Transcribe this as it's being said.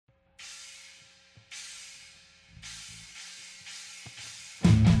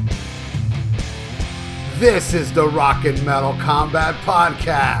This is the Rock and Metal Combat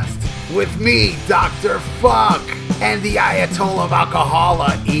Podcast with me, Dr. Fuck, and the Ayatollah of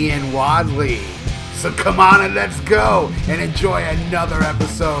Alcohola, Ian Wadley. So come on and let's go and enjoy another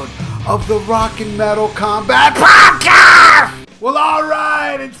episode of the Rock and Metal Combat Podcast! Well,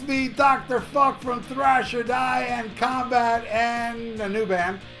 alright, it's me, Dr. Fuck from Thrash or Die and Combat and a new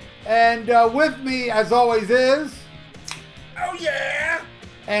band. And with me, as always, is... Oh yeah!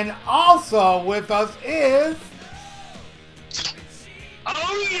 And also with us is...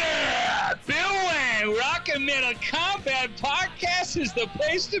 Oh yeah! Bill Wang, Rock and Metal Combat Podcast is the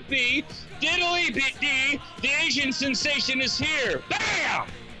place to be. Diddly dee, the Asian sensation is here. Bam!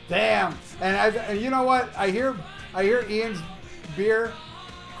 Damn. And you know what? I hear Ian's beer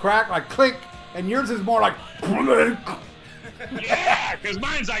crack like clink, and yours is more like... Yeah, because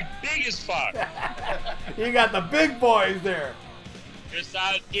mine's like big as fuck. You got the big boys there. Yes,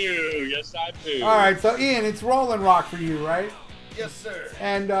 I do. Yes, I do. All right, so Ian, it's Rolling Rock for you, right? Yes, sir.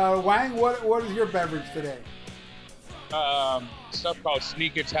 And Wang, what is your beverage today? Stuff called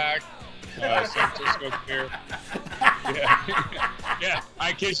Sneak Attack, San Francisco beer. Yeah. Yeah,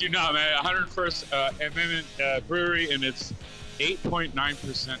 I kid you not, man. 101st Amendment Brewery, and it's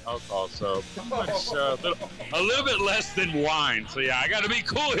 8.9% alcohol, so pretty much a little bit less than wine. So yeah, I got to be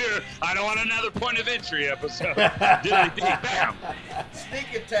cool here. I don't want another point of entry episode. Bam!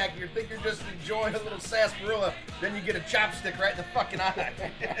 Sneak attack. You think you're just enjoying a little sarsaparilla, then you get a chopstick right in the fucking eye.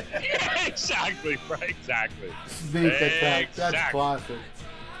 Yeah, exactly, right? Exactly. Sneak attack. That's classic.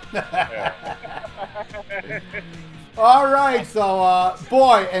 All right, so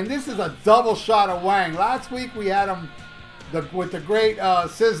boy, and this is a double shot of Wang. Last week we had him with the great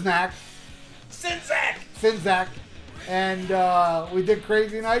Sinzak, and we did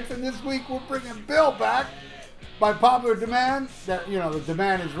Crazy Nights, and this week we're bringing Bill back by popular demand. That, you know, the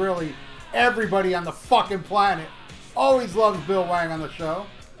demand is really everybody on the fucking planet always loves Bill Wang on the show,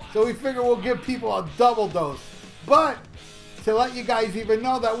 so we figure we'll give people a double dose. But to let you guys even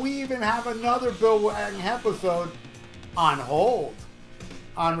know that we even have another Bill Wang episode on hold,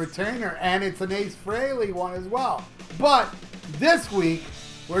 on retainer, and it's an Ace Frehley one as well. But this week,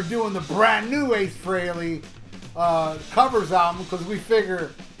 we're doing the brand new Ace Frehley covers album because we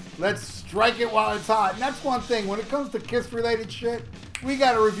figure let's strike it while it's hot. And that's one thing, when it comes to Kiss-related shit, we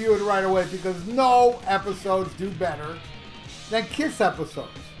got to review it right away because no episodes do better than Kiss episodes.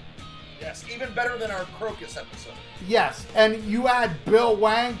 Yes, even better than our Crocus episode. Yes, and you add Bill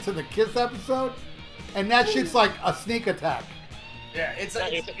Wang to the Kiss episode, and that shit's like a sneak attack. Yeah, it's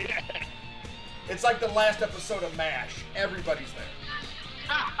like the last episode of MASH. Everybody's there.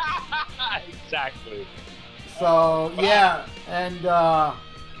 Exactly. So, yeah, and,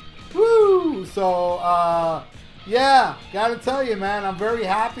 woo! So, yeah, gotta tell you, man, I'm very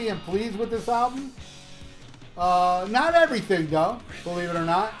happy and pleased with this album. Not everything, though, believe it or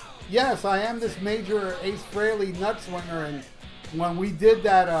not. Yes, I am this major Ace Frehley nutswinger, and when we did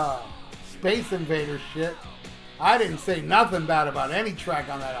that, Space Invader shit, I didn't say nothing bad about any track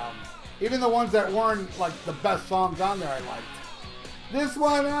on that album. Even the ones that weren't like the best songs on there I liked. This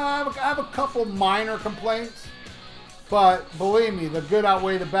one, I have a couple minor complaints, but believe me, the good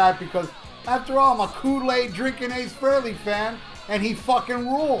outweigh the bad because after all, I'm a Kool-Aid drinking Ace Frehley fan, and he fucking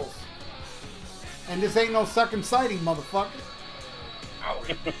rules. And this ain't no second sighting, motherfucker.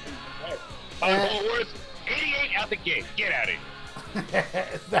 Worth 88 out the gate. Get out of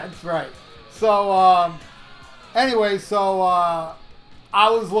here. That's right. So, anyway, I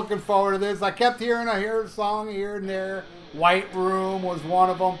was looking forward to this. I kept hearing a song here and there. White Room was one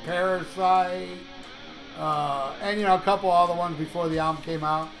of them. Parasite. And, you know, a couple other ones before the album came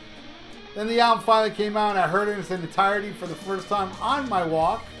out. Then the album finally came out, and I heard it in its entirety for the first time on my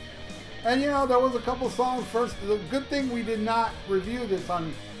walk. And, you know, there was a couple songs first. The good thing we did not review this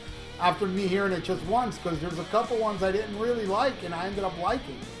after me hearing it just once, because there's a couple ones I didn't really like, and I ended up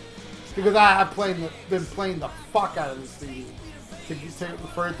liking. Because I have been playing the fuck out of this CD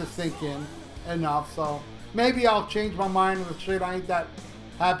for it to sink in enough. So maybe I'll change my mind on the shit I ain't that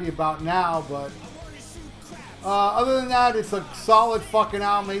happy about now. But other than that, it's a solid fucking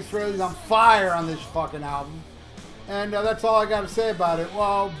album. Ace Frehley's on fire on this fucking album. And that's all I got to say about it.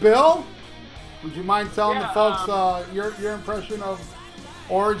 Well, Bill, would you mind telling the folks your impression of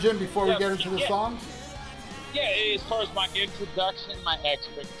Origin before we get into the songs? Yeah, as far as my introduction, my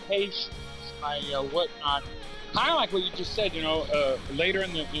expectations, my whatnot, kind of like what you just said, you know, later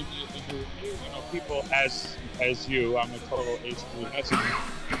in the review, you know, people as you, I'm a total Ace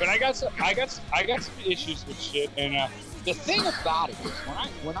Frehley, but I got some issues with shit, and the thing about it is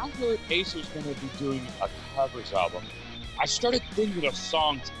when I heard Ace was going to be doing a covers album, I started thinking of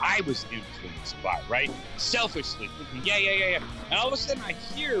songs I was influenced by, right? Selfishly thinking, yeah. And all of a sudden I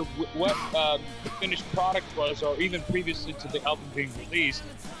hear what the finished product was, or even previously to the album being released.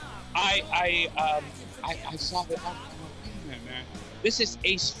 I saw the album. Wait a minute, man. This is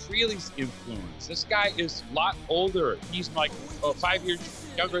Ace Frehley's influence. This guy is a lot older. He's like 5 years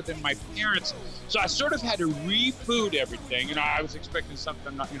younger than my parents. So I sort of had to reboot everything. You know, I was expecting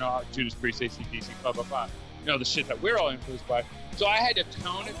something, you know, Judas Priest, AC/DC, blah, blah, blah. You know, the shit that we're all influenced by. So I had to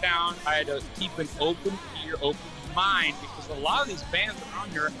tone it down. I had to keep an open ear, open mind, because a lot of these bands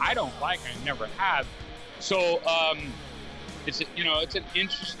around here I don't like, I never have. So it's an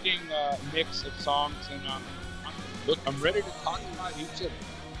interesting mix of songs, and I'm ready to talk about each of them.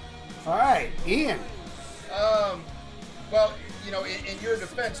 All right, Ian. Well, you know, in your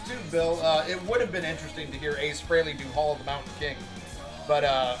defense too, Bill, it would have been interesting to hear Ace Frehley do Hall of the Mountain King. But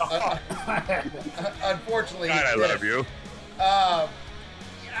unfortunately, God, I love you.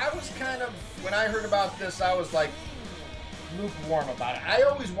 I was kind of, when I heard about this, I was like lukewarm about it. I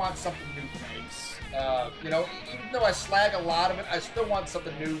always want something new from Ace. You know, even though I slag a lot of it, I still want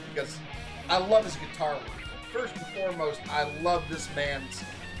something new because I love his guitar work. First and foremost, I love this man's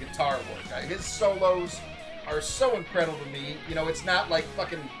guitar work. His solos are so incredible to me. You know, it's not like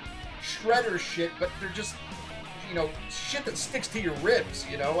fucking shredder shit, but they're just, you know, shit that sticks to your ribs,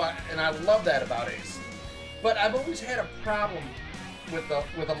 you know, and I love that about Ace. But I've always had a problem with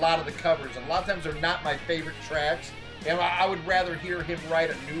a lot of the covers, and a lot of times they're not my favorite tracks, and I would rather hear him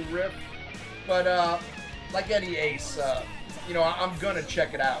write a new riff. But like any Ace, you know, I'm gonna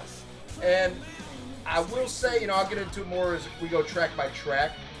check it out. And I will say, you know, I'll get into it more as we go track by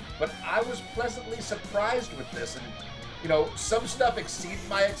track, but I was pleasantly surprised with this, and you know, some stuff exceeded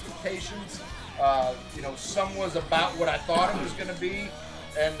my expectations. You know, some was about what I thought it was going to be,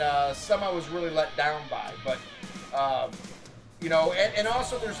 and some I was really let down by. But, you know, and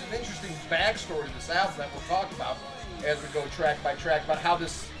also there's an interesting backstory to this album that we'll talk about as we go track by track about how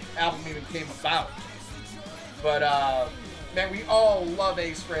this album even came about. But, man, we all love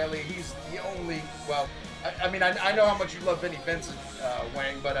Ace Frehley. He's the only, well, I mean, I know how much you love Vinnie Vincent,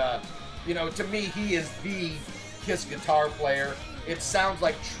 Wang, but, you know, to me, he is the Kiss guitar player. It sounds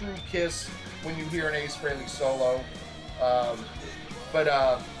like true Kiss when you hear an Ace Frehley solo.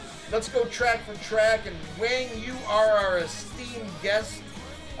 But let's go track for track. And Wang, you are our esteemed guest.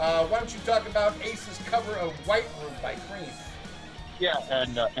 Why don't you talk about Ace's cover of White Room by Cream? Yeah,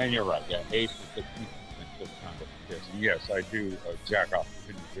 and you're right. Yeah, Ace is the Kiss kind of Kiss. And yes, I do jack off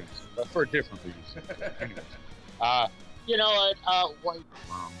Vinnie Vincent, but for a different reason. Anyways, you know what? White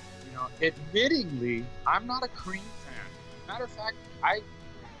Room. You know, admittingly, I'm not a Cream fan. Matter of fact, I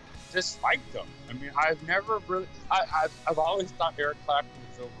disliked them. I mean, I've never really. I've always thought Eric Clapton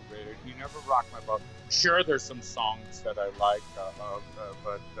was overrated. He never rocked my boat. Sure, there's some songs that I like,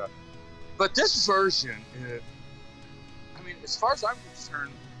 but this version, I mean, as far as I'm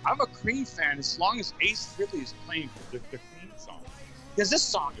concerned, I'm a Cream fan as long as Ace Frehley is playing the Cream song, because this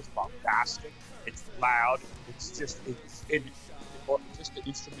song is bombastic. It's loud. It's just just the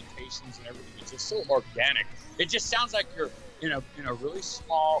instrumentations and everything. It's just so organic. It just sounds like you're in a really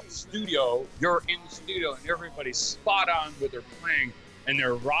small studio. You're in the studio and everybody's spot on with their playing and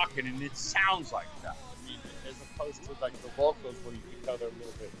they're rocking, and it sounds like that. I mean, as opposed to like the vocals where you can tell they're a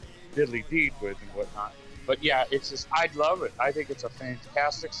little bit diddly deed with and whatnot. But yeah, it's just, I love it. I think it's a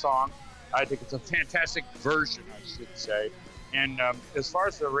fantastic song. I think it's a fantastic version, I should say. And as far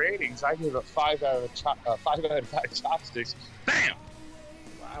as the ratings, I give it 5 out of 5 chopsticks. Bam!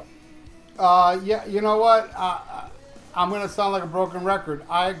 Wow. Yeah, you know what? I'm going to sound like a broken record.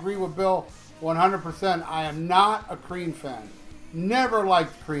 I agree with Bill 100%. I am not a Cream fan. Never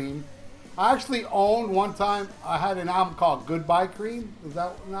liked Cream. I actually owned one time, I had an album called Goodbye Cream. Is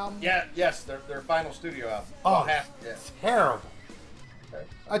that an album? Yeah, yes, their final studio album. Oh, it's terrible. Okay.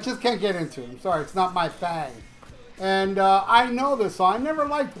 I just can't get into it. I'm sorry, it's not my thing. And I know this song. I never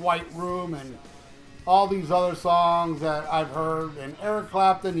liked White Room and all these other songs that I've heard. And Eric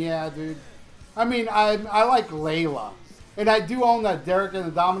Clapton, yeah, dude. I mean, I like Layla. And I do own that Derek and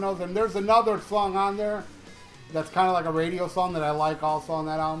the Dominoes. And there's another song on there that's kind of like a radio song that I like also on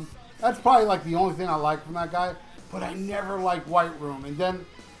that album. That's probably like the only thing I like from that guy. But I never liked White Room. And then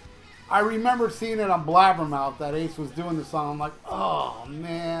I remember seeing it on Blabbermouth that Ace was doing the song. I'm like, oh,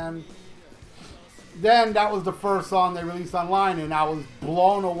 man. Then that was the first song they released online, and I was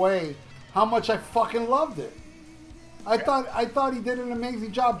blown away how much I fucking loved it. I thought he did an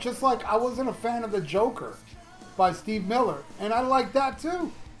amazing job, just like I wasn't a fan of The Joker by Steve Miller, and I like that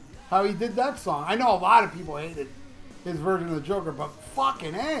too, how he did that song. I know a lot of people hated his version of The Joker, but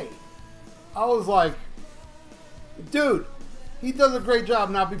fucking A. I was like, Dude, he does a great job.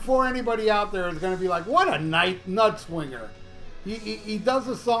 Now, before anybody out there is going to be like, what a nut swinger. He does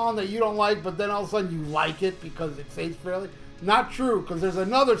a song that you don't like, but then all of a sudden you like it because it's Ace Frehley. Not true, because there's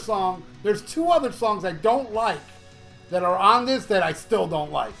another song. There's 2 other songs I don't like that are on this that I still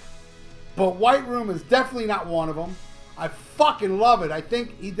don't like. But White Room is definitely not one of them. I fucking love it. I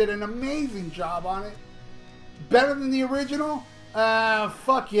think he did an amazing job on it. Better than the original?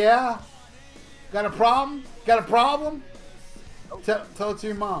 Fuck yeah. Got a problem? Got a problem? Tell it to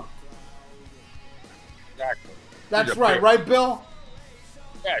your mom. Exactly. That's right. Right, Bill?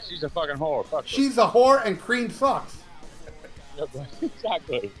 Yeah, she's a fucking whore. Fuck her. She's a whore and Cream sucks.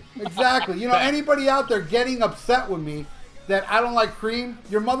 Exactly. Exactly. You know, anybody out there getting upset with me that I don't like Cream,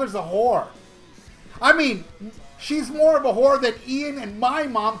 your mother's a whore. I mean, she's more of a whore than Ian and my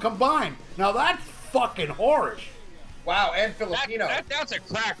mom combined. Now that's fucking whorish. Wow, and Filipino. That's a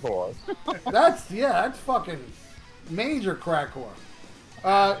crack whore. That's fucking major crack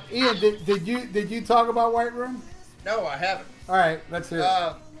whore. Ian, did you talk about White Room? No, I haven't. All right, let's hear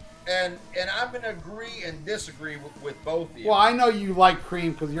it. And I'm gonna agree and disagree with both of you. Well, I know you like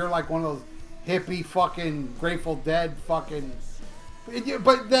Cream because you're like one of those hippie fucking Grateful Dead fucking.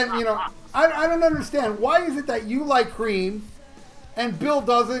 But then you know, I don't understand. Why is it that you like Cream, and Bill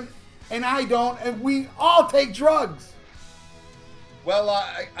doesn't, and I don't, and we all take drugs? Well,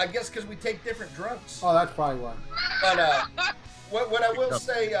 I guess because we take different drugs. Oh, that's probably why. But what I will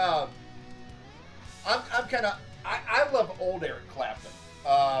say, I'm kind of I love old Eric Clapton.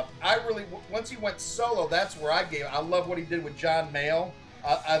 I really, once he went solo, that's where I gave. I love what he did with John Mayall.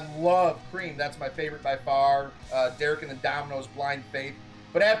 I love Cream. That's my favorite by far. Derek and the Dominoes, Blind Faith.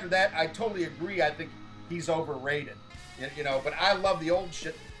 But after that, I totally agree. I think he's overrated. You know, but I love the old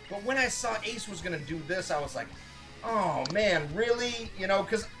shit. But when I saw Ace was going to do this, I was like, oh man, really? You know,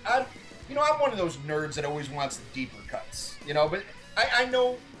 because I'm one of those nerds that always wants the deeper cuts. You know, but I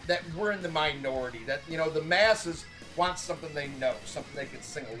know that we're in the minority. That, you know, the masses want something they know, something they can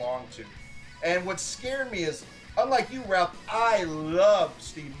sing along to. And what scared me is, unlike you, Ralph, I love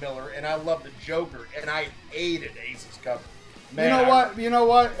Steve Miller and I love the Joker, and I hated Ace's cover. Man, You know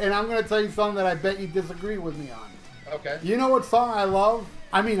what? And I'm going to tell you something that I bet you disagree with me on. Okay. You know what song I love?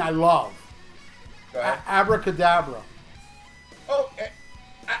 I mean, I love. Go ahead. Abracadabra. Oh,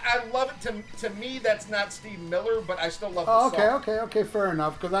 I love it. To me, that's not Steve Miller, but I still love the song. Okay, fair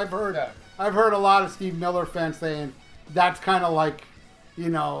enough. Because I've heard a lot of Steve Miller fans saying that's kind of like, you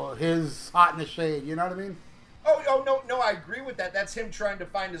know, his Hot in the Shade. You know what I mean? Oh no, I agree with that. That's him trying to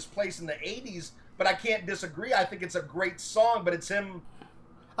find his place in the '80s. But I can't disagree. I think it's a great song, but it's him.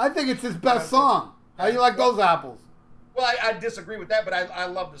 I think it's his best song. How do you like those apples? Well, I disagree with that, but I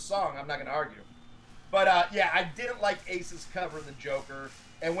love the song. I'm not going to argue. But yeah, I didn't like Ace's cover of the Joker.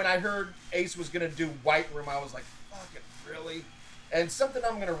 And when I heard Ace was going to do White Room, I was like, fucking really? And something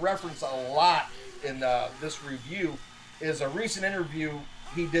I'm going to reference a lot in this review is a recent interview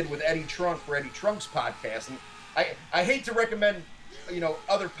he did with Eddie Trunk for Eddie Trunk's podcast. And I hate to recommend, you know,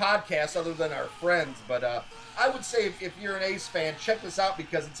 other podcasts other than our friends, but I would say if you're an Ace fan, check this out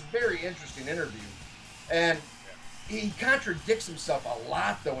because it's a very interesting interview. And he contradicts himself a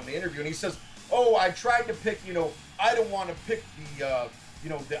lot, though, in the interview. And he says, oh, I tried to pick, you know, I don't want to pick the, you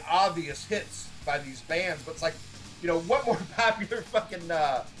know, the obvious hits by these bands. But it's like, you know, what more popular fucking,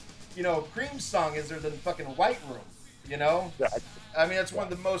 you know, Cream song is there than fucking White Room, you know? I mean, it's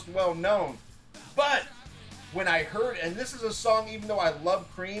one of the most well-known. But when I heard, and this is a song, even though I love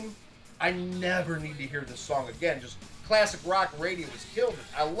Cream, I never need to hear this song again. Just classic rock radio has killed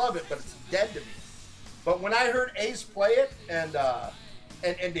it. I love it, but it's dead to me. But when I heard Ace play it and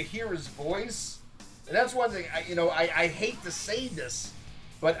to hear his voice, and that's one thing, I hate to say this,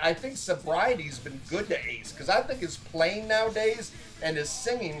 but I think sobriety's been good to Ace, because I think his playing nowadays and his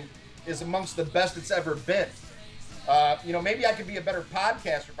singing is amongst the best it's ever been. You know, maybe I could be a better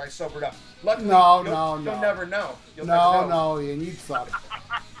podcaster if I sobered up. Luckily, you'll never know. No, Ian, you suck.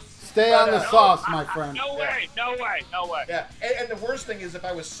 Stay on the sauce, my friend. No way. Yeah, and the worst thing is if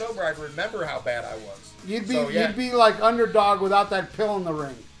I was sober, I'd remember how bad I was. You'd be like Underdog without that pill in the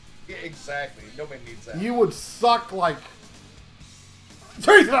ring. Yeah, exactly. Nobody needs that. You would suck like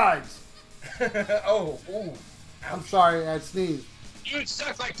three sides. Oh, ooh. I'm sorry, I sneezed. You'd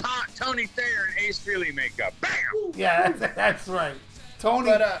suck like Tony Thayer and Ace Frehley makeup. Bam! Yeah, that's right. Tony.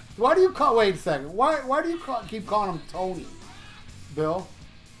 But, why do you call? Wait a second. Why do you keep calling him Tony, Bill?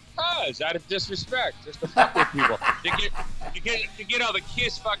 Because out of disrespect, just to fuck with people, to get all the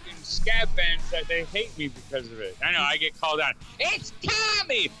Kiss fucking scab bands that they hate me because of it. I know I get called out. It's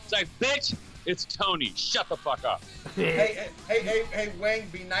Tommy. It's like, bitch, it's Tony. Shut the fuck up. Hey, Wang,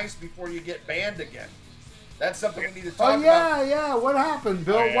 be nice before you get banned again. That's something we need to talk Oh about. yeah. What happened,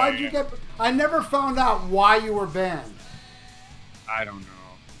 Bill? Oh, yeah, Why'd you yeah. get? I never found out why you were banned. I don't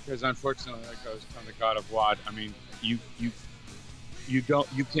know, because unfortunately, like I was telling the God of Wad, I mean, you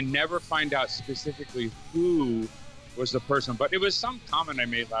can never find out specifically who was the person, but it was some comment I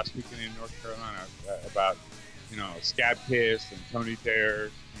made last weekend in North Carolina about, Scab Kiss and Tony Dare.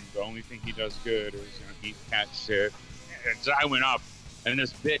 The only thing he does good is eat cat shit. And so I went up, and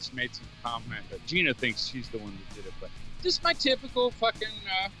this bitch made some comment that Gina thinks she's the one that did it, but just my typical fucking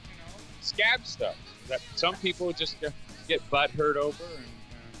scab stuff that some people just get butt hurt over.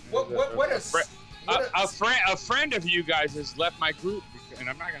 A friend of you guys has left my group, and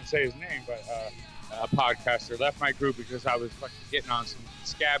I'm not gonna say his name, but a podcaster left my group because I was fucking getting on some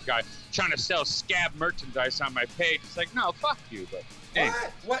scab guy trying to sell scab merchandise on my page. It's like, no, fuck you. But anyway.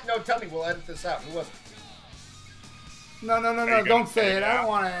 What? No, tell me. We'll edit this out. Who was it? No. Don't say it. I don't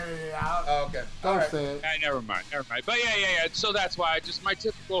want to edit it out. Oh, okay. Don't say it. Never mind. But yeah. So that's why my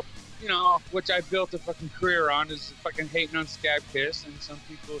typical, which I built a fucking career on, is fucking hating on Scab Kiss, and some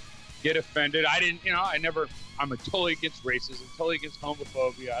people get offended. I didn't, I'm totally against racism, totally against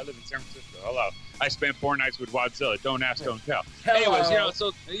homophobia. I live in San Francisco. Hello. I spent 4 nights with Wadzilla. Don't ask, don't tell. Hello. Anyways,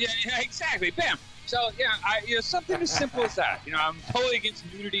 so yeah, exactly. Bam. So yeah, something as simple as that. I'm totally against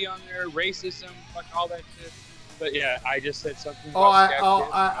nudity on there, racism, fucking all that shit. But yeah, I just said something.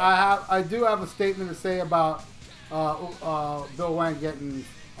 I do have a statement to say about Bill Wang getting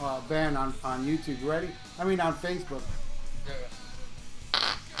banned on YouTube. Ready? I mean on Facebook.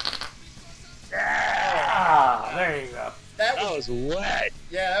 Yeah, there you go. That was wet.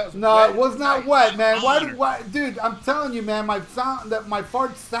 Yeah, that was. No, wet. it was not wet, man. Honor. Why, dude? I'm telling you, man. My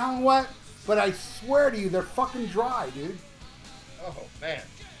farts sound wet, but I swear to you, they're fucking dry, dude. Oh man.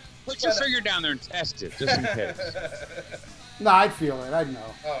 Put your finger down there and test it, just in case. No, I'd feel it. I'd know.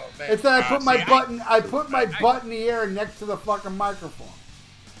 Oh man. It's that I put my butt in the air next to the fucking microphone.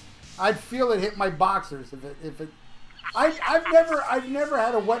 I'd feel it hit my boxers if it. I've never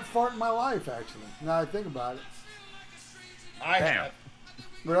had a wet fart in my life, actually. Now I think about it. I have.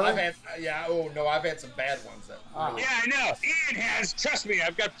 Really? I've had some bad ones. Yeah, I know. Ian has. Trust me,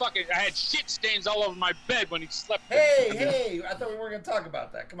 I had shit stains all over my bed when he slept. Hey, I thought we weren't going to talk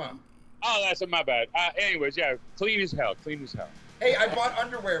about that. Come on. Oh, that's my bad. Anyways, yeah, clean as hell. Hey, I bought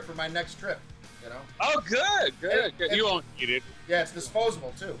underwear for my next trip, Oh, good. You won't eat it. Yeah, it's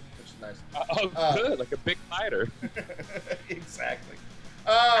disposable, too, which is nice. Good, like a big lighter. Exactly.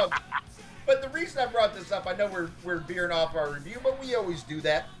 But the reason I brought this up, I know we're veering off our review, but we always do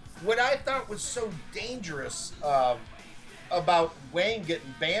that. What I thought was so dangerous about Wayne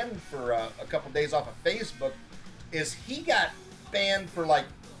getting banned for a couple days off of Facebook is he got banned for like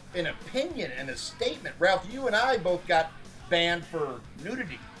an opinion and a statement. Ralph, you and I both got banned for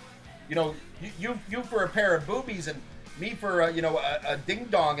nudity. You for a pair of boobies and me for a ding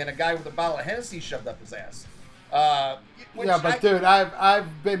dong and a guy with a bottle of Hennessy shoved up his ass. Dude,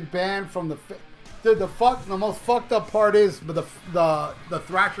 I've been banned from the. Dude, the most fucked up part is the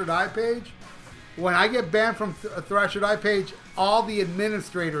Thrasher Die page. When I get banned from Thrasher Die page, all the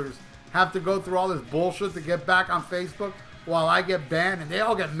administrators have to go through all this bullshit to get back on Facebook while I get banned, and they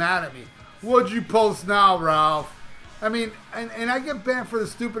all get mad at me. What'd you post now, Ralph? I mean, and I get banned for the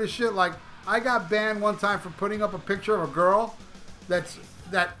stupidest shit. Like, I got banned one time for putting up a picture of a girl that's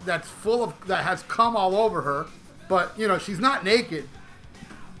full of, that has cum all over her, but she's not naked,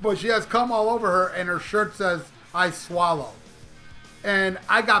 but she has cum all over her, and her shirt says "I swallow," and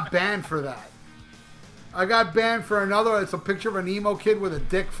I got banned for that. I got banned for another. It's a picture of an emo kid with a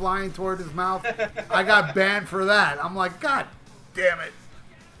dick flying toward his mouth. I got banned for that. I'm like, God damn it.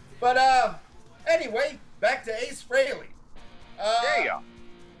 But anyway, back to Ace Frehley. Yeah.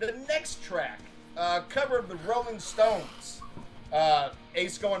 The next track, cover of the Rolling Stones.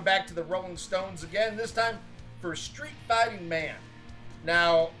 Ace going back to the Rolling Stones again, this time for Street Fighting Man.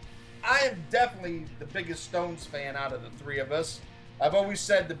 Now, I am definitely the biggest Stones fan out of the three of us. I've always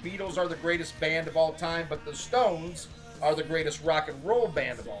said the Beatles are the greatest band of all time, but the Stones are the greatest rock and roll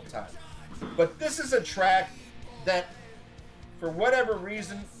band of all time. But this is a track that, for whatever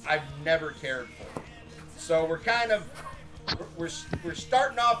reason, I've never cared for. So we're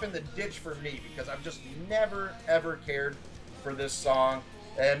starting off in the ditch for me because I've just never, ever cared for this song.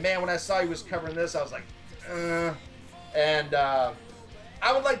 And man, when I saw he was covering this, I was like, And I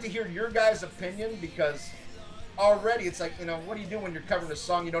would like to hear your guys' opinion because already it's like, what do you do when you're covering a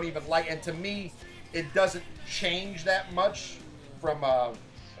song you don't even like? And to me, it doesn't change that much from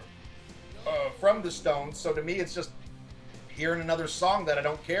the Stones. So to me, it's just hearing another song that I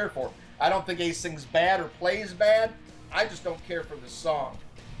don't care for. I don't think Ace sings bad or plays bad. I just don't care for this song.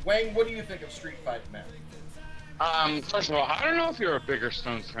 Wayne, what do you think of Street Fight Man? First of all, I don't know if you're a bigger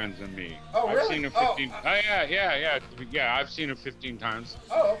Stones fan than me. Oh, really? I've seen him 15. Oh, yeah. I've seen him 15 times.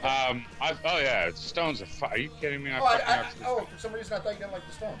 Oh, okay. Stones are. Are you kidding me? For some reason I thought you didn't like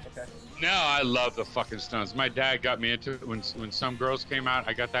the Stones. Okay. No, I love the fucking Stones. My dad got me into it when Some Girls came out.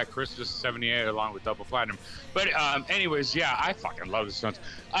 I got that Christmas '78 along with Double Platinum. But anyways, yeah, I fucking love the Stones.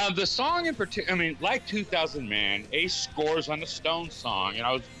 The song in particular, I mean, like 2000 Man, Ace scores on the Stones song, and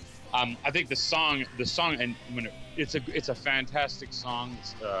I think the song, and when it's a fantastic song.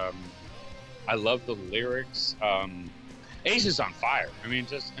 I love the lyrics. Ace is on fire.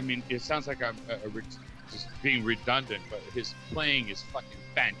 It sounds like I'm just being redundant, but his playing is fucking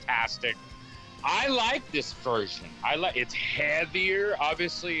fantastic. I like this version. It's heavier.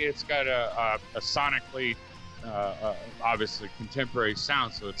 Obviously, it's got a sonically, obviously contemporary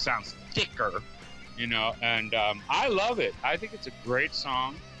sound, so it sounds thicker, and I love it. I think it's a great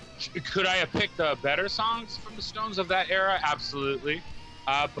song. Could I have picked better songs from the Stones of that era? Absolutely.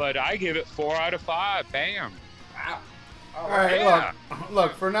 But I give it 4 out of 5. Bam. Wow. All right, yeah.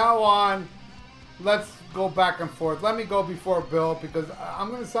 Look. For now on, let's go back and forth. Let me go before Bill because I'm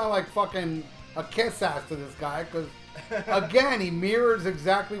gonna sound like fucking a kiss ass to this guy because, again, he mirrors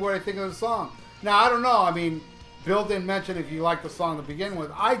exactly what I think of the song. Now I don't know. I mean, Bill didn't mention if you like the song to begin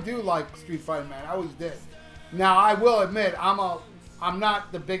with. I do like Street Fighter Man. I always did. Now I will admit I'm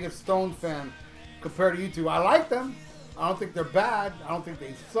not the biggest Stones fan compared to you two. I like them. I don't think they're bad. I don't think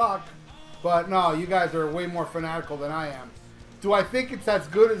they suck. But no, you guys are way more fanatical than I am. Do I think it's as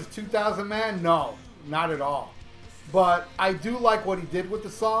good as 2000 Man? No, not at all. But I do like what he did with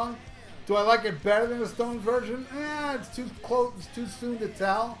the song. Do I like it better than the Stones version? It's too close. It's too soon to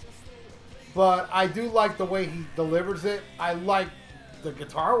tell. But I do like the way he delivers it. I like the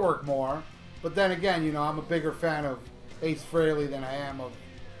guitar work more. But then again, I'm a bigger fan of Ace Frehley than I am of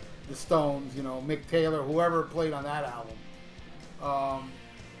the Stones, Mick Taylor, whoever played on that album.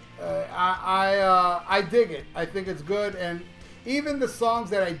 I dig it. I think it's good, and even the songs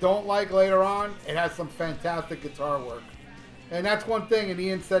that I don't like later on, it has some fantastic guitar work. And that's one thing, and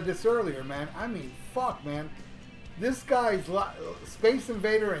Ian said this earlier, man. I mean, fuck, man. This guy's Space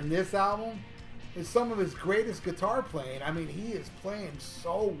Invader in this album is some of his greatest guitar playing. I mean, he is playing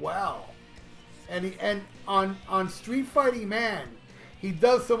so well. And on Street Fighting Man, he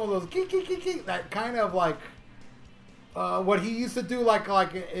does some of those that kind of like what he used to do, like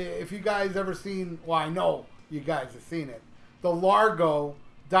if you guys ever seen, well, I know you guys have seen it, the Largo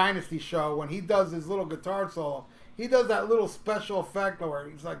Dynasty show, when he does his little guitar solo, he does that little special effect where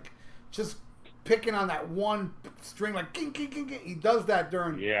he's like just picking on that one string, like he does that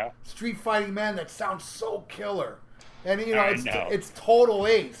during Street Fighting Man. That sounds so killer, and it's total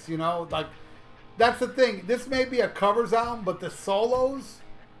Ace, like. That's the thing. This may be a covers album, but the solos,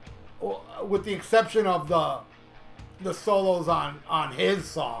 with the exception of the solos on his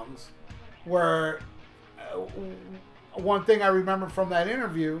songs, where one thing I remember from that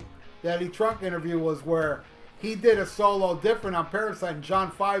interview, that Eddie Trunk interview, was where he did a solo different on Parasite, and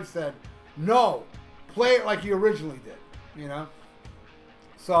John 5 said, "No, play it like you originally did,"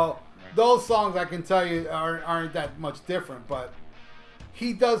 So those songs, I can tell you, aren't that much different, but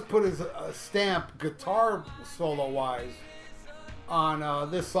he does put his stamp guitar solo-wise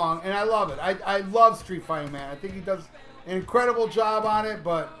on this song, and I love it. I love Street Fighting Man. I think he does an incredible job on it,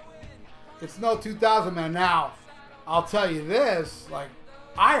 but it's no 2000 Man. Now, I'll tell you this, like,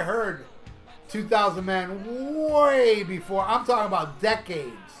 I heard 2000 Man way before. I'm talking about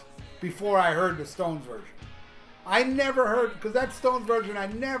decades before I heard the Stones version. I never heard, because that Stones version I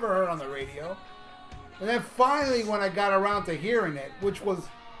never heard on the radio. And then finally, when I got around to hearing it, which was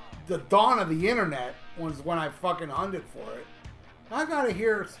the dawn of the internet, was when I fucking hunted for it. I got to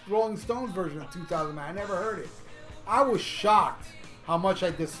hear Rolling Stones version of 2000 Man. I never heard it. I was shocked how much I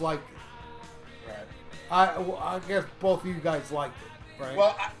disliked it. Right. I guess both of you guys liked it, right?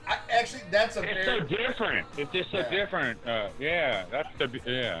 Well, I actually, that's a It's so different. It's just so different. I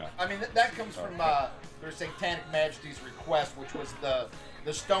mean, that comes from their Satanic Majesty's Request, which was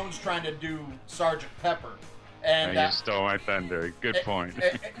the Stones trying to do Sgt. Pepper. And you stole my thunder. Good point.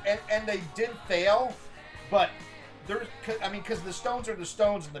 And they did fail, but because the Stones are the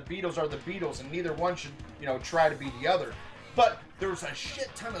Stones and the Beatles are the Beatles, and neither one should, try to be the other. But there's a shit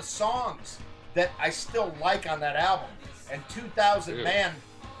ton of songs that I still like on that album, and 2000 Man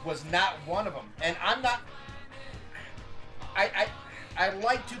was not one of them. And I'm not. I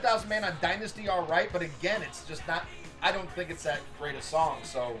like 2000 Man on Dynasty, all right, but again, it's just not. I don't think it's that great a song,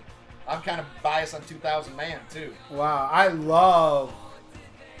 so I'm kind of biased on 2000 Man too. Wow, I love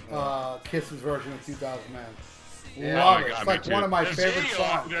Kiss's version of 2000 Man. Yeah. Love Oh my it. God, It's me like too. one of my The favorite video,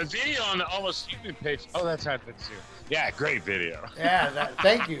 songs. The video on the Almost Human page. Oh, that's how that's you. Yeah, great video. Yeah,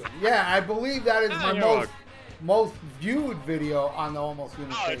 thank you. Yeah, I believe that is my you're welcome. most viewed video on the Almost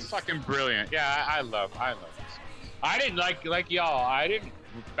Human Oh, page. it's fucking brilliant. Yeah, I love this. I didn't like y'all. I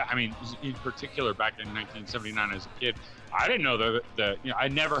mean, in particular, back in 1979 as a kid, I didn't know the I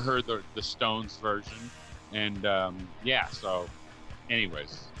never heard the Stones version, and yeah. So,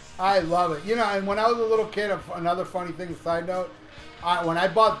 anyways, I love it. And when I was a little kid, another funny thing, side note, when I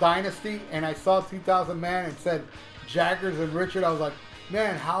bought Dynasty and I saw 2000 Man and said Jaggers and Richard, I was like,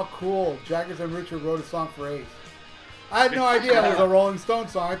 man, how cool. Jaggers and Richard wrote a song for Ace. I had no idea it was a Rolling Stone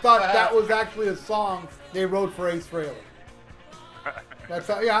song. I thought that was actually a song they wrote for Ace Frehley. That's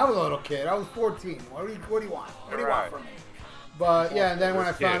how, I was a little kid. I was 14. What do you want? What do you want from me? But yeah, and then when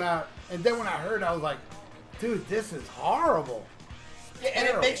I found out, and then when I heard, I was like, dude, this is horrible. Yeah, and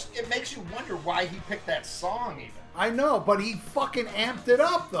it makes you wonder why he picked that song even. I know, but he fucking amped it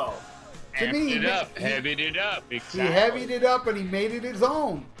up though. heavied it up. Exactly. He heavied it up and he made it his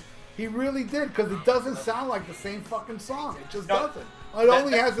own. He really did, because it doesn't sound like the same fucking song. It just doesn't. It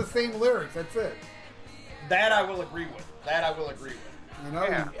only has the same lyrics. That's it. That I will agree with.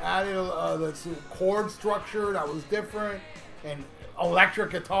 He added the chord structure that was different and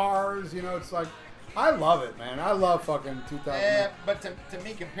electric guitars. It's like, I love it, man. I love fucking 2000. Yeah, but to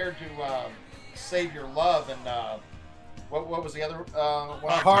me, compared to Save Your Love and what was the other one?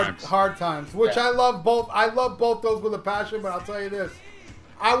 Hard Times, which I love both. I love both those with a passion, but I'll tell you this.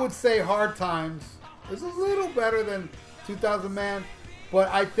 I would say Hard Times is a little better than 2000 Man, but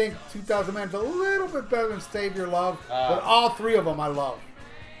I think 2000 Man is a little bit better than Save Your Love. But all three of them I love.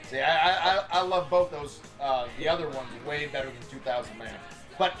 See, I love both those. The other ones way better than 2000 Man.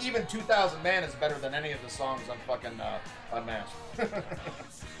 But even 2000 Man is better than any of the songs on fucking Unmasked.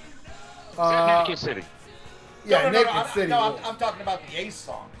 Naked City. Yeah, No, Naked City. No, I'm talking about the Ace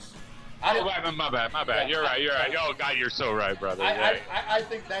songs. My bad. Yeah. You're right. Oh God, you're so right, brother. I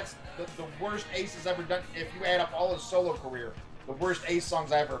think that's the worst Ace has ever done. If you add up all his solo career, the worst Ace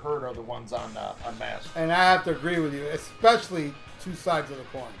songs I ever heard are the ones on Unmasked. And I have to agree with you, especially Two Sides of the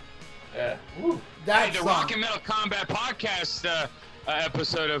Coin. Yeah. The Rock and Metal Combat podcast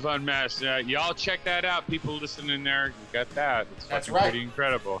episode of Unmasked. Y'all check that out. People listening there, you got that. That's right. Pretty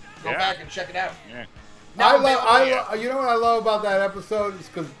incredible. Go back and check it out. Yeah. You know what I love about that episode is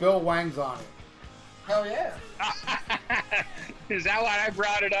because Bill Wang's on it. Hell yeah. Is that why I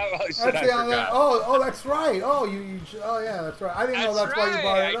brought it up? That's that's right. Yeah, that's right. I didn't know that's why you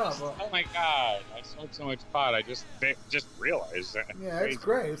brought it up. Oh my God, I smoked so much pot. I just realized that. Yeah, it's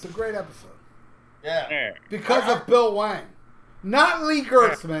great. It's a great episode. Yeah. Because of Bill Wang. Not Lee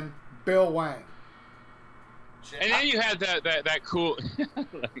Gertzman, Bill Wang. And then you had that cool.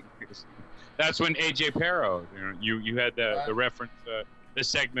 That's when AJ Pero. You had the reference, the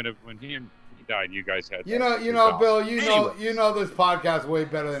segment of when he died. You guys had. Bill. You know this podcast way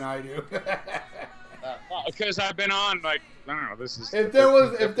better than I do. Because I've been on I don't know. This is. If there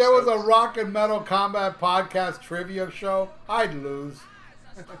was a Rock and Metal Combat podcast trivia show, I'd lose.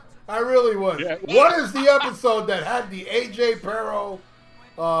 I really would. Yeah. What is the episode that had the AJ Pero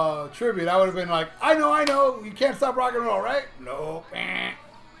tribute? I would have been like, I know. You can't stop rock and roll, right? No. And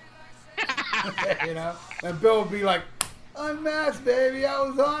Bill would be like, Unmasked, baby, I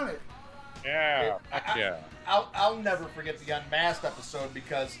was on it. Yeah. I'll never forget the Unmasked episode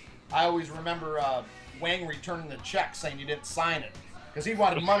because I always remember Wang returning the check saying you didn't sign it because he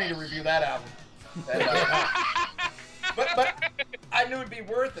wanted money to review that album. And, but I knew it'd be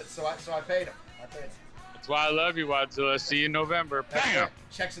worth it, so I paid him. That's why I love you, Wadzilla. See you in November. Bam.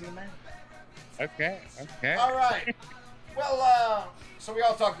 Checks in the mail. Okay. All right. Well, so we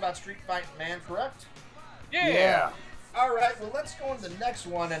all talked about Street Fighting Man, correct? Yeah. All right. Well, let's go on to the next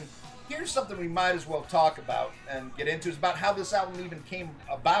one, and here's something we might as well talk about and get into is about how this album even came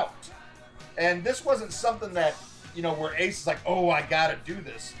about. And this wasn't something that where Ace is like, oh, I gotta do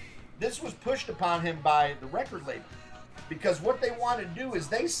this. This was pushed upon him by the record label. Because what they wanted to do is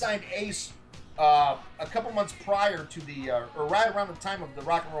they signed Ace a couple months prior to or right around the time of the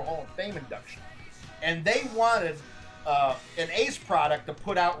Rock and Roll Hall of Fame induction. And they wanted an Ace product to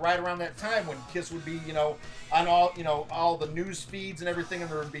put out right around that time when Kiss would be, on all the news feeds and everything,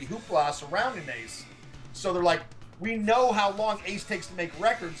 and there would be hoopla surrounding Ace. So they're like, we know how long Ace takes to make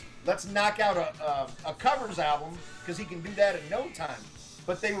records. Let's knock out a covers album because he can do that in no time.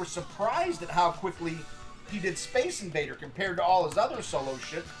 But they were surprised at how quickly he did Space Invader compared to all his other solo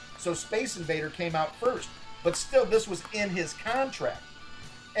shit. So Space Invader came out first. But still, this was in his contract.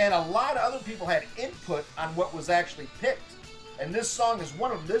 And a lot of other people had input on what was actually picked. And this song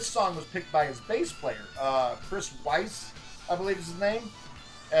was picked by his bass player, Chris Weiss, I believe is his name.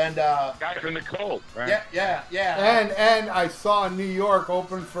 And guy from the Cold, right? Yeah. And I saw New York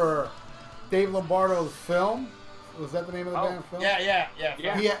open for Dave Lombardo's Film. Was that the name of the band? Film? Yeah.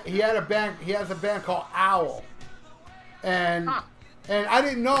 He had a band. He has a band called Owl, and I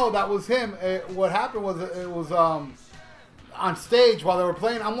didn't know that was him. What happened was it was on stage while they were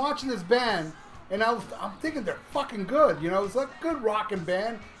playing. I'm watching this band, and I'm thinking they're fucking good. You know, it's like a good rocking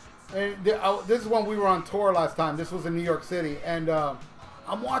band. And this is when we were on tour last time. This was in New York City, and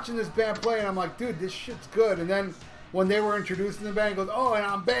I'm watching this band play, and I'm like, dude, this shit's good. And then when they were introducing the band, he goes, oh, and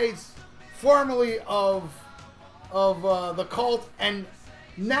on bass, formerly of the Cult, and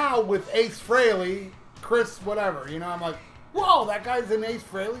now with Ace Frehley, Chris whatever. You know, I'm like, whoa, that guy's in Ace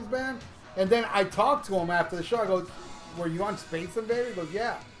Frehley's band. And then I talked to him after the show. I go, were you on Space Invader? He goes,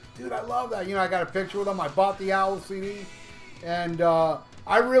 yeah. Dude, I love that. You know, I got a picture with him. I bought the Owl CD. And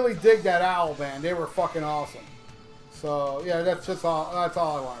I really dig that Owl band. They were fucking awesome. So, yeah, that's all I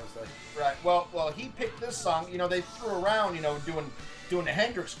wanted to say. Right. Well, he picked this song. You know, they threw around, you know, doing a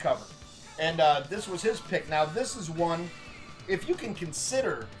Hendrix cover. And this was his pick. Now, this is one, if you can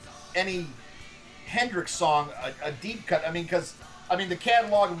consider any Hendrix song a deep cut, because the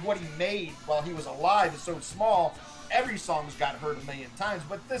catalog of what he made while he was alive is so small, every song's got heard a million times,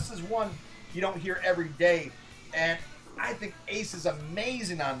 but this is one you don't hear every day. And I think Ace is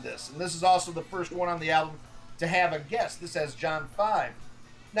amazing on this. And this is also the first one on the album to have a guest. This has John Five.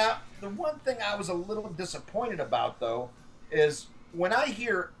 Now, the one thing I was a little disappointed about, though, is when I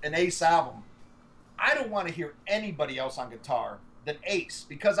hear an Ace album, I don't want to hear anybody else on guitar than Ace,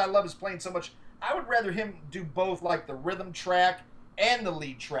 because I love his playing so much. I would rather him do both, like the rhythm track and the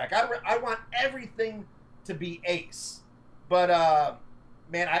lead track. I want everything to be Ace. But,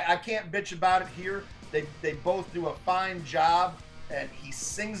 man, I can't bitch about it here. They both do a fine job, and he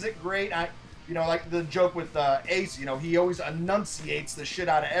sings it great. Like the joke with Ace, you know, he always enunciates the shit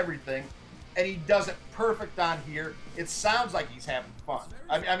out of everything, and he does it perfect on here. It sounds like he's having fun.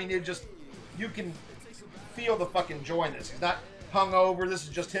 You can feel the fucking joy in this. He's not hungover. This is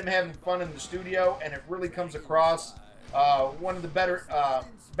just him having fun in the studio, and it really comes across. One of the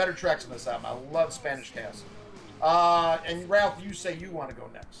better tracks in this album. I love Spanish Castle. And Ralph, you say you want to go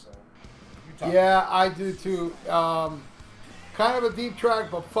next, so you talk. Yeah, I do too. Kind of a deep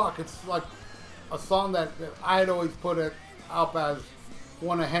track, but fuck, it's like a song that I had always put it up as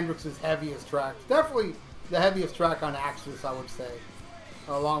one of Hendrix's heaviest tracks. Definitely the heaviest track on Axis, I would say,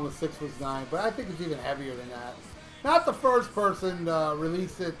 along with 6 Was 9, but I think it's even heavier than that. Not the first person to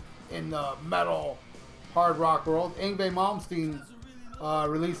release it in the metal hard rock world. Yngwie Malmsteen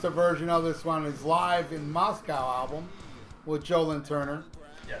released a version of this one on his Live in Moscow album with Joe Lynn Turner.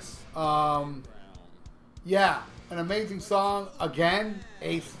 Yes. Yeah, an amazing song. Again,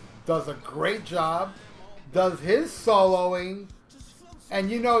 Ace does a great job, does his soloing, and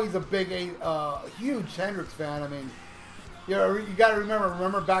you know he's a big, huge Hendrix fan. I mean, you got to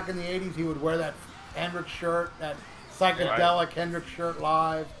remember back in the 80s, he would wear that Hendrix shirt, that psychedelic Hendrix shirt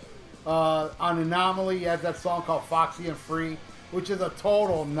live. On Anomaly, he has that song called Foxy and Free, which is a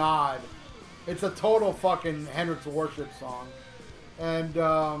total nod. It's a total fucking Hendrix worship song.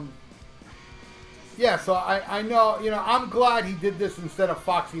 And, yeah, so I know, you know, I'm glad he did this instead of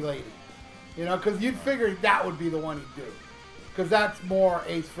Foxy Lady. You know, because you'd figure that would be the one he'd do. Because that's more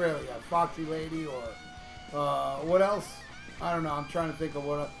Ace Frehley. Foxy Lady or, what else? I don't know. I'm trying to think of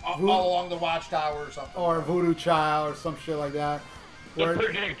what. All Along the Watchtower or something. Or Voodoo Child or some shit like that. The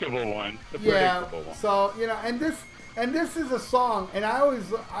predictable one. So, you know, and this is a song, and I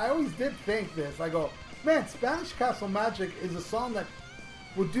always did think this. I go, man, Spanish Castle Magic is a song that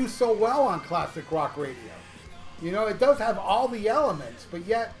would do so well on classic rock radio. You know, it does have all the elements, but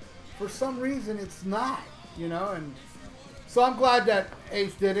yet, for some reason, it's not, you know, and so I'm glad that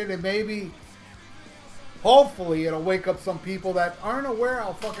Ace did it, and maybe, hopefully, it'll wake up some people that aren't aware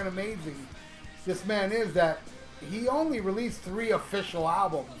how fucking amazing this man is, that he only released 3 official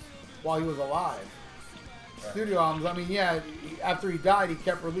albums while he was alive. Right. Studio albums. I mean, yeah, after he died, he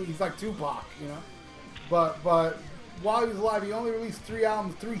kept releasing. He's like Tupac, you know. But while he was alive, he only released 3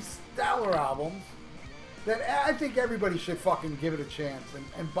 albums, 3 stellar albums that I think everybody should fucking give it a chance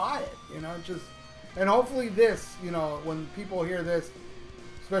and buy it, you know. And hopefully this, you know, when people hear this,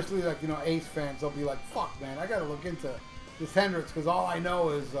 especially like, you know, Ace fans, they'll be like, fuck, man, I gotta look into this Hendrix, because all I know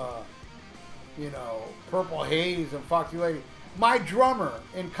is, you know, Purple Haze and Foxy Lady. My drummer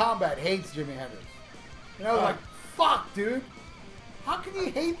in Combat hates Jimi Hendrix. And I was like, fuck, dude. How can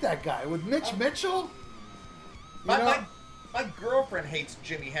you hate that guy? With Mitch Mitchell? My girlfriend hates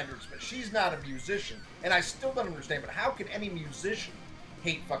Jimi Hendrix, but she's not a musician, and I still don't understand. But how can any musician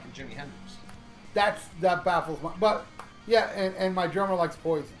hate fucking Jimi Hendrix? That baffles my. But yeah, and my drummer likes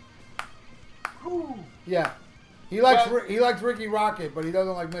Poison. Ooh. Yeah, he likes Ricky Rocket, but he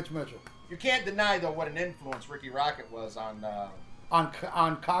doesn't like Mitch Mitchell. You can't deny though what an influence Ricky Rocket was on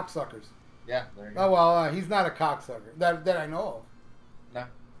cocksuckers. Yeah, there you go. Oh well, he's not a cocksucker that I know No.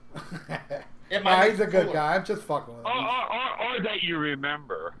 of. No, he's a good guy. I'm just fucking with him. Or that you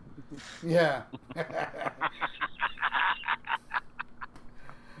remember. Yeah.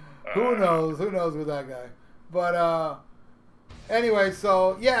 Who knows? Who knows with that guy? But anyway,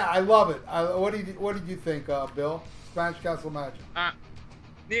 so yeah, I love it. What did you think, Bill? Spanish Castle Magic.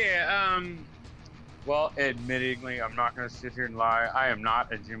 Well, admittingly, I'm not going to sit here and lie. I am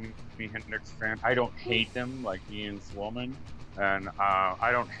not a Jimi Hendrix fan. I don't hate him like Ian's woman, and I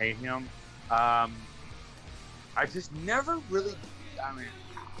don't hate him. I just never really. I mean,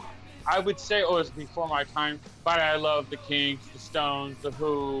 I would say it was before my time, but I love the Kinks, the Stones, the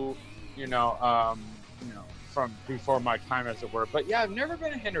Who, from before my time, as it were. But yeah, I've never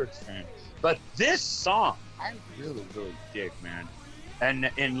been a Hendrix fan. But this song, I really, really dig, man.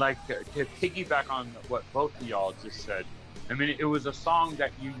 And like to piggyback on what both of y'all just said, I mean, it was a song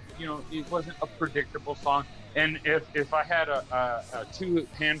that it wasn't a predictable song. And if I had a two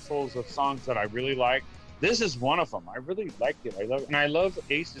handfuls of songs that I really like, this is one of them. I really liked it. I love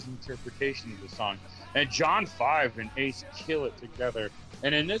Ace's interpretation of the song. And John 5 and Ace kill it together.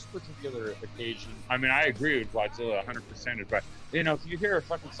 And in this particular occasion, I mean, I agree with Godzilla 100%. But if you hear a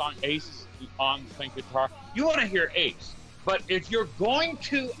fucking song, Ace on playing guitar, you want to hear Ace. But if you're going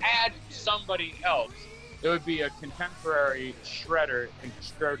to add somebody else, it would be a contemporary shredder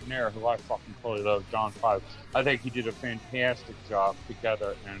extraordinaire who I fucking totally love, John 5. I think he did a fantastic job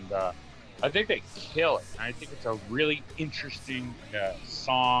together, and I think they kill it. I think it's a really interesting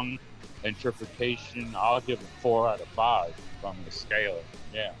song interpretation. I'll give it 4 out of 5 from the scale.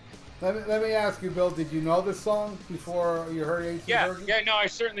 Yeah. Let me ask you, Bill. Did you know this song before you heard Ace's version? Yeah, no, I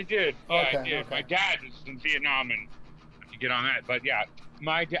certainly did. Yeah, okay, I did. Okay. My dad was in Vietnam, and I get on that. But yeah,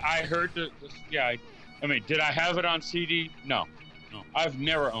 I heard this. Yeah, I mean, did I have it on CD? No. I've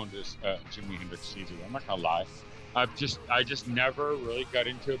never owned this Jimi Hendrix CD. I'm not gonna lie. I just never really got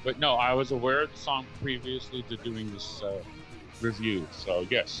into it. But no, I was aware of the song previously to doing this review. So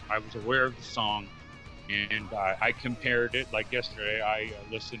yes, I was aware of the song, and I compared it. Like yesterday, I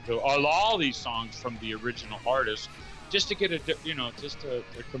listened to all these songs from the original artist just to get a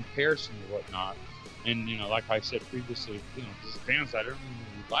comparison and whatnot. And like I said previously, there's bands I don't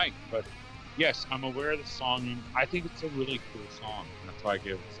really like, but yes, I'm aware of the song, and I think it's a really cool song. And that's why I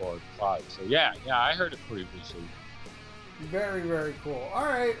give it 4 out of 5. So yeah, I heard it previously. Very, very cool. All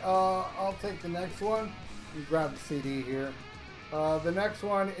right, I'll take the next one. You grab the CD here. The next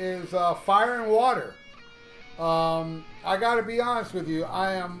one is Fire and Water. I got to be honest with you.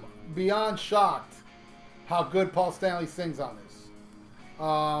 I am beyond shocked how good Paul Stanley sings on this.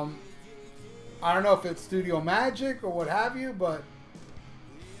 I don't know if it's studio magic or what have you, but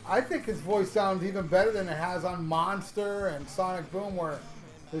I think his voice sounds even better than it has on Monster and Sonic Boom, where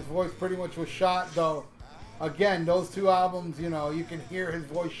his voice pretty much was shot. Though, again, those two albums, you can hear his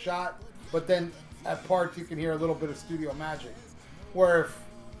voice shot, but then at parts you can hear a little bit of studio magic. Where if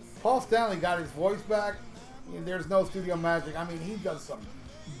Paul Stanley got his voice back, there's no studio magic. I mean, he does some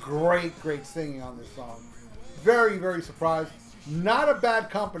great singing on this song. Very, very surprised. Not a Bad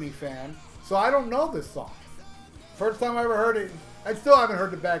Company fan, so I don't know this song. First time I ever heard it. I still haven't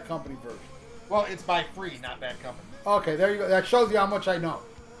heard the Bad Company version. Well, it's by Free, not Bad Company. Okay, there you go. That shows you how much I know.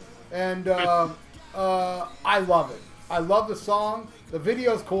 And I love it. I love the song. The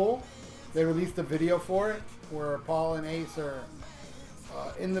video's cool. They released a video for it where Paul and Ace are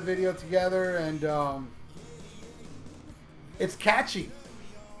in the video together, and it's catchy.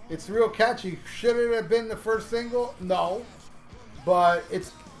 It's real catchy. Should it have been the first single? No. But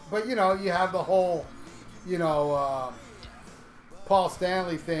you have the whole, Paul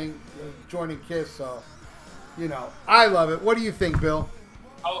Stanley thing joining Kiss, so I love it. What do you think, Bill?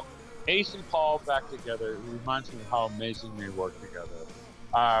 Oh, Ace and Paul back together, it reminds me of how amazing they work together.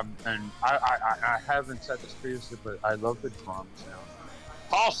 And I haven't said this previously, but I love the drum sound.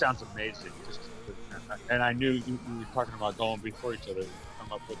 Paul sounds amazing, and I knew you were talking about going before each other to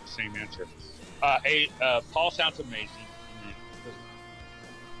come up with the same answer. Paul sounds amazing.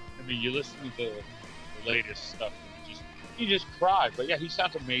 I mean, you listen to the latest stuff, and you just cry. But yeah, he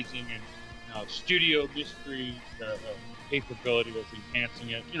sounds amazing, and studio mystery capability of enhancing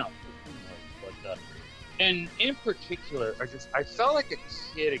it. But and in particular, I felt like a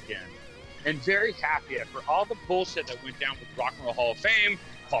kid again and very happy for all the bullshit that went down with Rock and Roll Hall of Fame,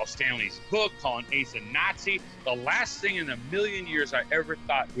 Paul Stanley's book, calling Ace a Nazi. The last thing in a million years I ever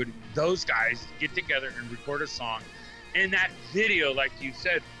thought would those guys get together and record a song. And that video, like you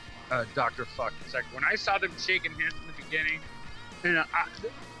said, Dr. Fuck, it's like when I saw them shaking hands in the beginning, and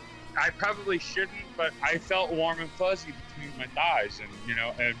I probably shouldn't, but I felt warm and fuzzy between my thighs,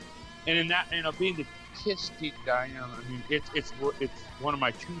 and in that, being the Kiss geek I am, I mean, it's one of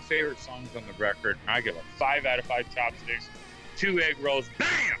my 2 favorite songs on the record, and I give a 5 out of 5 chopsticks, 2 egg rolls,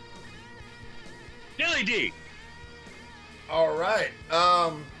 bam! Dilly D. All right.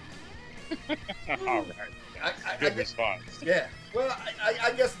 All right. Good response. Yeah. Well,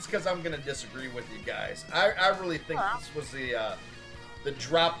 I guess it's because I'm going to disagree with you guys. I really think this was the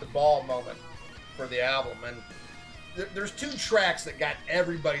drop the ball moment for the album. And there's 2 tracks that got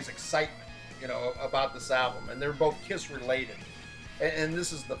everybody's excitement, about this album. And they're both Kiss related. And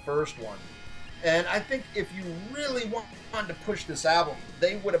this is the first one. And I think if you really wanted to push this album,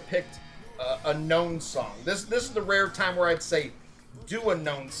 they would have picked a known song. This is the rare time where I'd say do a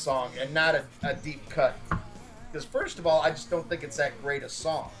known song and not a deep cut. Because first of all, I just don't think it's that great a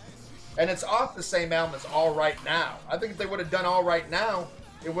song. And it's off the same album as All Right Now. I think if they would have done All Right Now,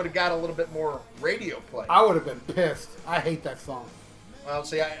 it would have got a little bit more radio play. I would have been pissed. I hate that song. Well,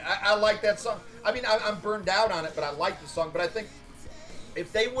 see, I like that song. I mean, I'm burned out on it, but I like the song. But I think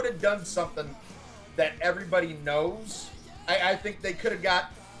if they would have done something that everybody knows, I think they could have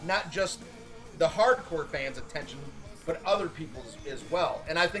got not just the hardcore fans' attention, but other people's as well.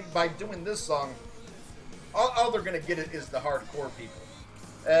 And I think by doing this song, all they're going to get is the hardcore people.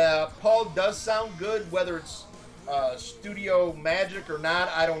 Paul does sound good, whether it's studio magic or not,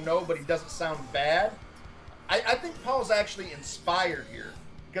 I don't know, but he doesn't sound bad. I think Paul's actually inspired here,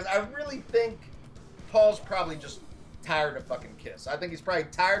 because I really think Paul's probably just tired of fucking Kiss. I think he's probably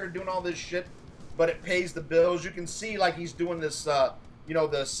tired of doing all this shit, but it pays the bills. You can see like he's doing this, the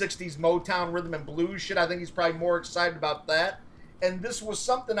 60s Motown rhythm and blues shit. I think he's probably more excited about that. And this was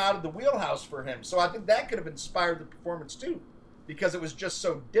something out of the wheelhouse for him. So I think that could have inspired the performance too, because it was just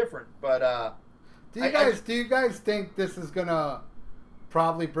so different. But do you guys think this is gonna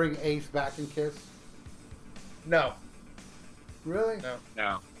probably bring Ace back in Kiss? No. Really?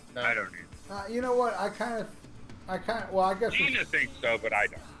 No. I don't either. You know what? I guess Gina thinks so, but I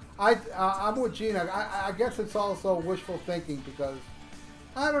don't. I'm with Gina. I guess it's also wishful thinking, because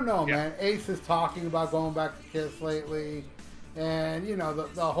I don't know, man. Ace is talking about going back to Kiss lately, and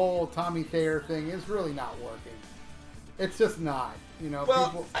the whole Tommy Thayer thing is really not working. It's just not. Well,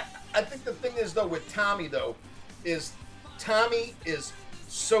 people... I think the thing is though with Tommy though, is Tommy is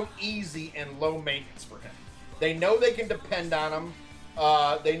so easy and low maintenance for him. They know they can depend on him.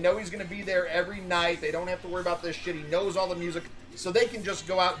 They know he's going to be there every night. They don't have to worry about this shit. He knows all the music. So they can just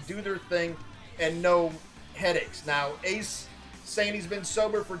go out and do their thing and no headaches. Now, Ace saying he's been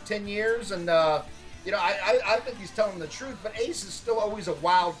sober for 10 years, and, I think he's telling the truth, but Ace is still always a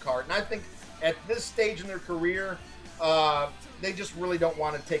wild card. And I think at this stage in their career, they just really don't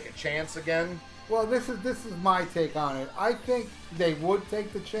want to take a chance again. Well, this is my take on it. I think they would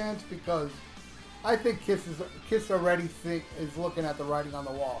take the chance, because I think Kiss already is looking at the writing on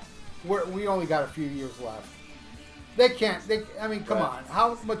the wall. We only got a few years left. They can't. Come on.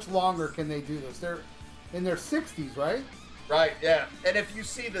 How much longer can they do this? They're in their 60s, right? Right. Yeah. And if you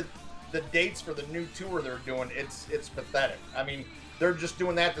see the dates for the new tour they're doing, it's pathetic. I mean, they're just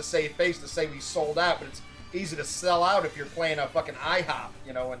doing that to save face, to say we sold out, but it's easy to sell out if you're playing a fucking IHOP,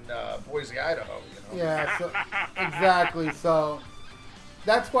 in Boise, Idaho. Yeah. So, exactly. So.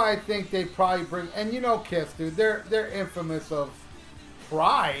 That's why I think they probably bring, and Kiss, dude, they're infamous of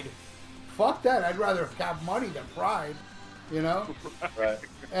pride. Fuck that. I'd rather have money than pride, Right.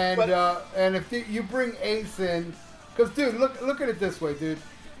 And if you bring Ace in, because dude, look at it this way, dude.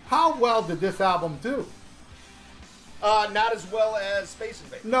 How well did this album do? Not as well as Space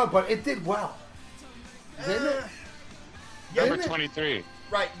Invaders. No, but it did well. Didn't it? Number 23.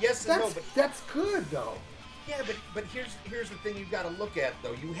 Right. Yes and no, but that's good though. Yeah, but here's the thing you've got to look at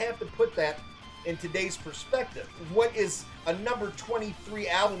though. You have to put that in today's perspective. What is a number 23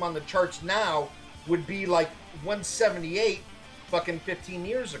 album on the charts now would be like 178 fucking 15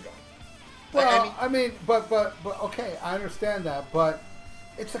 years ago. Well, but okay, I understand that, but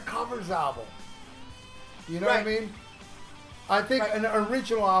it's a covers album. You know what I mean? I think an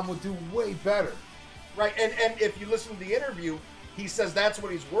original album would do way better. Right, and if you listen to the interview, he says that's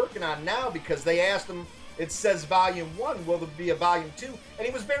what he's working on now, because they asked him, it says Volume 1, will there be a Volume 2? And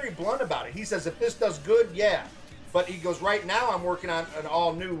he was very blunt about it. He says, if this does good, yeah. But he goes, right now I'm working on an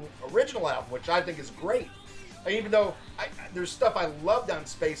all-new original album, which I think is great. Even though there's stuff I loved on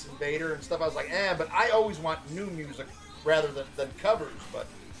Space Invader and stuff I was like, but I always want new music rather than covers. But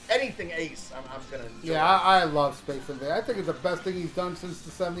anything Ace, I'm going to enjoy. Yeah, I love Space Invader. I think it's the best thing he's done since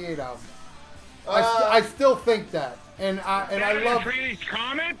the 78 album. I still think that. And I love Frehley's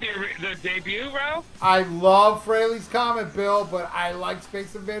Comet, the debut, Ralph? I love Frehley's Comet, Bill, but I like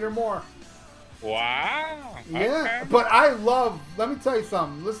Space Invader more. Wow. Yeah, Okay. but let me tell you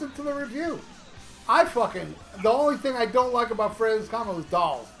something. Listen to the review. The only thing I don't like about Frehley's Comet was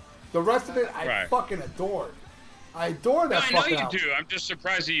Dolls. The rest of it, I fucking adored. I adore that I know fucking you album. do. I'm just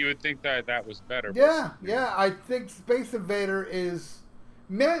surprised that you would think that was better. Yeah. I think Space Invader is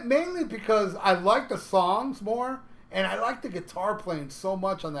mainly because I like the songs more, and I like the guitar playing so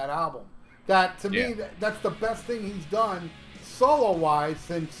much on that album. That, to me, that's the best thing he's done solo-wise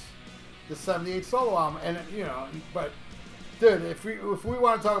since the 78 solo album. And, but... Dude, if we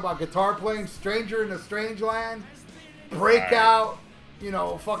want to talk about guitar playing, Stranger in a Strange Land, Breakout,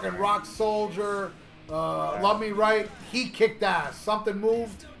 fucking Rock Soldier, Love Me Right, he kicked ass. Something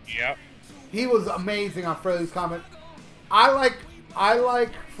Moved. Yep. He was amazing on Frehley's Comet. I like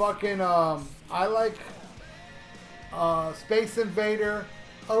Space Invader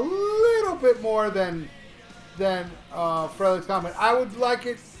a little bit more than Frehley's Comet. I would like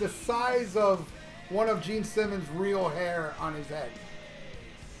it the size of one of Gene Simmons' real hair on his head.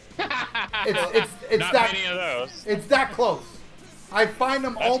 It's Not that many of those. It's that close. I find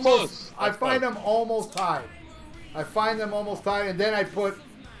them That's almost. close. I find them almost tied. And then I put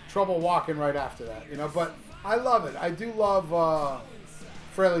Trouble Walking right after that. But I love it. I do love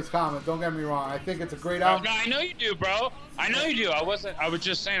Frehley's Comet. Don't get me wrong. I think it's a great album. No, I know you do, bro. I know you do. I was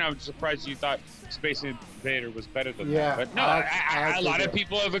just saying. I was surprised you thought Space Invader was better than that. But no, I a lot of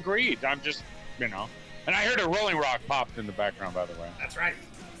people have agreed. I'm just, And I heard a Rolling Rock popped in the background, by the way. That's right.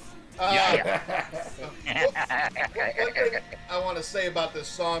 Yeah. One thing I want to say about this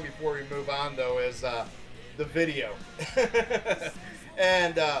song before we move on, though, is the video.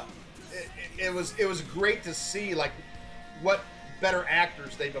 And it was great to see what better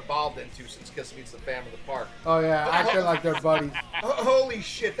actors they've evolved into since Kiss Meets the Phantom of the Park. Oh yeah, acting like they're buddies. Holy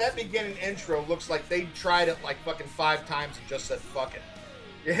shit! That beginning intro looks like they tried it like fucking 5 times and just said fuck it.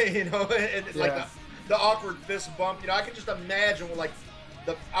 And it's like the awkward fist bump. I can just imagine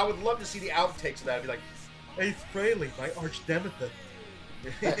I would love to see the outtakes of that. I'd be like, "Hey, Frehley, my arch nemesis,"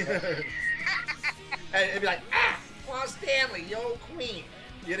 and it'd be like, Paul Stanley, yo, Queen.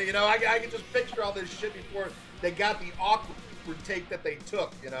 I can just picture all this shit before they got the awkward take that they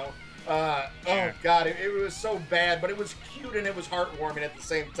took. Oh god, it was so bad, but it was cute and it was heartwarming at the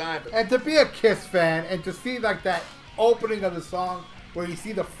same time. And to be a Kiss fan and to see that opening of the song where you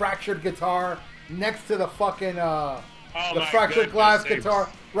see the fractured guitar next to the fucking the fractured glass guitar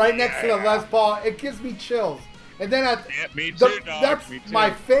right next to the Les Paul, it gives me chills. And then me too, that's me too.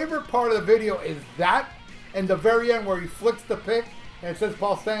 my favorite part of the video is that, and the very end where he flicks the pick and it says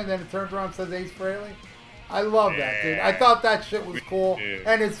Paul Stanley, and then it turns around and says Ace Frehley. I love that, dude. I thought that shit was cool.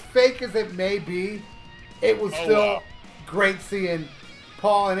 And as fake as it may be, it was still great seeing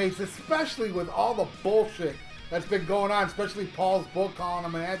Paul and Ace, especially with all the bullshit that's been going on, especially Paul's book calling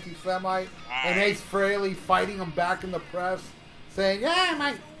him an anti-Semite, and Ace Frehley fighting him back in the press, saying,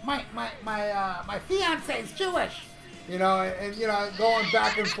 "Yeah, my fiance's Jewish," and going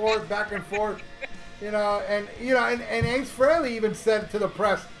back and forth, and Ace Frehley even said to the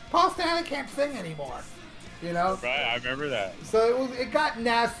press, "Paul Stanley can't sing anymore," Right, I remember that. So it got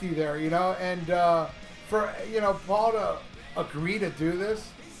nasty there, and for Paul to agree to do this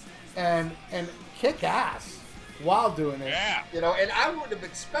and kick ass while doing it. Yeah. And I would have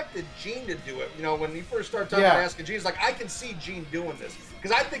expected Gene to do it. When he first started talking about asking Gene, he's like, I can see Gene doing this.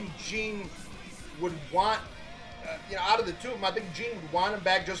 Because I think Gene would want, out of the two of them, I think Gene would want him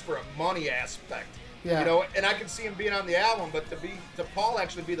back just for a money aspect. Yeah. And I can see him being on the album, but to Paul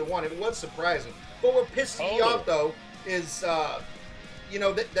actually be the one, it was surprising. But what pissed me off, though, is, that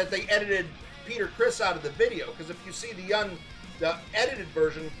they edited Peter Criss out of the video. Because if you see the edited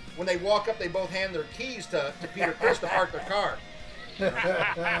version, when they walk up, they both hand their keys to Peter Criss to park their car.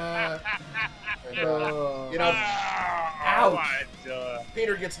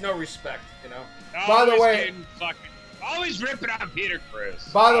 Peter gets no respect, By the way, always ripping on Peter Criss.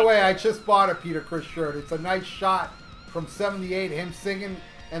 By the way, I just bought a Peter Criss shirt. It's a nice shot from '78, him singing,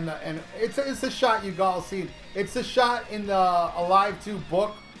 and it's a shot you all seen. It's a shot in the Alive 2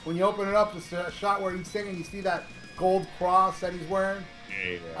 book. When you open it up, it's a shot where he's singing. You see that gold cross that he's wearing.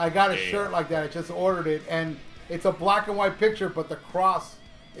 Yeah, I got a shirt like that. I just ordered it, and it's a black and white picture, but the cross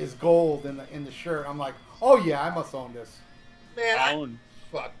is gold in the shirt. I'm like, oh yeah, I must own this. Man,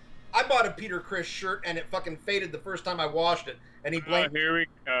 fuck. I bought a Peter Criss shirt and it fucking faded the first time I washed it, and he blamed. Here we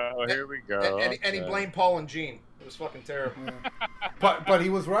go. Here we go. And he blamed Paul and Gene. It was fucking terrible. But he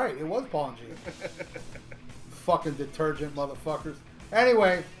was right. It was Paul and Gene. Fucking detergent motherfuckers.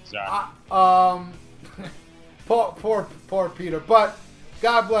 Anyway, poor Peter. But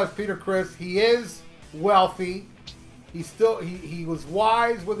God bless Peter Criss. He is wealthy. He was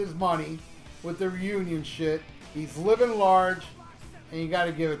wise with his money, with the reunion shit. He's living large, and you got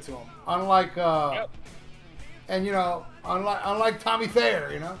to give it to him. Unlike and you know, unlike Tommy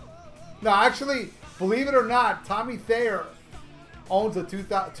Thayer, you know. No, actually, believe it or not, Tommy Thayer owns a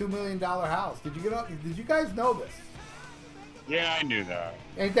 $2 million house. Did you guys know this? Yeah, I knew that.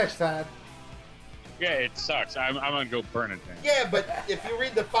 Ain't that sad? Yeah, it sucks. I'm gonna go burn it down. Yeah, but if you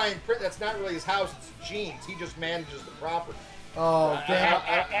read the fine print, that's not really his house. It's Gene's. He just manages the property. Oh, damn.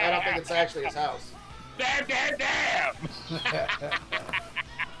 I don't think it's actually his house. Damn!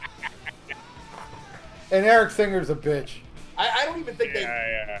 And Eric Singer's a bitch. I don't even think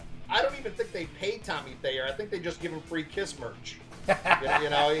Yeah. I don't even think they pay Tommy Thayer. I think they just give him free Kiss merch. you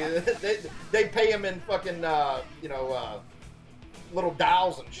know, they pay him in fucking little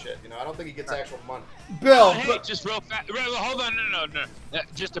dolls and shit. You know, I don't think he gets actual money. Bill, Hey, just real fast. Hold on, no.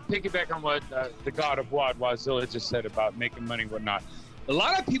 Just to piggyback on what the God of Wadzilla just said about making money and whatnot. A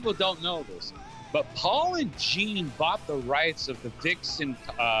lot of people don't know this, but Paul and Gene bought the rights of the Vixen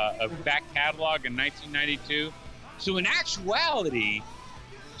back catalog in 1992. So in actuality,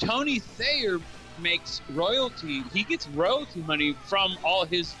 Tony Thayer makes royalty. He gets royalty money from all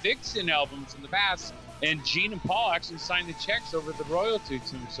his Vixen albums in the past. And Gene and Paul actually signed the checks over the royalty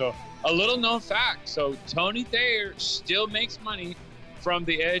to him. So a little known fact. So Tony Thayer still makes money from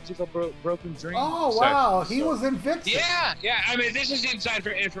the Edge of a Broken Dream. Oh, wow. He was in Vixen. Yeah. I mean, this is inside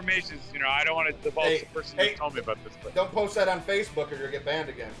information. You know, I don't want to divulge the person who told me about this. But don't post that on Facebook or you'll get banned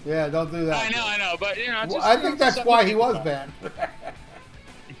again. Yeah, don't do that. I know. But, you know, I think that's why he was banned.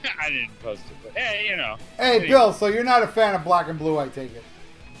 I didn't post it. But, hey, you know. Hey, Bill, so you're not a fan of Black and Blue, I take it.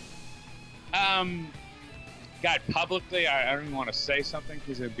 God, publicly, I don't even want to say something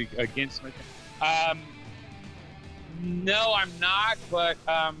because it'd be against me. No, I'm not. But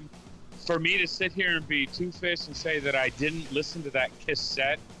for me to sit here and be two-faced and say that I didn't listen to that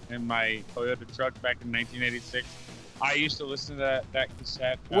cassette in my Toyota truck back in 1986, I used to listen to that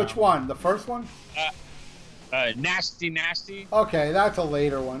cassette. Which one? The first one? Nasty. Okay, that's a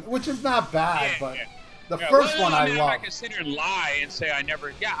later one, which is not bad, but the first one I love. I'm not gonna sit here and lie and say I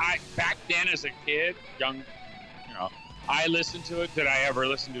never. Yeah, back then as a kid, young, you know, I listened to it. Did I ever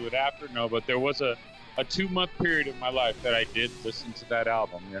listen to it after? No, but there was a 2-month period of my life that I did listen to that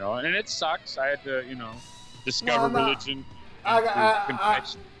album, you know, and it sucks. I had to, you know, discover religion. I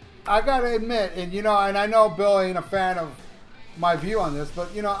gotta admit, and you know, and I know Bill ain't a fan of my view on this,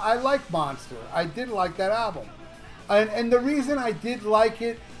 but you know, I like Monster. I did like that album, and the reason I did like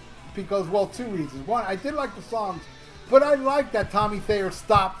it, because, well, 2 reasons. One, I did like the songs, but I liked that Tommy Thayer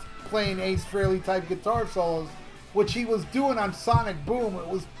stopped playing Ace Frehley type guitar solos, which he was doing on Sonic Boom. It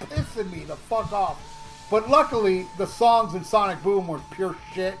was pissing me the fuck off. But luckily, the songs in Sonic Boom were pure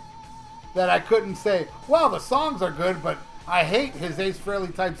shit that I couldn't say, well, the songs are good, but I hate his Ace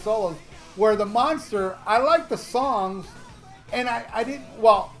Frehley type solos. Where the Monster, I like the songs, and I didn't,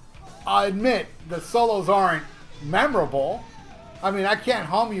 well, I admit the solos aren't memorable. I mean, I can't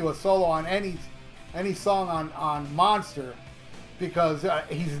hum you a solo on any song on Monster because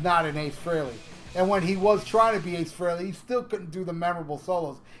he's not an Ace Frehley. And when he was trying to be Ace Frehley, he still couldn't do the memorable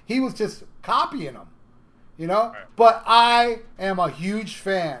solos. He was just copying them, you know? Right. But I am a huge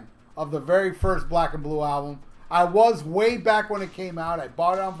fan of the very first Black and Blue album. I was way back when it came out. I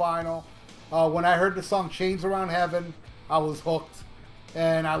bought it on vinyl. When I heard the song Chains Around Heaven, I was hooked.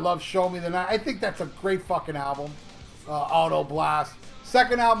 And I love Show Me the Night. I think that's a great fucking album. Auto Blast.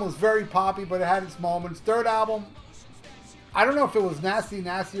 Second album was very poppy, but it had its moments. Third album, I don't know if it was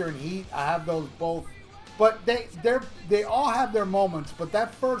Nastier and Heat. I have those both, but they all have their moments. But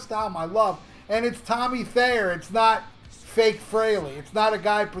that first album I love, and it's Tommy Thayer. It's not fake Frehley. It's not a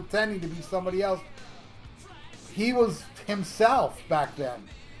guy pretending to be somebody else. He was himself back then.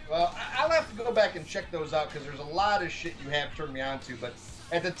 Well, I'll have to go back and check those out because there's a lot of shit you have turned me on to. But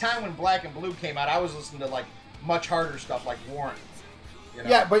at the time when Black and Blue came out, I was listening to like much harder stuff like Warrant. You know?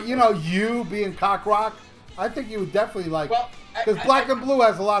 Yeah, but you know, you being cock rock, I think you would definitely like, because Black and Blue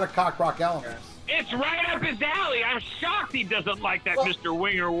has a lot of cock rock elements. It's right up his alley. I'm shocked he doesn't like that Mr.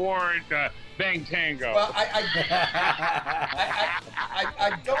 Winger Warrant Bang Tango. Well, I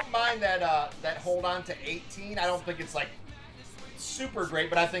don't mind that Hold On to 18. I don't think it's like super great,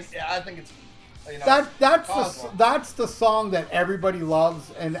 but I think it's That's the song that everybody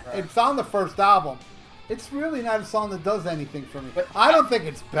loves, and it's on the first album. It's really not a song that does anything for me. But I don't think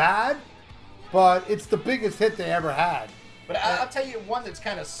it's bad, but it's the biggest hit they ever had. But I'll tell you one that's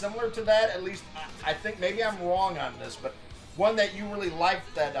kind of similar to that. At least I think maybe I'm wrong on this, but one that you really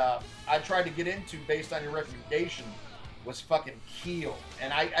liked that I tried to get into based on your recommendation was fucking Keel.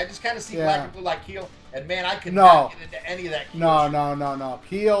 And I just kind of see Black and Blue like Keel, and man, I could not get into any of that Keel shit. No.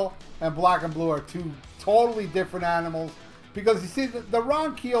 Keel and Black and Blue are two totally different animals, because you see the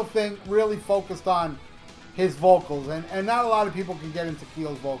Ron Keel thing really focused on his vocals, and not a lot of people can get into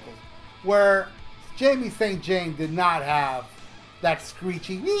Keel's vocals, where Jamie St. Jane did not have that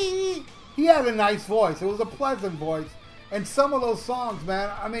screechy. He had a nice voice. It was a pleasant voice. And some of those songs, man,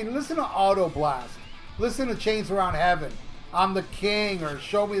 I mean, listen to Auto Blast. Listen to Chains Around Heaven, I'm the King, or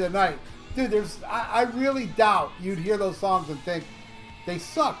Show Me the Night. Dude, I really doubt you'd hear those songs and think they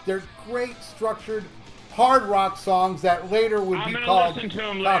suck. They're great, structured, hard rock songs that later would be called listen to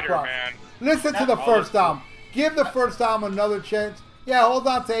them rock later, rock. man. Listen to the first album. Give the first album another chance. Yeah, Hold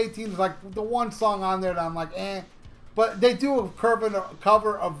On to 18 is like the one song on there that I'm like, eh. But they do a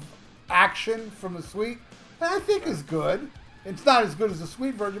cover of Action from The Sweet. That I think is good. It's not as good as the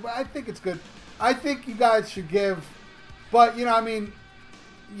Sweet version, but I think it's good. I think you guys should give, but you know, I mean,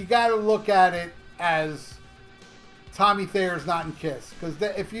 you got to look at it as Tommy Thayer's not in Kiss, because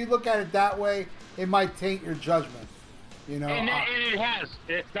if you look at it that way, it might taint your judgment. You know, and it has,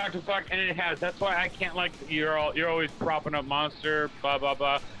 Dr. Fuck, and it has. That's why I can't like you're always propping up Monster, blah blah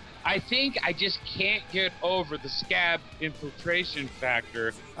blah. I think I just can't get over the Scab infiltration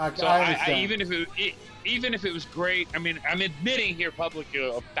factor. Even if it was great, I mean, I'm admitting here publicly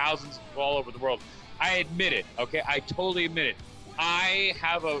of thousands of people all over the world. I admit it, okay? I totally admit it. I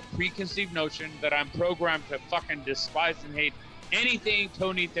have a preconceived notion that I'm programmed to fucking despise and hate anything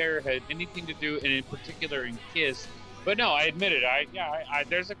Tony Thayer had anything to do, and in particular in Kiss. But no, I admit it.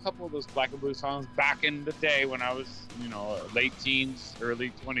 There's a couple of those Black and Blue songs back in the day when I was, late teens,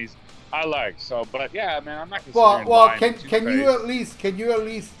 early 20s. I like so, but yeah, man, I'm not considering. Well, can you at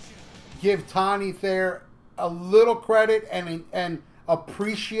least give Tony Thayer a little credit and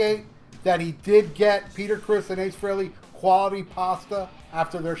appreciate that he did get Peter Criss and Ace Frehley quality pasta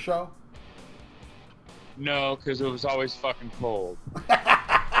after their show? No, because it was always fucking cold.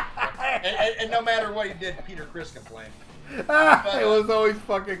 and no matter what he did, Peter Criss complained. It was always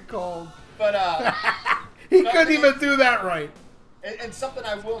fucking cold. But he couldn't even do that right. And something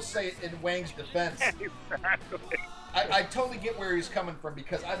I will say in Wang's defense, I totally get where he's coming from,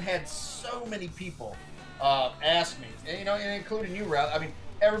 because I've had so many people ask me, and including you, Ralph. I mean,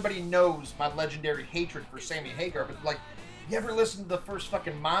 everybody knows my legendary hatred for Sammy Hagar, but like, you ever listen to the first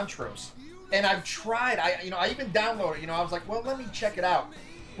fucking Montrose? And I've tried. I even downloaded it. I was like, well, let me check it out.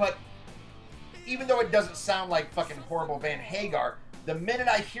 But even though it doesn't sound like fucking horrible Van Hagar, the minute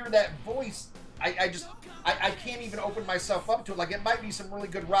I hear that voice, I can't even open myself up to it. Like, it might be some really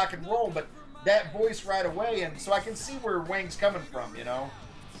good rock and roll, but that voice right away, and so I can see where Wang's coming from,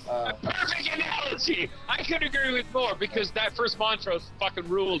 A perfect analogy! I could agree with more, because that first Montrose fucking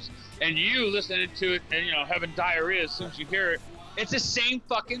rules, and you listening to it and, having diarrhea as soon as you hear it, it's the same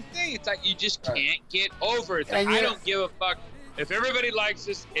fucking thing. It's like you just can't get over it. Like, I don't give a fuck. If everybody likes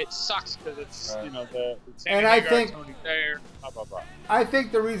this, it sucks, because it's, the Sammy Hagar, Tony Thayer, blah, blah, blah. I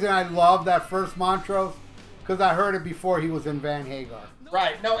think the reason I love that first Montrose, because I heard it before he was in Van Hagar.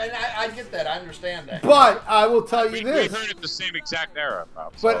 Right. No, and I get that. I understand that. But I will tell you this. We heard it the same exact era,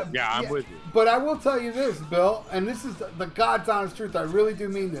 Bob. So, I'm with you. But I will tell you this, Bill, and this is the God's honest truth. I really do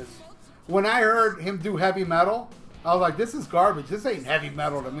mean this. When I heard him do heavy metal, I was like, this is garbage. This ain't heavy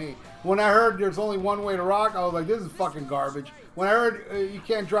metal to me. When I heard There's Only One Way to Rock, I was like, this is fucking garbage. When I heard You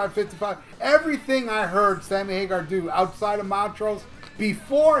Can't Drive 55, everything I heard Sammy Hagar do outside of Montrose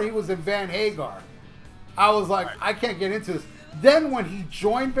before he was in Van Hagar, I was like, I can't get into this. Then when he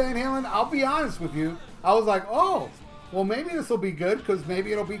joined Van Halen, I'll be honest with you, I was like, oh, well, maybe this will be good, because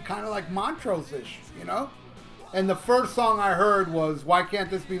maybe it'll be kind of like Montrose-ish, And the first song I heard was Why Can't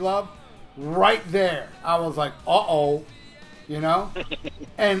This Be Love? Right there. I was like, uh-oh,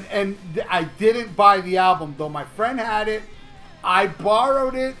 And I didn't buy the album, though my friend had it. I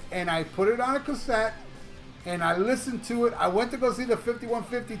borrowed it, and I put it on a cassette, and I listened to it. I went to go see the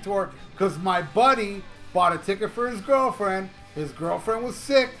 5150 tour, because my buddy bought a ticket for his girlfriend. His girlfriend was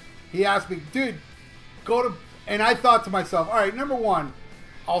sick. He asked me, dude, go to... And I thought to myself, all right, number one,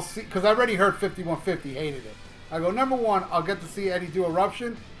 I'll see... Because I already heard 5150, hated it. I go, number one, I'll get to see Eddie do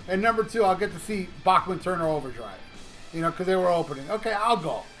Eruption. And number two, I'll get to see Bachman Turner Overdrive. Because they were opening. Okay, I'll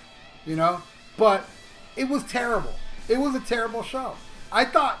go. But it was terrible. It was a terrible show. I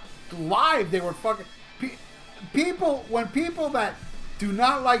thought live, they were fucking people. When people that do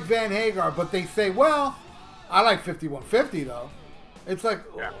not like Van Hagar, but they say, "Well, I like 5150 though," it's like,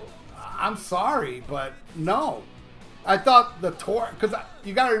 I'm sorry, but no. I thought the tour, because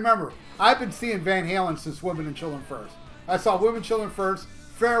you got to remember, I've been seeing Van Halen since Women and Children First. I saw Women and Children First,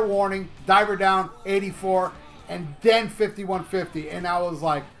 Fair Warning, Diver Down, 84, and then 5150, and I was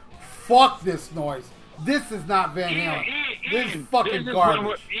like, fuck this noise. This is not Van Halen. This is fucking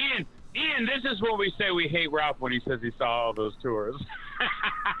garbage. Ian, this is what we say we hate Ralph when he says he saw all those tours.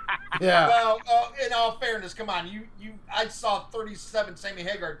 Yeah. Well, in all fairness, come on, I saw 37 Sammy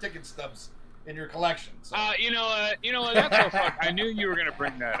Hagar ticket stubs in your collection. So. You know what? That's so fuck. I knew you were gonna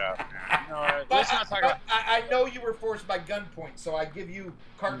bring that up. Man. You know what? Let's not talk about. I know you were forced by gunpoint, so I give you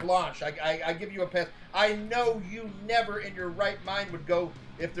carte blanche. I give you a pass. I know you never in your right mind would go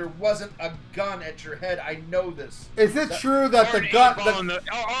if there wasn't a gun at your head. I know this. Is it true that the gun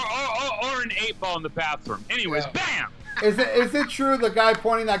or an 8-ball in the bathroom? Anyways, bam. Is it true the guy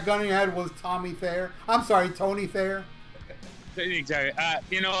pointing that gun in your head was Tommy Thayer? I'm sorry, Tony Thayer. Exactly.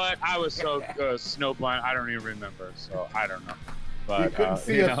 You know what? I was so snowblind, I don't even remember. So I don't know. But you couldn't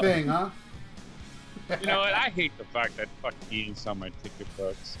see a thing, huh? You know what? I hate the fact that fucking Ian saw my ticket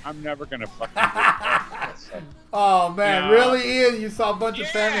books. I'm never gonna fucking get that. Oh man, really, Ian? You saw a bunch of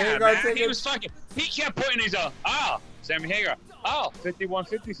Sammy Hagar tickets? He was fucking. He kept putting his Sammy Hagar.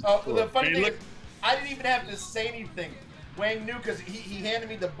 5150. The funny thing is, I didn't even have to say anything. Wang knew because he handed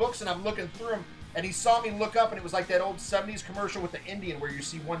me the books and I'm looking through them. And he saw me look up, and it was like that old 70s commercial with the Indian where you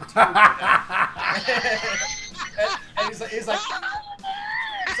see one tear. and he's like,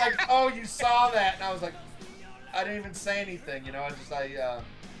 oh, you saw that? And I was like, I didn't even say anything, you know.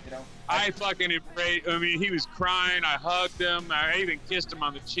 I fucking embraced. I mean, he was crying. I hugged him. I even kissed him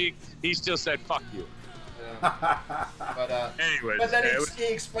on the cheek. He still said, "Fuck you." Yeah. Anyways, but then he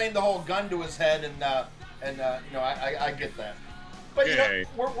explained the whole gun to his head, and you know, I get that. But you know,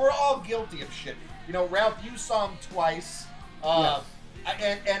 we're all guilty of shit. You know, Ralph, you saw him twice, yes.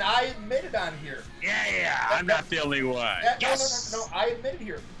 and I admitted on here. Yeah, I'm not the only one. Yes. No, I admitted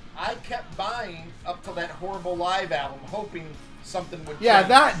here. I kept buying up till that Horrible Live album, hoping something would change.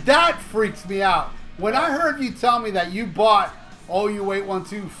 Yeah, that freaks me out. When I heard you tell me that you bought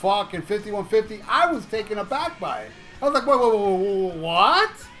OU812 Fuck and 5150, I was taken aback by it. I was like, wait,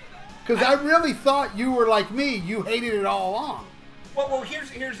 what? Because I really thought you were like me. You hated it all along. Well,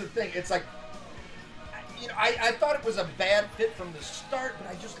 here's the thing. It's like, you know, I thought it was a bad fit from the start, but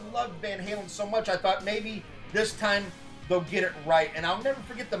I just loved Van Halen so much. I thought maybe this time they'll get it right. And I'll never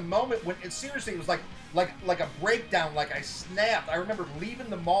forget the moment when it was like a breakdown, like I snapped. I remember leaving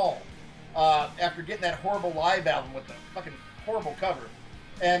the mall after getting that Horrible Live album with the fucking horrible cover.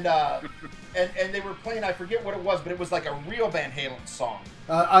 And they were playing, I forget what it was, but it was like a real Van Halen song.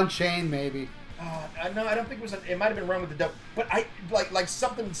 Unchained, maybe. No, I don't think it was. It might have been Run with the Devil, but I like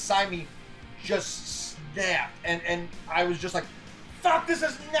something inside me just snapped, and I was just like, "Fuck! This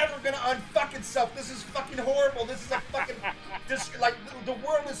is never gonna unfuck itself. This is fucking horrible. This is a fucking like the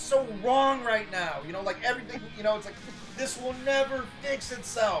world is so wrong right now. You know, like everything. You know, it's like this will never fix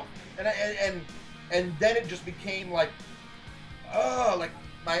itself." And then it just became like, like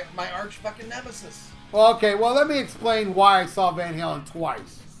my arch fucking nemesis. Well, okay. Well, let me explain why I saw Van Hagar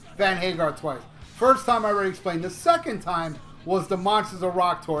twice. First time I already explained. The second time was the Monsters of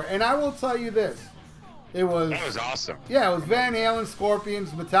Rock tour. And I will tell you this. That was awesome. Yeah, it was Van Halen,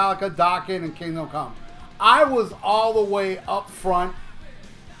 Scorpions, Metallica, Dokken, and Kingdom Come. I was all the way up front.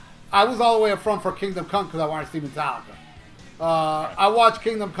 For Kingdom Come because I wanted to see Metallica. I watched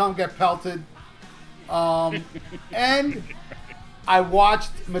Kingdom Come get pelted. And I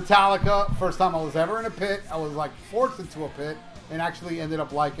watched Metallica first time I was ever in a pit. I was like forced into a pit and actually ended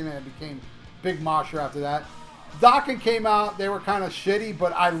up liking it and became big mosher after that. Dokken came out. They were kind of shitty,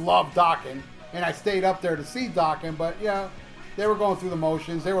 but I loved Dokken. And I stayed up there to see Dokken, but yeah, they were going through the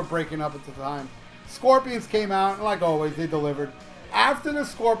motions. They were breaking up at the time. Scorpions came out, and like always, they delivered. After the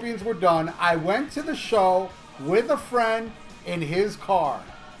Scorpions were done, I went to the show with a friend in his car.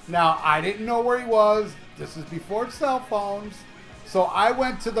 Now, I didn't know where he was. This is before cell phones. So I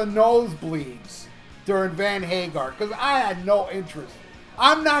went to the nosebleeds during Van Hagar because I had no interest.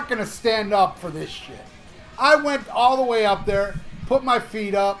 I'm not going to stand up for this shit. I went all the way up there, put my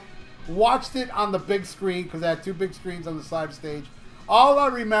feet up, watched it on the big screen because I had two big screens on the side stage. All I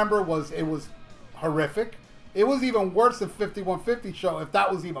remember was it was horrific. It was even worse than 5150 show, if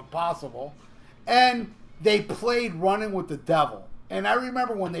that was even possible. And they played Running with the Devil. And I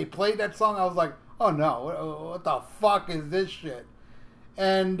remember when they played that song, I was like, oh no, what the fuck is this shit?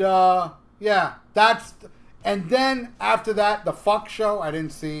 And yeah, and then after that, the Fuck show, I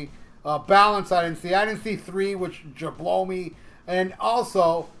didn't see. Balance, I didn't see. I didn't see 3, which blow me. And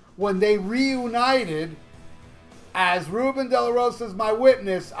also, when they reunited, as Ruben De La Rosa's my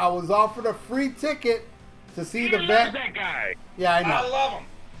witness, I was offered a free ticket to see the band. that guy. Yeah, I know. I love him.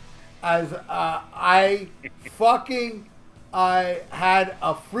 As I had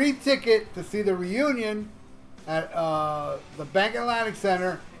a free ticket to see the reunion at the Bank Atlantic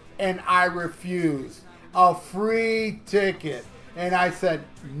Center, and I refused. A free ticket. And I said,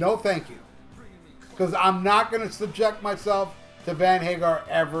 no thank you. Because I'm not going to subject myself to Van Hagar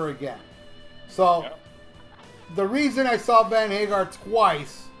ever again. So, the reason I saw Van Hagar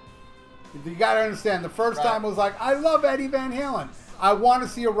twice, you got to understand, the first time was like, I love Eddie Van Halen. I want to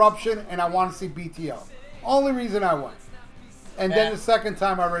see Eruption, and I want to see BTO. Only reason I went. And then the second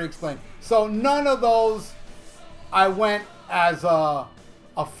time I already explained. So, none of those I went as a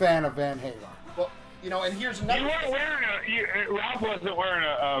fan of Van Hagar. Well, and here's another. You weren't wearing Ralph wasn't wearing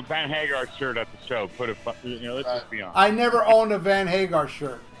a Van Hagar shirt at the show. Let's just be honest. I never owned a Van Hagar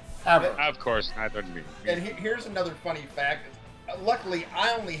shirt. Ever. Of course, neither did me. And here's another funny fact. Luckily,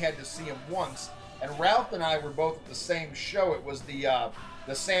 I only had to see him once, and Ralph and I were both at the same show. It was the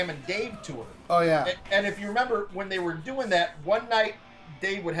Sam and Dave tour. Oh, yeah. And if you remember, when they were doing that, one night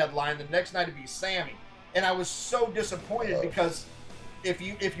Dave would headline, the next night it'd be Sammy. And I was so disappointed because if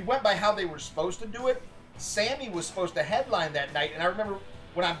you went by how they were supposed to do it, Sammy was supposed to headline that night. And I remember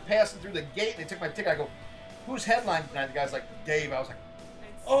when I'm passing through the gate and they took my ticket, I go, who's headlining tonight? The guy's like, Dave. I was like,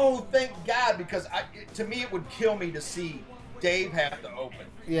 oh, thank God, because to me it would kill me to see Dave have to open.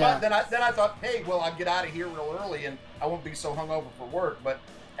 Yeah. But then I thought, hey, well, I'll get out of here real early and I won't be so hungover for work. But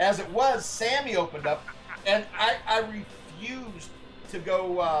as it was, Sammy opened up, and I refused to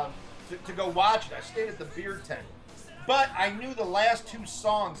go to go watch it. I stayed at the beer tent. But I knew the last 2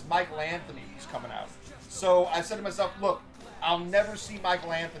 songs Michael Anthony was coming out. So I said to myself, look, I'll never see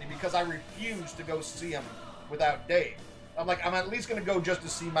Michael Anthony because I refuse to go see him without Dave. I'm like, I'm at least going to go just to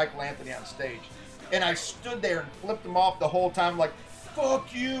see Michael Anthony on stage. And I stood there and flipped him off the whole time, like,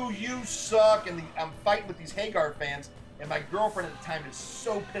 fuck you, you suck. And I'm fighting with these Hagar fans. And my girlfriend at the time is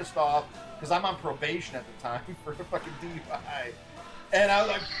so pissed off because I'm on probation at the time for a fucking DUI. And I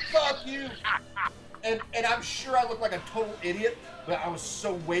was like, fuck you. And I'm sure I look like a total idiot, but I was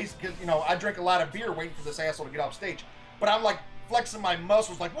so wasted because, I drink a lot of beer waiting for this asshole to get off stage. But I'm like flexing my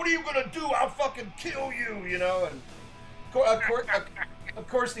muscles, like, what are you going to do? I'll fucking kill you, And of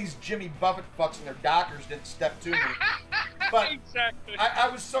course, these Jimmy Buffett fucks and their doctors didn't step to me. But Exactly. I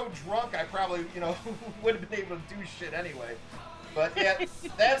was so drunk, I probably, wouldn't have been able to do shit anyway. But yeah,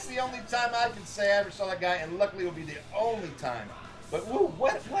 that's the only time I can say I ever saw that guy, and luckily it'll be the only time. But woo,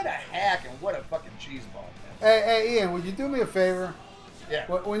 what a hack and what a fucking cheeseball, man. Hey, Ian, would you do me a favor? Yeah.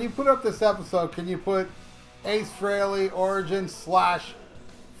 When you put up this episode, can you put Ace Frehley Origin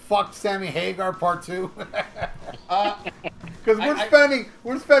 / Fuck Sammy Hagar Part 2? Because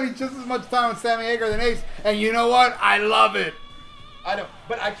we're spending just as much time with Sammy Hagar than Ace, and you know what? I love it. I know,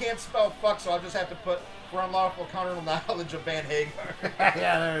 but I can't spell fuck, so I'll just have to put for unlawful carnal knowledge of Van Hagar.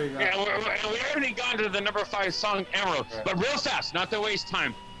 Yeah, there you go. Yeah, we already gone to the number 5 song, Emerald. But real fast, not to waste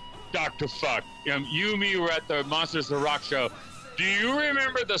time. Dr. Fuck. You and me were at the Monsters of Rock show. Do you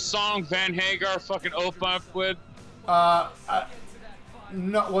remember the song Van Hagar fucking opened up with?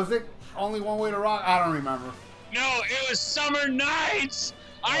 No, was it Only One Way to Rock? I don't remember. No, it was Summer Nights.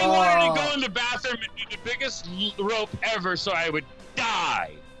 I wanted to go in the bathroom and do the biggest rope ever so I would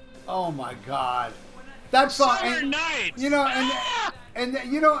die. Oh my God. That song, Summer Nights. And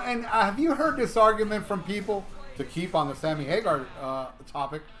have you heard this argument from people, to keep on the Sammy Hagar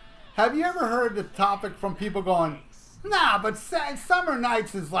topic? Have you ever heard the topic from people going, nah, but Summer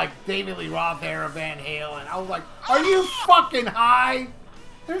Nights is like David Lee Roth era Van Halen? I was like, are you fucking high?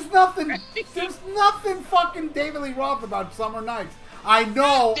 There's nothing fucking David Lee Roth about Summer Nights. I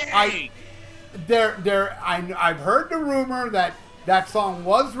know, I've heard the rumor that song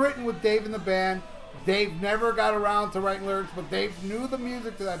was written with Dave in the band. Dave never got around to writing lyrics, but Dave knew the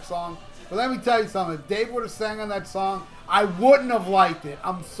music to that song. But let me tell you something. If Dave would have sang on that song, I wouldn't have liked it.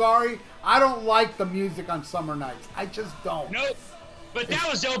 I'm sorry. I don't like the music on Summer Nights. I just don't. Nope. But that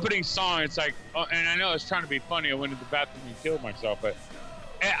was the opening song. It's like, and I know I was trying to be funny. I went to the bathroom and killed myself. But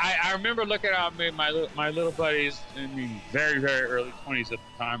I remember looking at my little buddies in the very, very early 20s at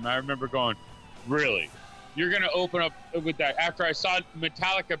the time. And I remember going, really? You're going to open up with that? After I saw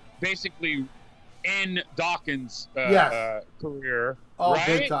Metallica basically in Dawkins' career. Oh, right?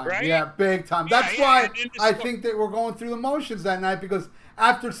 big time. Right? Yeah, big time. That's why I think that we're going through the motions that night, because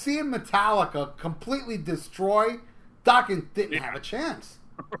after seeing Metallica completely destroy, Dawkins didn't have a chance.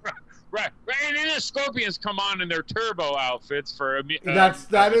 Right. And then the Scorpions come on in their turbo outfits for a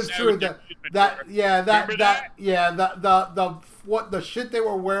that is true. Remember The shit they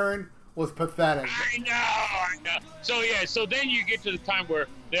were wearing was pathetic. I know. So then you get to the time where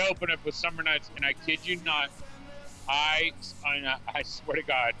they open up with Summer Nights, and I kid you not, I swear to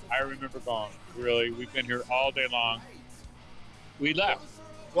God, I remember going, really, we've been here all day long. We left.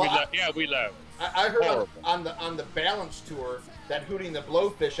 Well, we left. I heard on the Balance tour that Hootie and the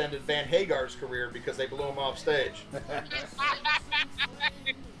Blowfish ended Van Hagar's career because they blew him off stage.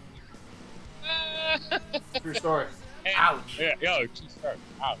 True story. Ouch. Yeah, true story.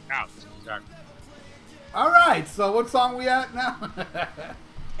 Ouch. Exactly. All right, so what song we at now?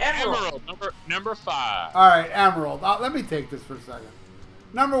 Emerald. Number 5. All right, Emerald. Let me take this for a second.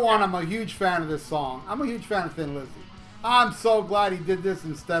 Number 1, I'm a huge fan of this song. I'm a huge fan of Thin Lizzy. I'm so glad he did this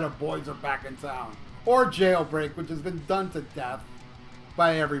instead of Boys Are Back in Town or Jailbreak, which has been done to death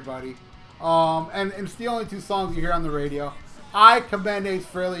by everybody. And it's the only 2 songs you hear on the radio. I commend Ace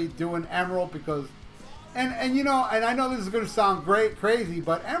Frehley doing Emerald because, and I know this is going to sound crazy,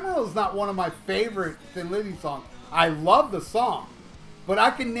 but Emerald is not one of my favorite Thin Lizzy songs. I love the song, but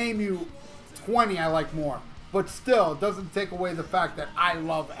I can name you 20 I like more. But still, it doesn't take away the fact that I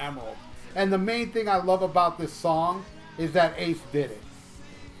love Emerald. And the main thing I love about this song is that Ace did it.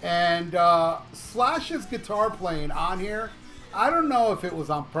 And Slash's guitar playing on here, I don't know if it was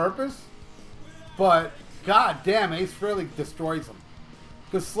on purpose, but god damn, Ace Frehley destroys him.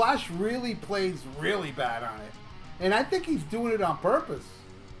 Because Slash really plays really bad on it. And I think he's doing it on purpose.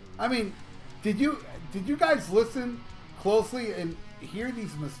 I mean, did you guys listen closely and hear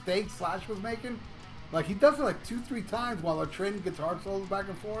these mistakes Slash was making? Like, he does it like 2-3 times while they're trading guitar solos back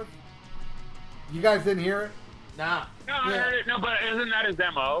and forth. You guys didn't hear it? Nah. No, I heard it. No, but isn't that his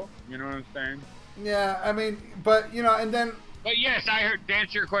MO? You know what I'm saying? Yeah, I mean, but, and then... But yes, I heard, to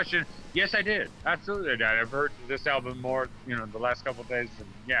answer your question, yes, I did. Absolutely I did. I've heard this album more, the last couple of days, and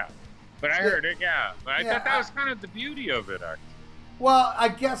yeah. But I heard it, yeah. But I thought that was kind of the beauty of it, actually. Well, I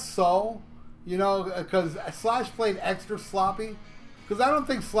guess so, because Slash played extra sloppy. Because I don't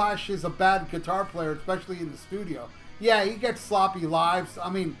think Slash is a bad guitar player, especially in the studio. Yeah, he gets sloppy live. I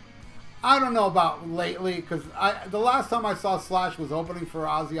mean, I don't know about lately, because the last time I saw Slash was opening for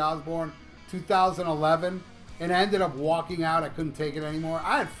Ozzy Osbourne, 2011, and I ended up walking out. I couldn't take it anymore.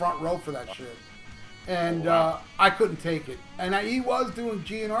 I had front row for that shit. And I couldn't take it. And he was doing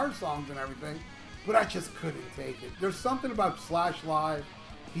GNR songs and everything, but I just couldn't take it. There's something about Slash live.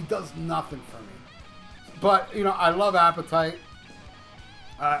 He does nothing for me. But, I love Appetite.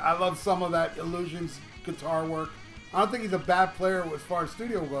 I love some of that Illusions guitar work. I don't think he's a bad player as far as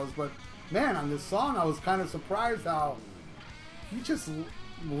studio goes, but man, on this song, I was kind of surprised how he just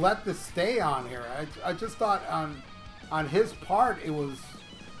let this stay on here. I just thought on his part, it was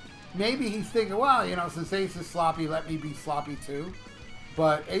maybe he's thinking, well, since Ace is sloppy, let me be sloppy too.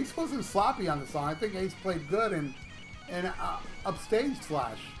 But Ace wasn't sloppy on the song. I think Ace played good and upstaged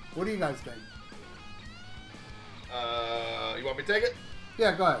Slash. What do you guys think? You want me to take it?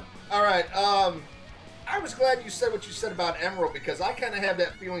 Yeah, go ahead. All right. I was glad you said what you said about Emerald because I kind of have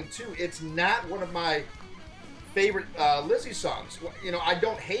that feeling too. It's not one of my favorite Lizzy songs. I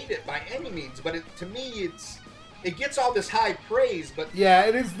don't hate it by any means, but to me, it gets all this high praise. But yeah,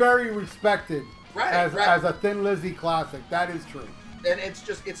 it is very respected as a Thin Lizzy classic. That is true. And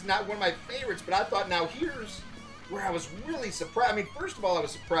it's not one of my favorites. But I thought, now here's where I was really surprised. I mean, first of all, I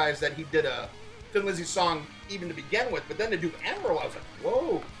was surprised that he did a Thin Lizzy song even to begin with, but then to do Emerald, I was like,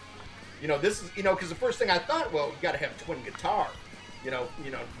 whoa. This is, because the first thing I thought, well, you got to have twin guitar, to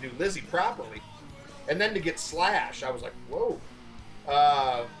do Lizzy properly. And then to get Slash, I was like, whoa.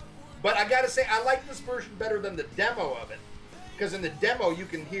 But I got to say, I like this version better than the demo of it. Because in the demo, you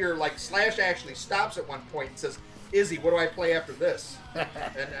can hear, like, Slash actually stops at one point and says, Izzy, what do I play after this? and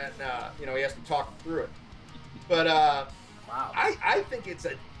he has to talk through it. But wow. I think it's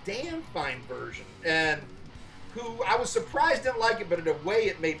a damn fine version. And who I was surprised didn't like it, but in a way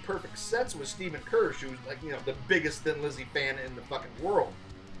it made perfect sense was Stephen Kirsch, who's like, the biggest Thin Lizzy fan in the fucking world.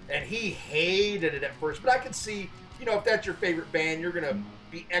 And he hated it at first. But I could see, if that's your favorite band, you're going to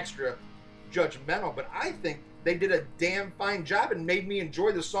be extra judgmental. But I think they did a damn fine job and made me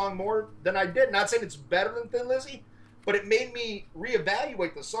enjoy the song more than I did. Not saying it's better than Thin Lizzy, but it made me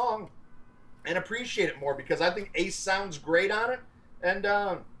reevaluate the song and appreciate it more because I think Ace sounds great on it. And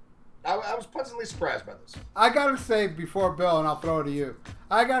I was pleasantly surprised by this. I gotta say, before Bill, and I'll throw it to you,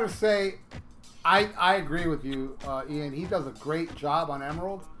 I gotta say, I agree with you, Ian. He does a great job on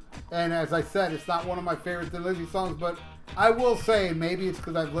Emerald. And as I said, it's not one of my favorite Thin Lizzy songs, but I will say, maybe it's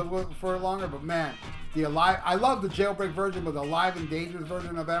because I've lived with it for longer, but man, the Alive. I love the Jailbreak version, but the Alive and Dangerous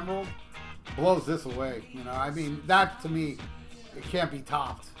version of Emerald blows this away. You know, I mean, that to me, it can't be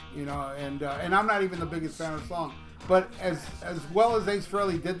topped. You know, and I'm not even the biggest fan of the song, but as well as Ace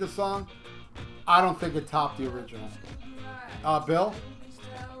Frehley did the song, I don't think it topped the original. Bill?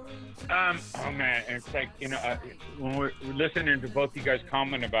 Oh man, and it's like, you know, when we're listening to both you guys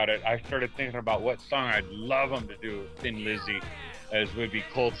comment about it, I started thinking about what song I'd love them to do with Thin Lizzy, as would be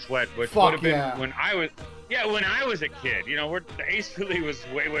Cold Sweat, which would have been when I was a kid. You know, Ace Frehley was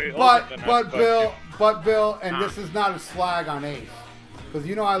way older than us. But Bill, and this is not a slag on Ace, because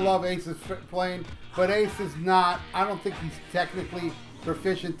you know I love Ace's playing, but Ace is not. I don't think he's technically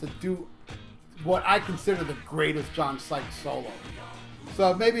proficient to do what I consider the greatest John Sykes solo.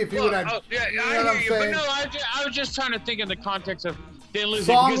 So maybe if he would have, I hear you, but no, I was just trying to think in the context of Thin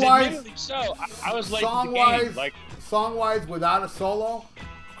Lizzy. Song-wise, I was like the game. Like, song-wise, without a solo,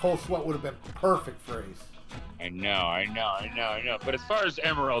 Cold Sweat would have been perfect for Ace. I know. But as far as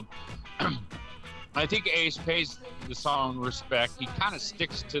Emerald, I think Ace pays the song respect. He kind of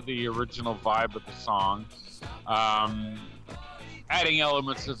sticks to the original vibe of the song, adding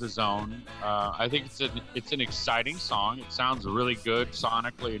elements of his own. I think it's an exciting song. It sounds really good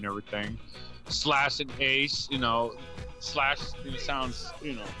sonically and everything. Slash and Ace, you know, Slash sounds,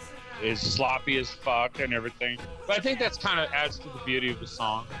 you know, is sloppy as fuck and everything. But I think that's kind of adds to the beauty of the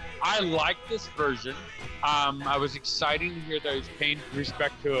song. I like this version. I was excited to hear that he's paying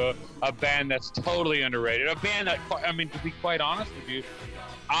respect to a band that's totally underrated. A band that, I mean, to be quite honest with you,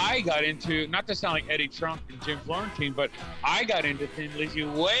 I got into, not to sound like Eddie Trunk and Jim Florentine, but I got into Thin Lizzy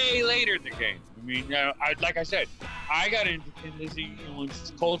way later in the game. I mean, like I said, I got into Thin Lizzy when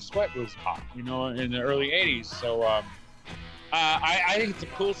Cold Sweat was hot, you know, in the early 80s. So I think it's a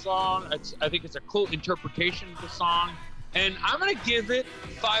cool song. I think it's a cool interpretation of the song. And I'm going to give it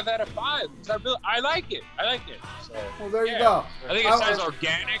 5 out of 5 because I like it. So, well, there you go. I think it sounds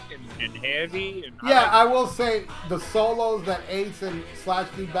organic and heavy. And I will say the solos that Ace and Slash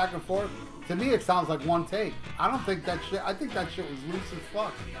do back and forth, to me it sounds like one take. I don't think that shit, I think that shit was loose as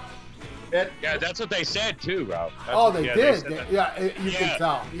fuck. Yeah, that's what they said too, Ralph. They did. You can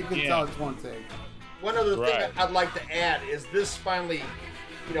tell. You can tell it's one take. One other thing I'd like to add is this finally,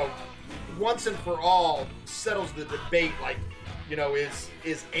 you know, once and for all settles the debate. Like, you know, is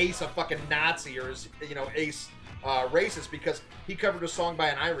Ace a fucking Nazi or is, you know, Ace racist because he covered a song by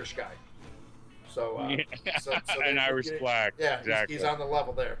an Irish guy. So, an Irish flag. Yeah, exactly. He's on the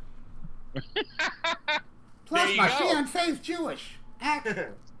level there. Plus, my fiance's Jewish.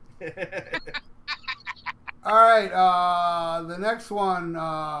 All right, the next one,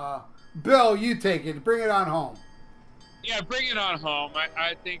 Bill, you take it. Bring it on home. Yeah, bring it on home.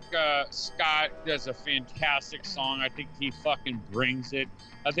 I think Scott does a fantastic song. I think he fucking brings it.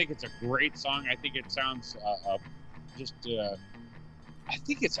 I think it's a great song. I think it sounds I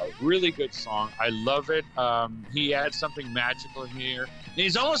think it's a really good song. I love it. He adds something magical here. And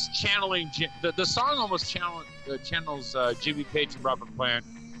he's almost channeling the song. Almost channels Jimmy Page and Robert Plant.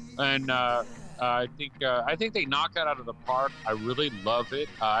 And I think they knock that out of the park. I really love it.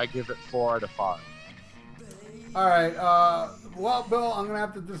 I give it 4 out of 5. All right. Well, Bill, I'm going to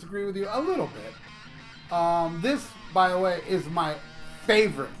have to disagree with you a little bit. This, by the way, is my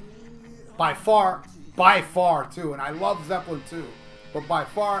favorite. By far, too. And I love Zeppelin 2. But by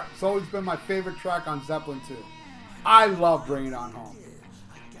far, it's always been my favorite track on Zeppelin 2. I love Bring It On Home.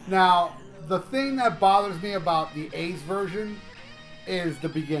 Now, the thing that bothers me about the Ace version is the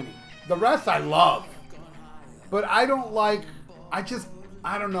beginning. The rest I love. But I don't like...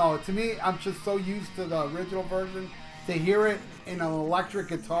 I don't know. To me, I'm just so used to the original version. To hear it in an electric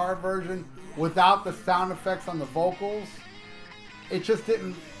guitar version without the sound effects on the vocals, it just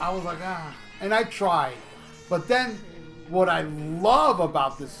didn't... I was like, And I tried. But then, what I love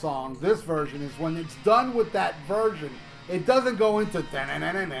about this song, this version, is when it's done with that version, it doesn't go into...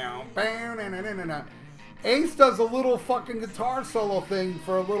 Ace does a little fucking guitar solo thing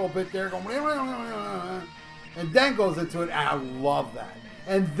for a little bit there, going... And then goes into it, and I love that.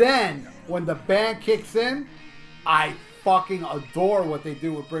 And then, when the band kicks in, I fucking adore what they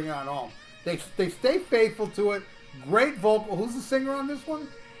do with Bring It On Home. They stay faithful to it. Great vocal. Who's the singer on this one?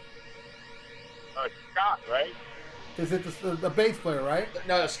 Scott, right? Is it the bass player, right?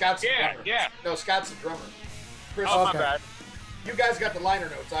 No, Scott's the drummer. Yeah. No, Scott's the drummer. Chris, my bad. You guys got the liner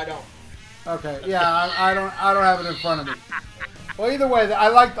notes. I don't. Okay, yeah, I don't have it in front of me. Well, either way, I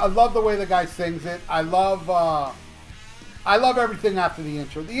love the way the guy sings it. I love everything after the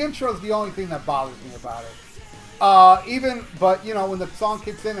intro. The intro is the only thing that bothers me about it. But you know, when the song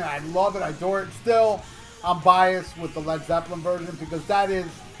kicks in, and I love it, I adore it. Still, I'm biased with the Led Zeppelin version because that is,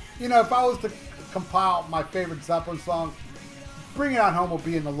 you know, if I was to compile my favorite Zeppelin songs, Bring It On Home will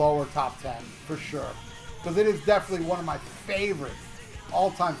be in the lower top 10 for sure. Because it is definitely one of my favorite,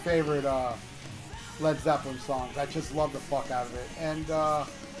 all-time favorite Led Zeppelin songs. I just love the fuck out of it. And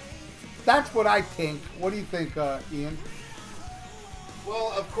that's what I think. What do you think, Ian?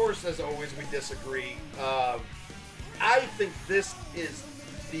 Well, of course, as always, we disagree. I think this is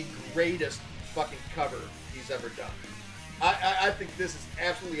the greatest fucking cover he's ever done. I think this is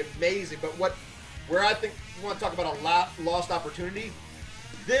absolutely amazing. But where I think you want to talk about a lost opportunity,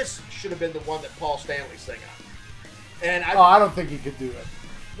 this should have been the one that Paul Stanley sang on. And I don't think he could do it.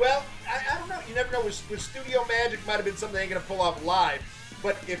 Well, I don't know. You never know. With Studio Magic, might have been something they ain't gonna pull off live.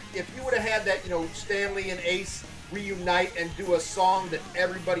 But if you would have had that, Stanley and Ace reunite and do a song that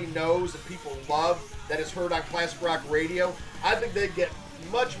everybody knows and people love that is heard on classic rock radio, I think they'd get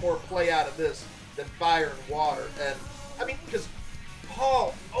much more play out of this than Fire and Water. And I mean, because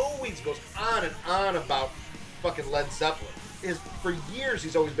Paul always goes on and on about fucking Led Zeppelin. For years,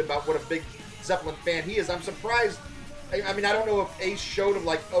 he's always been about what a big Zeppelin fan he is. I'm surprised. I mean, I don't know if Ace showed him,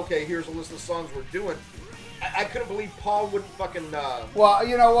 like, okay, here's a list of songs we're doing. I couldn't believe Paul wouldn't fucking... Well,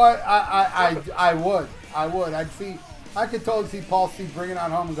 you know what? I would. I could totally see Paul C. Bring It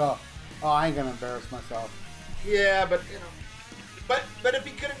On Home and go, oh, I ain't going to embarrass myself. Yeah, but, But if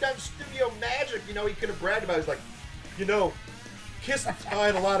he could have done Studio Magic, he could have bragged about it. He's like, Kiss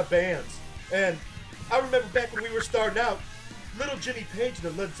inspired a lot of bands. And I remember back when we were starting out, little Jimmy Page and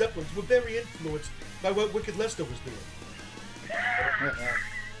the Led Zeppelins were very influenced by what Wicked Lester was doing.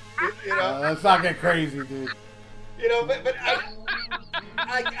 Let's not get crazy, dude. But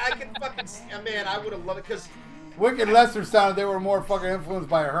I can fucking, man, I would have loved it because Wicked Lester sounded they were more fucking influenced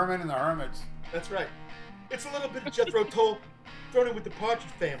by Herman and the Hermits. That's right. It's a little bit of Jethro Tull thrown in with the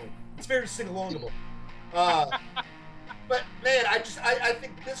Partridge Family. It's very sing-alongable. But man, I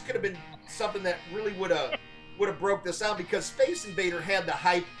think this could have been something that really would have broke this out because Space Invader had the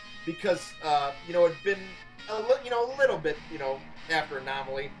hype because it'd been a little bit after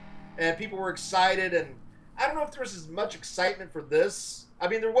Anomaly, and people were excited, and I don't know if there was as much excitement for this. I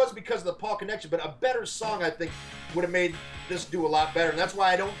mean, there was because of the Paul connection, but a better song I think would have made this do a lot better, and that's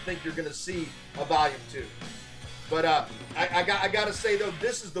why I don't think you're going to see a Volume 2. But I got to say though,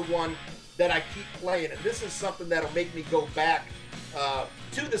 this is the one that I keep playing, and this is something that'll make me go back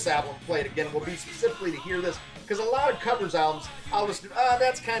to this album, play it again. Will be specifically to hear this, because a lot of covers albums, I'll listen to,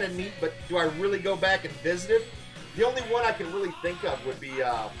 that's kind of neat, but do I really go back and visit it? The only one I can really think of would be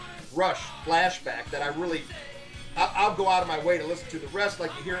Rush, Flashback, that I'll go out of my way to listen to. The rest,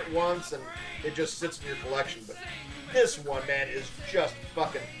 like you hear it once, and it just sits in your collection. But this one, man, is just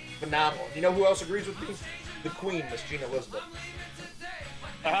fucking phenomenal. You know who else agrees with me? The Queen, Miss Gina Elizabeth.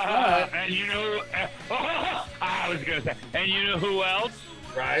 And I was gonna say, and you know who else?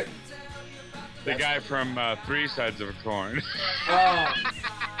 Right. The guy from Three Sides of a Coin.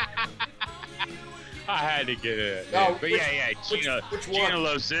 I had to get it. No, but which Gina one?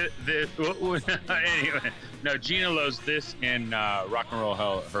 loves it. Anyway, no, Gina loves this and Rock and Roll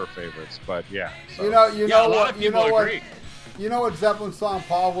Hell, her favorites. But yeah, so. You know a lot what? of people agree. You know what Zeppelin song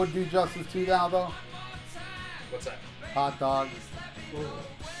Paul would do justice to now though? What's that? Hot Dog.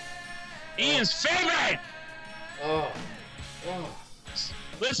 Ian's favorite. Oh.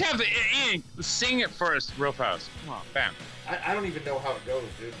 Let's have Ian sing it first, real fast. Come on, bam. I don't even know how it goes,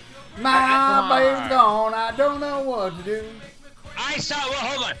 dude. My baby's gone. I don't know what to do.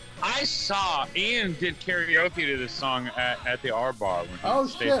 Hold on. I saw Ian did karaoke to this song at the R Bar. When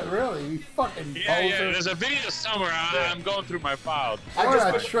he shit, really? You fucking yeah, poser. There's a video somewhere. I'm going through my files.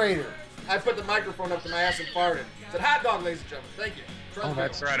 What a traitor. I put the microphone up to my ass and farted. Said, hot dog, ladies and gentlemen. Thank you. Oh,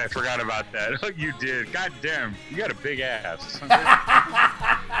 that's right. I forgot about that. Oh, you did. God damn. You got a big ass.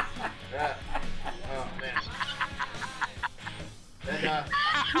 Yeah. Oh, man. And,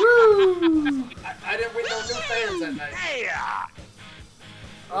 Woo! I didn't win no new fans that night. Yeah.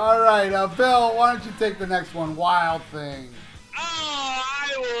 All right, Bill, why don't you take the next one? Wild Thing. Oh, I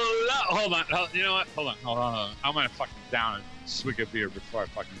will. Hold on. You know what? Hold on. I'm going to fucking down a swig of beer before I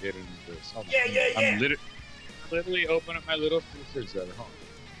fucking get into this. Hold on. Yeah. I'm literally open up my little refrigerator. Hold on.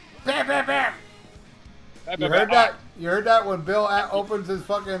 Bam, bam, bam. You heard that? You heard that when Bill opens his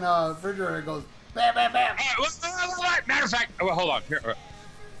fucking refrigerator and goes, bam, bam, bam. Right. Matter of fact, hold on. Here.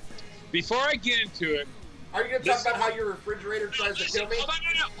 Before I get into it. Are you going to talk about how your refrigerator tries to kill me?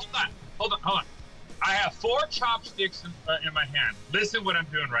 Hold on. I have 4 chopsticks in my hand. Listen what I'm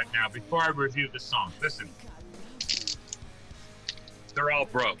doing right now before I review the song. Listen. They're all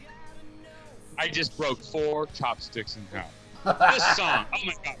broke. I just broke 4 chopsticks in half. This song, oh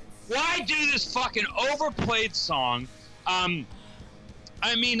my god. Why do this fucking overplayed song?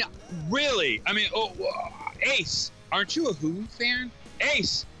 I mean, really? I mean, Ace, aren't you a Who fan?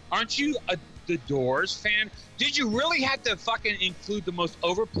 Ace, aren't you a The Doors fan? Did you really have to fucking include the most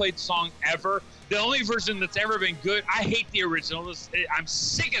overplayed song ever? The only version that's ever been good. I hate the original. I'm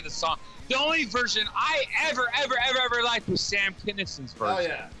sick of the song. The only version I ever liked was Sam Kinnison's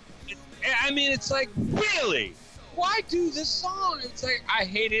version. Oh yeah. I mean, it's like, really? Why do this song? It's like, I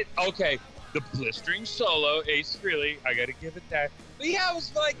hate it. Okay, the blistering solo, Ace Frehley, I gotta give it that. But yeah, I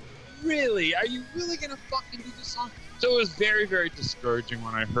was like, really? Are you really gonna fucking do this song? So it was very, very discouraging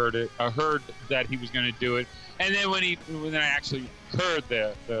when I heard it. I heard that he was gonna do it, and then when I actually heard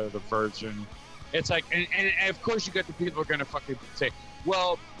the version, it's like, and of course you got the people who are gonna fucking say,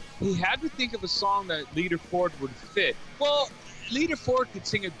 well, he had to think of a song that Lita Ford would fit. Well, Lita Ford could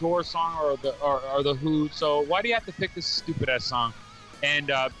sing a Doors song or the Who, so why do you have to pick this stupid ass song?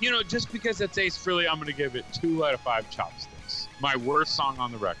 And just because it's Ace Frehley, I'm gonna give it 2 out of 5 chopsticks. My worst song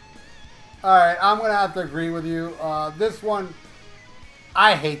on the record. All right, I'm going to have to agree with you. This one,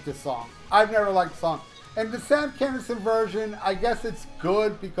 I hate this song. I've never liked the song. And the Sam Kinison version, I guess it's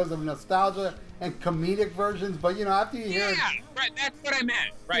good because of nostalgia and comedic versions, but, after you hear it... Yeah, right, that's what I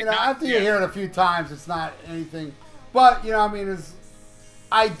meant. Right, after you hear it a few times, it's not anything... But,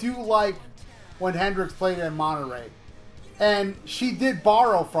 I do like when Hendrix played it in Monterey. And she did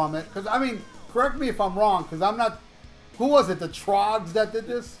borrow from it, because, correct me if I'm wrong, because I'm not... Who was it? The Trogs that did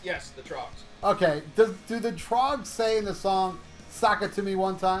this? Yes, the Trogs. Okay. Do the Trogs say in the song "Sock It to Me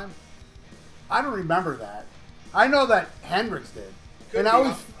One Time"? I don't remember that. I know that Hendrix did. Could and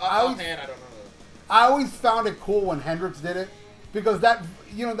be. I don't know. I always found it cool when Hendrix did it because that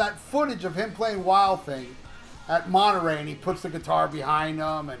footage of him playing Wild Thing at Monterey and he puts the guitar behind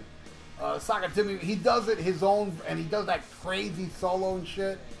him and "Sock It to Me," he does it his own and he does that crazy solo and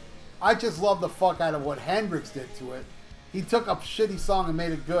shit. I just love the fuck out of what Hendrix did to it. He took a shitty song and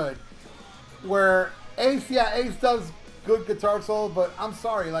made it good. Where Ace does good guitar solo, but I'm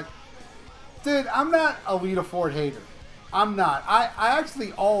sorry, dude, I'm not a Lita Ford hater. I'm not. I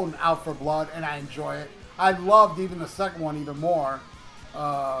actually own Out for Blood, and I enjoy it. I loved even the second one even more.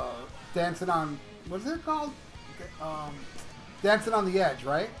 Dancing on, what is it called? Dancing on the Edge,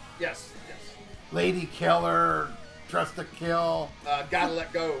 right? Yes. Lady Killer, Dressed to Kill. Gotta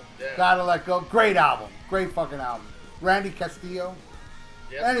Let Go. Yeah. Gotta Let Go. Great album. Great fucking album. Randy Castillo.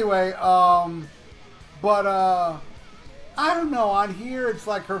 Yep. Anyway, I don't know. On here, it's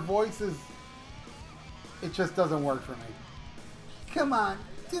like her voice is... It just doesn't work for me. Come on,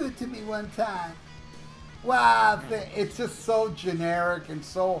 do it to me one time. Wow, it's just so generic and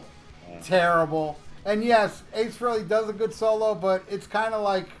so terrible. And yes, Ace Frehley does a good solo, but it's kind of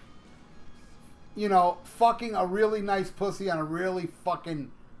like, fucking a really nice pussy on a really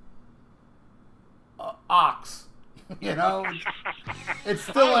fucking ox. It's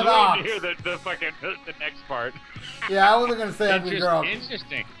still an ox. I hear the next part. Yeah, I wasn't gonna say ugly girl.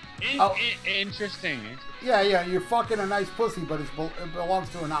 Interesting. Interesting. Yeah, you're fucking a nice pussy, but it belongs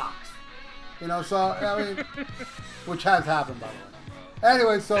to an ox. Which has happened, by the way.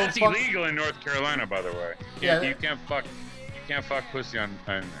 Anyway, so that's illegal in North Carolina, by the way. You can't fuck pussy on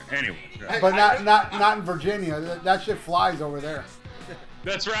anyway. Right? But not in Virginia. That shit flies over there.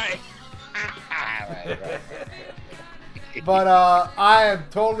 That's right. right. But I am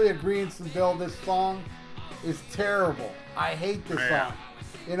totally agreeing with Bill. This song is terrible. I hate this song.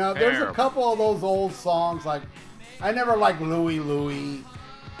 There's a couple of those old songs like I never liked Louie.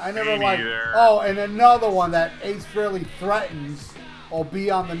 I never liked. Oh, and another one that Ace Frehley threatens will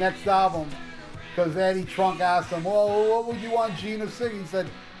be on the next album because Eddie Trunk asked him, "Well, what would you want Gina to sing?" He said,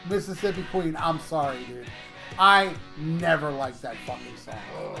 "Mississippi Queen." I'm sorry, dude. I never liked that fucking song.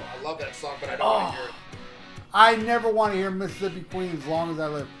 Oh, I love that song, but I don't want to hear it. I never want to hear Mississippi Queen as long as I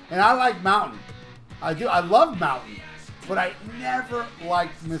live. And I like Mountain. I do. I love Mountain. But I never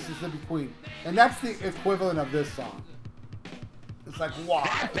liked Mississippi Queen. And that's the equivalent of this song. It's like, why?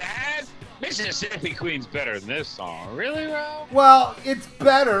 That bad? Mississippi Queen's better than this song. Really, Ralph? Well, it's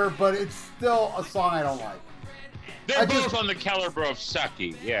better, but it's still a song I don't like. They're both on the caliber of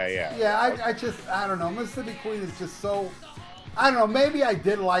sucky. Yeah. Yeah, I don't know. Mississippi Queen is just so... I don't know. Maybe I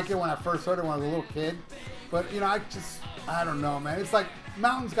did like it when I first heard it when I was a little kid. But, I don't know, man. It's like,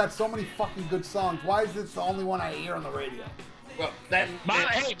 Mountain's got so many fucking good songs. Why is this the only one I hear on the radio? Well,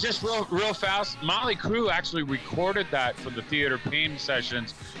 hey, just real fast. Motley Crue actually recorded that for the Theater Pain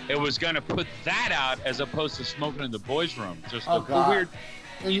sessions. It was going to put that out as opposed to Smoking in the Boys' Room. Just a weird...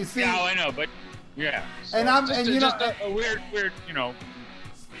 And you see... Yeah, I know, but... Yeah. So and a weird,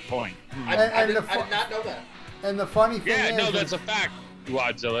 point. I did not know that. And the funny thing is... Yeah, no, that's a fact,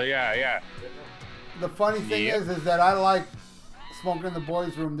 Godzilla. Yeah. The funny thing is that I like Smoking in the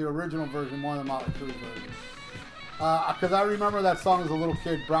Boys Room, the original version, more than Motley Crue's version. Because I remember that song as a little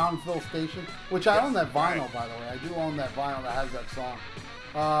kid, Brownsville Station, which I own that vinyl, by the way. I do own that vinyl that has that song.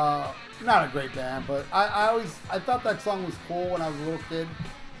 Not a great band, but I thought that song was cool when I was a little kid.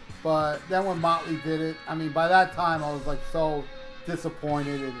 But then when Motley did it, I mean, by that time I was like so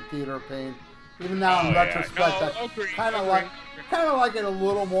disappointed in Theater of Pain. Even now in retrospect, I kind of like it a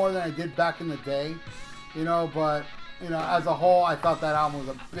little more than I did back in the day, you know. But you know, as a whole, I thought that album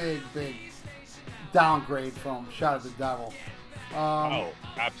was a big downgrade from Shout at the Devil.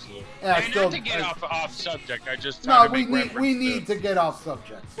 Absolutely. Yeah, and still, not to get off subject, I just try to we make need to get off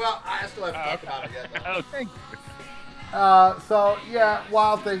subject. Well, I still haven't talked about it yet. Oh, thank you. So yeah,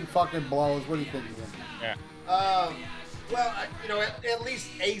 Wild Thing fucking blows. What do you think of it? Yeah. Well, you know, at least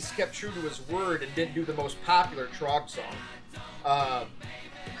Ace kept true to his word and didn't do the most popular Trog song.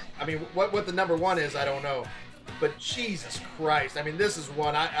 I mean, what the number one is, I don't know. But Jesus Christ, I mean, this is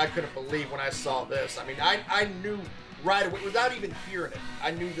one I couldn't believe when I saw this. I mean, I knew right away, without even hearing it,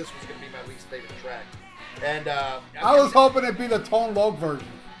 I knew this was going to be my least favorite track. And I was hoping it'd be the Tone Loc version.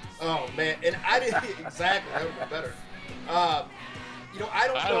 Oh, man. And I didn't, exactly, that would be better. You know, I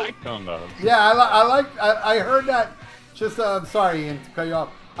don't know. I like Tone Loc. Yeah, I heard that. Just sorry, Ian, to cut you off.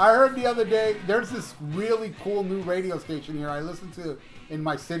 I heard the other day there's this really cool new radio station here I listen to in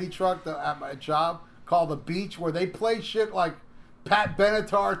my city truck at my job called The Beach, where they play shit like Pat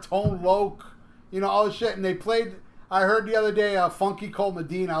Benatar, Tone Loc, you know, all this shit. And they played, I heard the other day, Funky Cold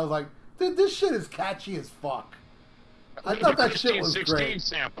Medina. I was like, dude, this shit is catchy as fuck. I thought that shit was great.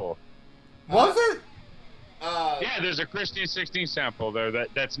 Sample. Was it? Yeah, there's a Christine 16 sample there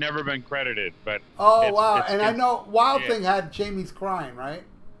that's never been credited, but wow! And I know Wild Thing had Jamie's Crying, right?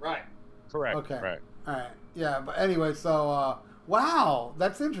 Right. Correct. Okay. Right. All right. Yeah, but anyway, so wow,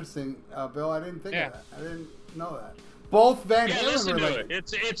 that's interesting, Bill. I didn't think of that. I didn't know that. Both Van Halen listen related.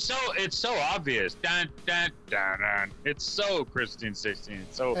 to it. It's so obvious. Dun, dun, dun, dun. It's so Christine 16.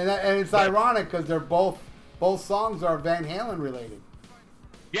 So and it's ironic because they're both songs are Van Halen related.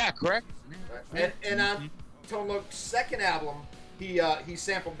 Yeah, correct. And on Tone Loc's second album, he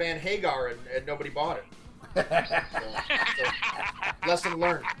sampled Van Hagar and nobody bought it. So, lesson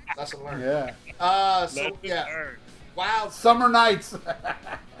learned. Yeah. Wild Summer Nights.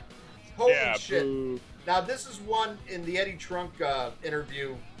 Holy Yeah, shit. boo. Now this is one in the Eddie Trunk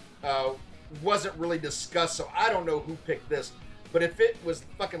interview wasn't really discussed, so I don't know who picked this. But if it was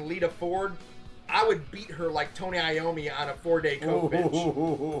fucking Lita Ford, I would beat her like Tony Iommi on a 4-day coke binge.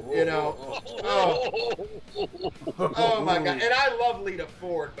 You know? Oh my god. And I love Lita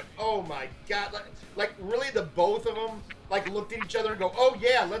Ford, but oh my god. Like really the both of them like looked at each other and go, oh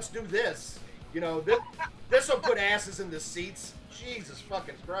yeah, let's do this. You know, this will put asses in the seats. Jesus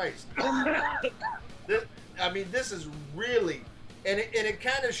fucking Christ. This is really, and it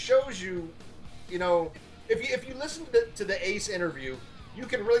kind of shows you, you know, if you listen to the Ace interview, you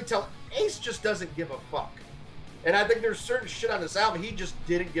can really tell Ace just doesn't give a fuck. And I think there's certain shit on this album he just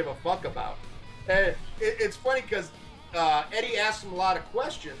didn't give a fuck about. And it's funny because Eddie asks him a lot of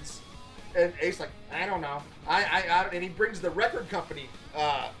questions, and Ace like, I don't know. I and he brings the record company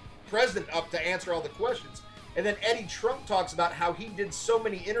president up to answer all the questions. And then Eddie Trunk talks about how he did so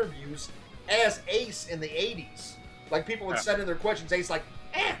many interviews as Ace in the 80s. Like people would send in their questions, Ace like,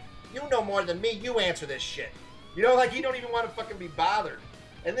 you know more than me, you answer this shit. You know, like he don't even want to fucking be bothered.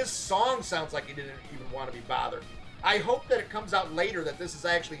 And this song sounds like he didn't even want to be bothered. I hope that it comes out later that this is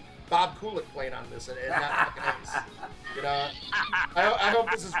actually Bob Kulick playing on this and not fucking Ace. You know, I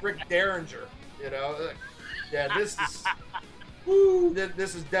hope this is Rick Derringer. You know, yeah, this is. Woo,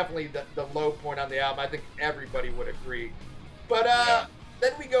 this is definitely the low point on the album. I think everybody would agree. But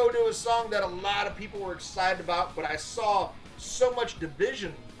then we go to a song that a lot of people were excited about, but I saw so much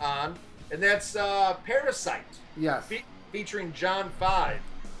division on, and that's Parasite. Yes. Featuring John 5.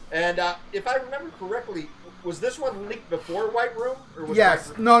 And if I remember correctly, was this one leaked before White Room? Or was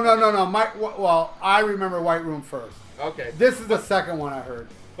yes. No. Well, I remember White Room first. Okay. This is the second one I heard.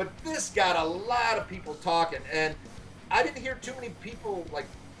 But this got a lot of people talking, and I didn't hear too many people like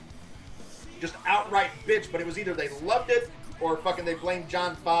just outright bitch, but it was either they loved it or fucking they blamed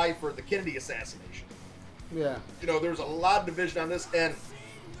John 5 for the Kennedy assassination. Yeah. You know, there's a lot of division on this, and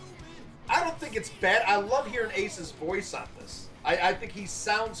I don't think it's bad. I love hearing Ace's voice on this. I think he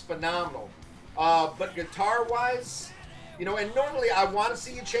sounds phenomenal. But guitar-wise, you know, and normally I want to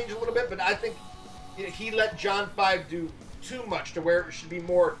see it change a little bit, but I think he let John 5 do too much to where it should be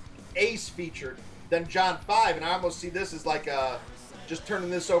more Ace featured than John 5, and I almost see this as like just turning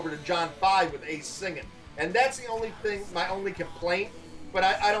this over to John 5 with Ace singing. And that's the only thing, my only complaint, but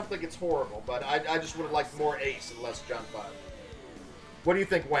I don't think it's horrible, but I just would have liked more Ace and less John 5. What do you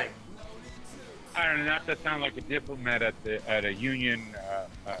think, Wayne? I don't know, not to sound like a diplomat at a union.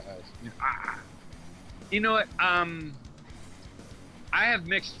 You know what? I have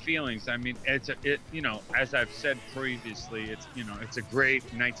mixed feelings. I mean, as I've said previously, it's a great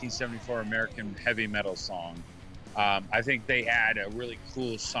 1974 American heavy metal song. I think they add a really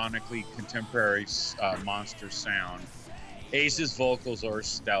cool sonically contemporary monster sound. Ace's vocals are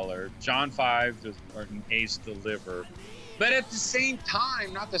stellar. John 5 or an Ace deliver. But at the same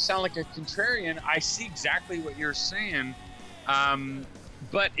time, not to sound like a contrarian, I see exactly what you're saying.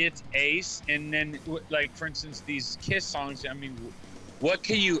 But it's Ace, and then, like, for instance, these Kiss songs, I mean, what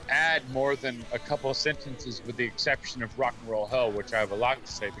can you add more than a couple of sentences, with the exception of Rock and Roll Hell, which I have a lot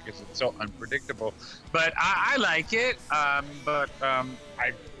to say because it's so unpredictable. But I like it. I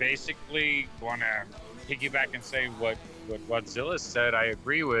basically want to piggyback and say what Zilla said, I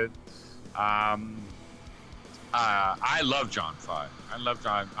agree with. I love John 5. I love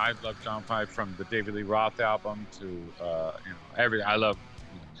John 5 from the David Lee Roth album to everything. I love.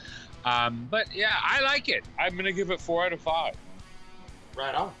 But yeah, I like it. I'm gonna give it 4 out of 5.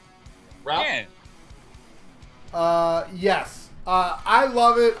 Right on. Ralph? Yeah. Yes. I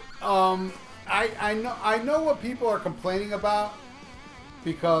love it. I know what people are complaining about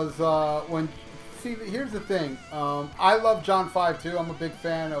because here's the thing. I love John 5 too. I'm a big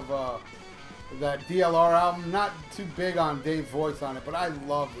fan of that DLR album. Not too big on Dave's voice on it, but I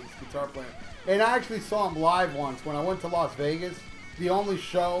love his guitar playing. And I actually saw him live once when I went to Las Vegas. The only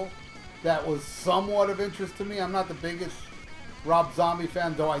show that was somewhat of interest to me. I'm not the biggest Rob Zombie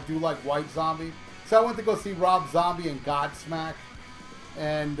fan, though I do like White Zombie. So I went to go see Rob Zombie and Godsmack.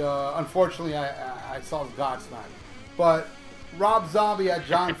 And unfortunately, I saw Godsmack. But Rob Zombie had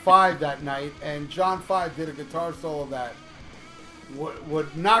John 5 that night, and John 5 did a guitar solo that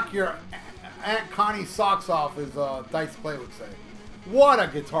would knock your Aunt Connie's socks off, as Dice Clay would say. What a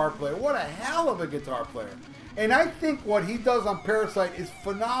guitar player. What a hell of a guitar player. And I think what he does on Parasite is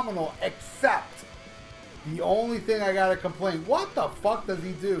phenomenal, except the only thing I gotta complain, what the fuck does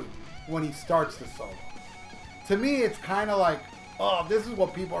he do when he starts the solo? To me, it's kind of like, oh, this is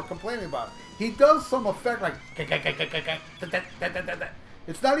what people are complaining about. He does some effect like,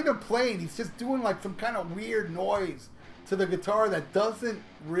 it's not even playing, he's just doing like some kind of weird noise to the guitar that doesn't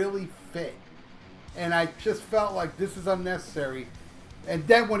really fit. And I just felt like this is unnecessary. And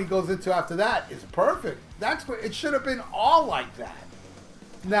then when he goes into after that, it's perfect. That's what it should have been, all like that.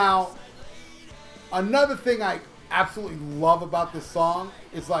 Now, another thing I absolutely love about this song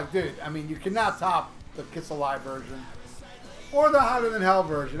is like, dude, I mean, you cannot top the Kiss Alive version or the Hotter Than Hell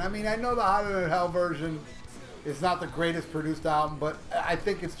version. I mean, I know the Hotter Than Hell version is not the greatest produced album, but I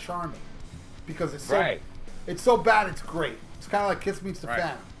think it's charming because it's so, it's so bad it's great. It's kind of like Kiss Meets the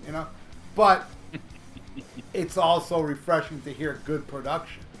Phantom, you know? But it's also refreshing to hear good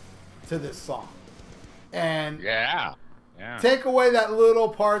production to this song. And take away that little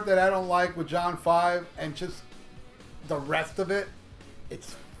part that I don't like with John 5 and just the rest of it,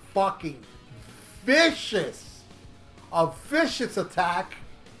 it's fucking vicious. A vicious attack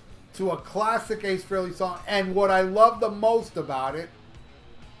to a classic Ace Frehley song. And what I love the most about it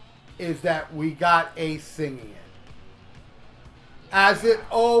is that we got Ace singing it. As it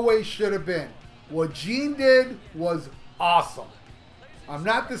always should have been. What Gene did was awesome. I'm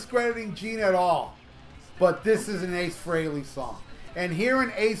not discrediting Gene at all. But this is an Ace Frehley song. And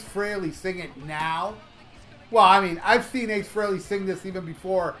hearing Ace Frehley sing it now, well, I mean, I've seen Ace Frehley sing this even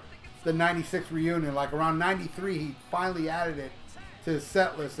before the 96 reunion. Like around 93, he finally added it to his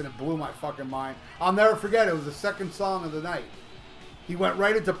set list, and it blew my fucking mind. I'll never forget, it was the second song of the night. He went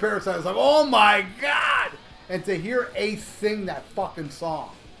right into Parasite. I was like, oh my God! And to hear Ace sing that fucking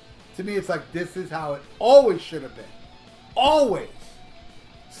song, to me, it's like, this is how it always should have been. Always.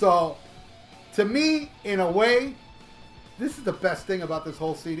 So, to me, in a way, this is the best thing about this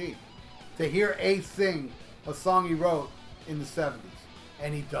whole CD. To hear Ace sing a song he wrote in the 70s.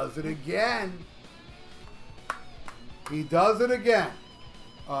 And he does it again. He does it again.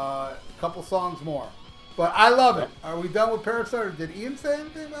 A couple songs more. But I love it. Are we done with Parasite? Or did Ian say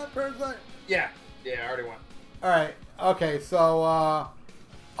anything about Parasite? Yeah, I already went. All right. Okay, so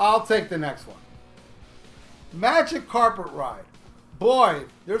I'll take the next one. Magic Carpet Ride. Boy,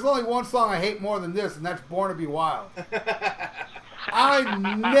 there's only one song I hate more than this, and that's Born to Be Wild. I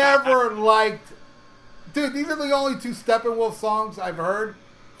never liked... Dude, these are the only two Steppenwolf songs I've heard,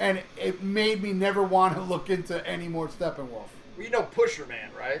 and it made me never want to look into any more Steppenwolf. Well, you know Pusher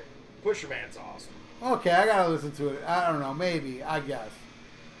Man, right? Pusher Man's awesome. Okay, I gotta listen to it. I don't know, maybe, I guess.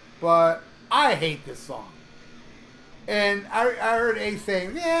 But I hate this song. And I heard Ace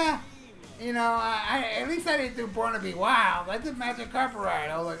saying, yeah, you know, at least I didn't do Born to Be Wild. I did Magic Carpet Ride.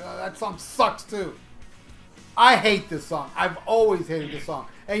 I was like, oh, that song sucks too. I hate this song. I've always hated this song.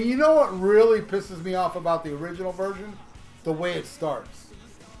 And you know what really pisses me off about the original version? The way it starts.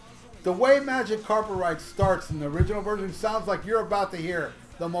 The way Magic Carpet Ride starts in the original version sounds like you're about to hear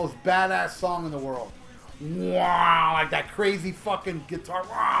the most badass song in the world. Wow, like that crazy fucking guitar.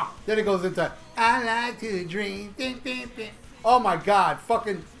 Wow. Then it goes into I like to dream. Ding, ding, ding. Oh my god,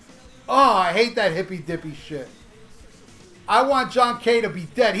 fucking. Oh, I hate that hippy dippy shit. I want John Kay to be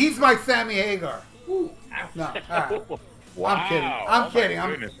dead. He's my Sammy Hagar. Ooh. No, all right. Wow. I'm kidding. I'm Oh, my kidding.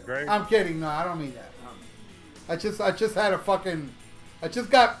 goodness, Greg. I'm kidding. No, I don't mean that. I just had a fucking. I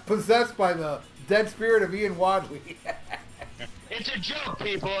just got possessed by the dead spirit of Ian Wadley. It's a joke,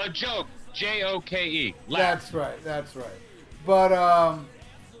 people. A joke. Joke. That's right. That's right. But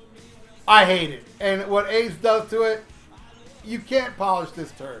I hate it. And what Ace does to it, you can't polish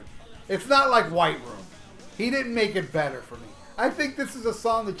this turd. It's not like White Room. He didn't make it better for me. I think this is a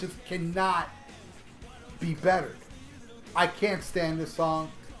song that just cannot be bettered. I can't stand this song.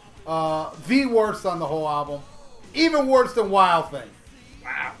 The worst on the whole album. Even worse than Wild Thing.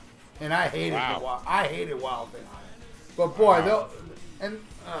 Wow. And I hated Wow. I hated Wild Thing on it. But boy,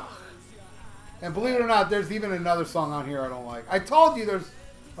 and believe it or not, there's even another song on here I don't like. I told you there's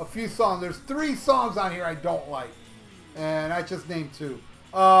a few songs. There's 3 songs on here I don't like. And I just named 2.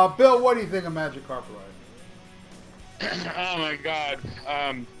 Bill, what do you think of Magic Carpet Ride? Oh my God.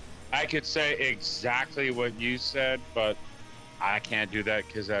 I could say exactly what you said, but I can't do that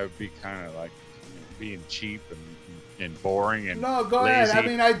because I would be kind of like being cheap and boring and No, go lazy. ahead. I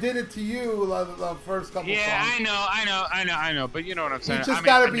mean, I did it to you the first couple Yeah, songs. I know. But you know what I'm saying. You just I mean,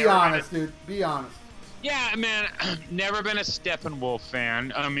 gotta I've be never been honest, dude. Be honest. Yeah, man, never been a Steppenwolf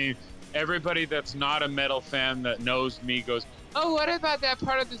fan. I mean, everybody that's not a metal fan that knows me goes, "Oh, what about that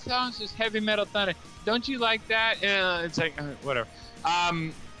part of the song? It's just heavy metal thunder. Don't you like that?" It's like whatever.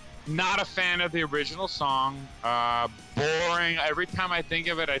 Not a fan of the original song. Boring. Every time I think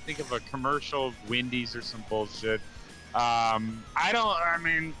of it, I think of a commercial of Wendy's or some bullshit. I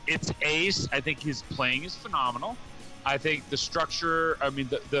mean, it's Ace. I think his playing is phenomenal. I think the structure, I mean,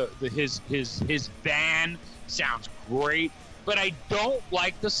 his band sounds great, but I don't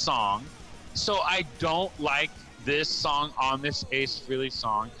like the song, so I don't like this song on this Ace Frehley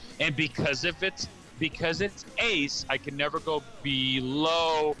song, and because it's Ace, I can never go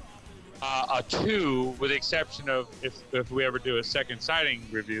below a 2, with the exception of if we ever do a second sighting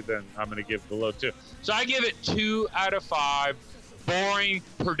review, then I'm going to give below 2. So I give it 2 out of 5. Boring,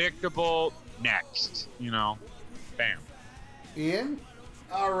 predictable. Next, bam. Ian?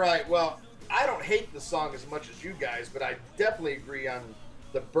 All right. Well, I don't hate the song as much as you guys, but I definitely agree on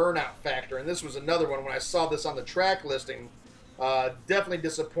the burnout factor. And this was another one when I saw this on the track listing. Definitely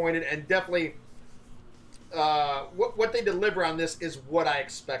disappointed, and definitely what they deliver on this is what I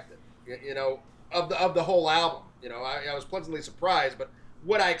expected. Of the whole album. I was pleasantly surprised, but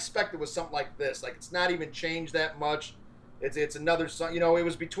what I expected was something like this. Like, it's not even changed that much. It's another song. It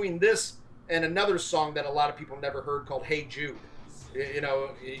was between this and another song that a lot of people never heard called Hey Jude.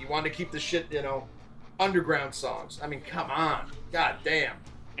 You wanted to keep the shit, underground songs. I mean, come on. God damn.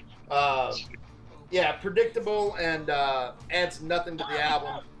 Yeah, predictable and adds nothing to the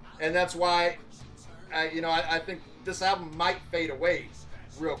album. And that's why, I think this album might fade away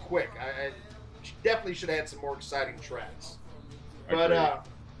real quick. I definitely should have had some more exciting tracks. But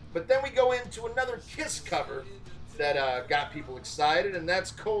then we go into another Kiss cover that got people excited, and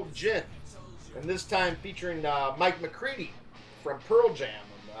that's Cold Gin. And this time featuring Mike McCready from Pearl Jam.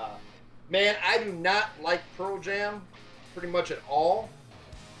 And, man, I do not like Pearl Jam pretty much at all,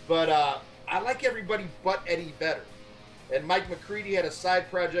 but I like everybody but Eddie better. And Mike McCready had a side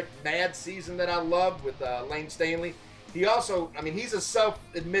project, Mad Season, that I loved with Lane Stanley. He also, he's a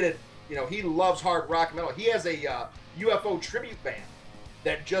self-admitted, he loves hard rock metal. He has a UFO tribute band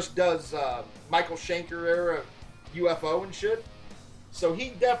that just does Michael Schenker era UFO and shit. So he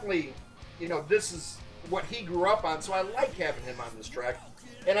definitely, this is what he grew up on. So I like having him on this track.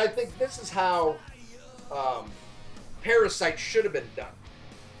 And I think this is how Parasite should have been done.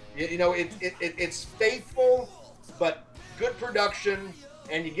 It's faithful, but good production,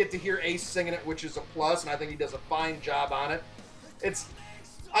 and you get to hear Ace singing it, which is a plus, and I think he does a fine job on it.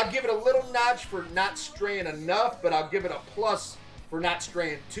 I'll give it a little notch for not straying enough, but I'll give it a plus for not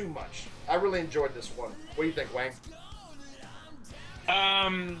straying too much. I really enjoyed this one. What do you think, Wayne?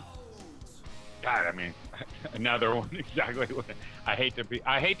 God, another one exactly. I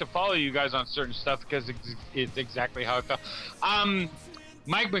hate to follow you guys on certain stuff because it's exactly how I felt.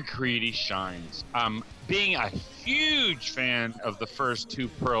 Mike McCready shines. Being a huge fan of the first two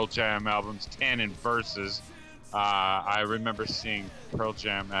Pearl Jam albums, 10 and Versus. I remember seeing Pearl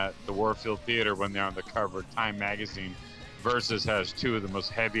Jam at the Warfield Theater when they're on the cover of Time magazine. Versus has two of the most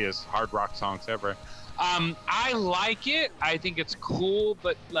heaviest hard rock songs ever. I like it. I think it's cool,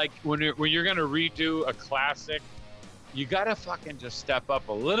 but like when you're gonna redo a classic, you gotta fucking just step up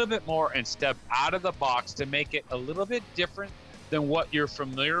a little bit more and step out of the box to make it a little bit different than what you're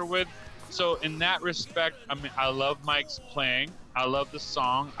familiar with. So in that respect, I mean, I love Mike's playing. I love the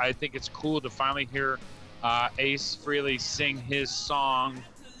song. I think it's cool to finally hear Ace Frehley sing his song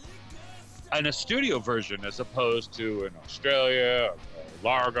in a studio version as opposed to in Australia, or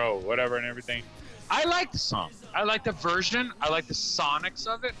Largo, or whatever and everything. I like the song. I like the version. I like the sonics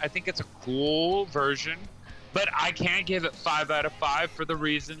of it. I think it's a cool version, but I can't give it 5 out of 5 for the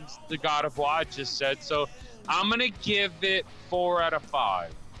reasons the God of War just said. So I'm going to give it 4 out of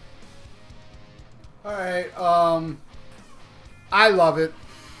 5. All right. I love it.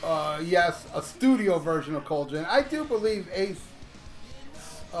 Yes, a studio version of Cold Gin. I do believe Ace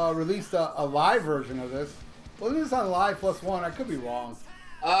released a live version of this. Wasn't this on Live Plus One? I could be wrong.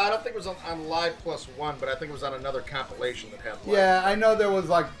 I don't think it was on Live Plus One, but I think it was on another compilation that had live. Yeah, I know there was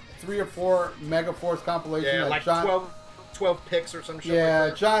like 3 or 4 Megaforce compilations. Yeah, like 12 picks or some shit yeah,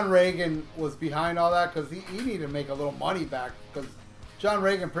 like that. John Reagan was behind all that because he needed to make a little money back because John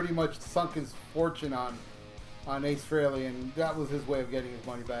Reagan pretty much sunk his fortune on Ace Frehley, and that was his way of getting his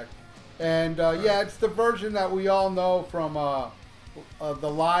money back. And yeah, it's the version that we all know from the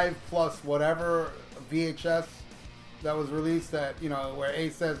Live Plus whatever VHS that was released, that, you know, where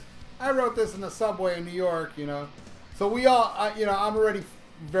Ace says, I wrote this in the subway in New York, you know. So we all, you know, I'm already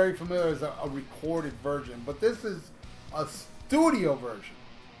very familiar as a recorded version, but this is a studio version.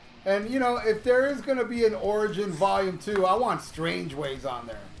 And, you know, if there is going to be an Origin Volume 2, I want Strange Ways on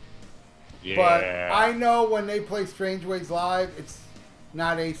there. Yeah. But I know when they play Strange Ways live, it's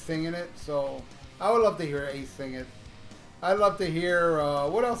not Ace singing it, so I would love to hear Ace sing it. I'd love to hear,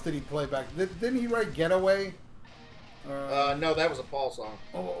 what else did he play back? Didn't he write Getaway? No, that was a Paul song.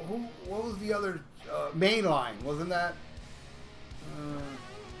 Oh, what was the other? Mainline, wasn't that?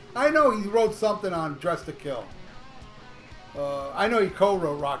 I know he wrote something on Dress to Kill. I know he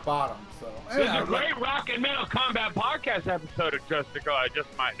co-wrote Rock Bottom. So There's a great Rock and Metal Combat podcast episode of Dress to Kill, I just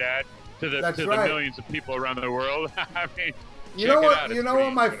might add, to the millions of people around the world. I mean, you know what? You know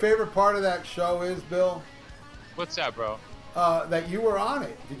what my favorite part of that show is, Bill? What's that, bro? That you were on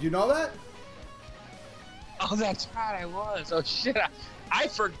it. Did you know that? Oh, that's right, I was. Oh, shit. I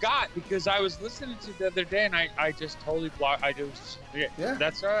forgot because I was listening to it the other day and I just totally blocked. Yeah.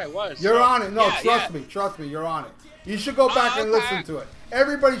 That's right, I was. You're on it. No, trust me, you're on it. You should go back and listen to it.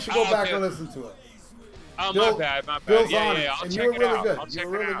 Everybody should go back and listen to it. Oh, Bill, my bad. Bill's yeah, on it. I'll and check you were it really out. good. You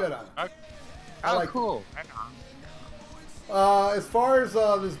were really good on it. Oh, like cool. As far as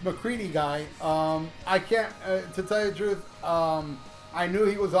this McCready guy, I can't, to tell you the truth, I knew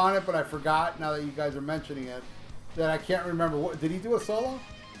he was on it, but I forgot, now that you guys are mentioning it, that I can't remember. What did he do a solo?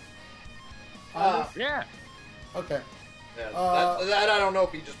 Yeah. Okay. Yeah, that I don't know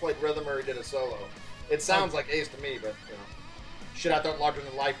if he just played rhythm or he did a solo. It sounds like Ace to me, but, you know. Shit, I thought Larger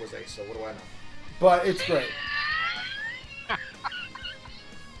Than Life was Ace, so what do I know? But it's great.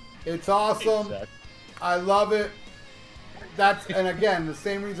 It's awesome. Exactly. I love it. And again, the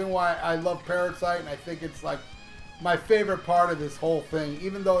same reason why I love Parasite, and I think it's like my favorite part of this whole thing,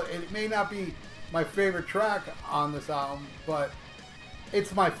 even though it may not be my favorite track on this album, but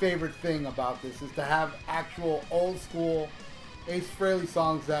it's my favorite thing about this, is to have actual old school Ace Frehley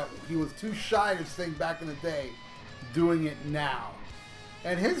songs that he was too shy to sing back in the day, doing it now.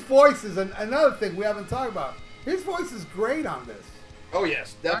 And his voice is another thing we haven't talked about. His voice is great on this. Oh,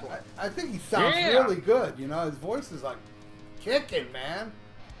 yes, definitely. I think he sounds really good. You know, his voice is like kicking, man.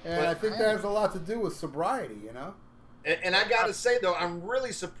 And I think that has a lot to do with sobriety, you know? And I got to say, though, I'm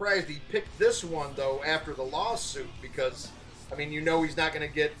really surprised he picked this one, though, after the lawsuit, because, I mean, you know he's not going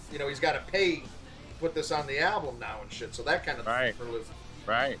to get, you know, he's got to pay to put this on the album now and shit. So that kind of right.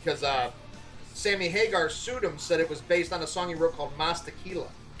 Right. Because Sammy Hagar sued him, said it was based on a song he wrote called Mas Tequila.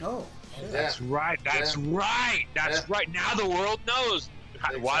 Oh, shit. That's right. That's right. Now the world knows.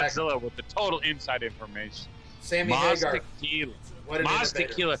 Exactly. Wadzilla with the total inside information. Sammy Hagar. Tequila. What an Mas innovator.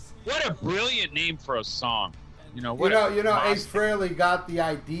 Tequila. What a brilliant name for a song. You know, Ace Frehley got the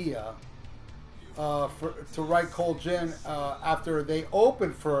idea to write Cold Gin after they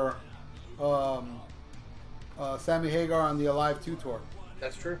opened for Sammy Hagar on the Alive 2 tour.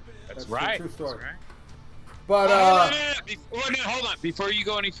 That's true. That's right. A true story. That's right. But hold on. Before you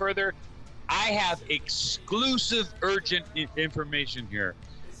go any further, I have exclusive, urgent information here.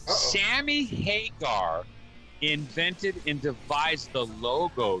 Uh-oh. Sammy Hagar invented and devised the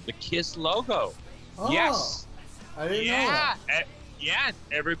logo, the KISS logo. Oh, Yes. I didn't know that. Yeah.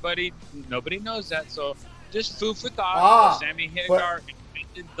 Nobody knows that. So just food for thought. Ah, Sammy Hagar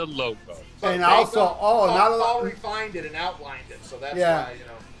invented the logo. And also, not a Paul lot. refined it and outlined it, so that's Yeah. why, you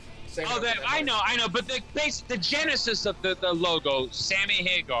know. Same Oh, with that, the- I know. But the genesis of the logo, Sammy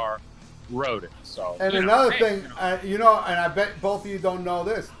Hagar wrote it. So. And you know, another hey, thing, you know. and I bet both of you don't know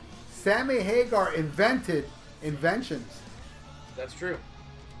this. Sammy Hagar invented inventions. That's true.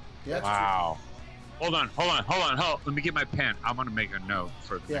 Yes. Wow. Hold on. Let me get my pen. I want to make a note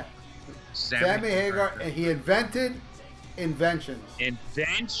for the Yeah. Sammy Hagar, and he invented inventions.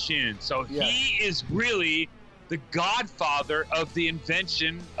 invention. So Yes. he is really the godfather of the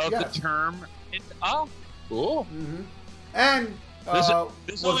invention of Yes. the term. Oh, cool. Hmm. And There's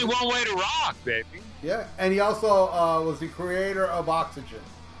was- only one way to rock, baby. Yeah, and he also was the creator of oxygen.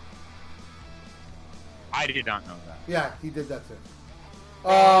 I did not know that. Yeah, he did that too.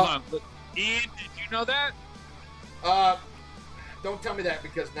 Hold on. Look, Ian, did you know that? Don't tell me that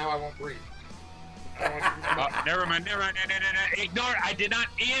because now I won't breathe. I don't want you- Never mind. No. Ignore it. I did not,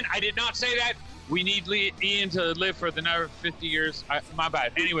 Ian. I did not say that. We need Ian to live for another 50 years. My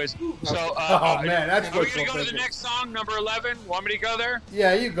bad. Anyways, so Oh, man, that's are we wishful gonna go to the thinking. next song, number 11? Want me to go there?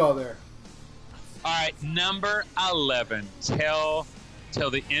 Yeah, you go there. All right, number 11. Till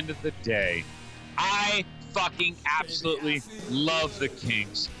the end of the day. I fucking absolutely love the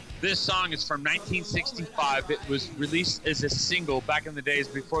Kinks. This song is from 1965. It was released as a single back in the days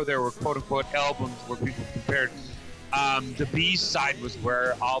before there were quote-unquote albums where people compared. The B-side was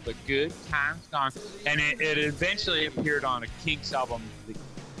Where All the Good Times Gone, and it eventually appeared on a Kinks album, The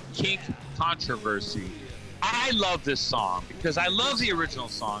Kink Controversy. I love this song because I love the original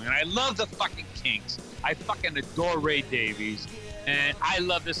song, and I love the fucking Kinks. I fucking adore Ray Davies, and I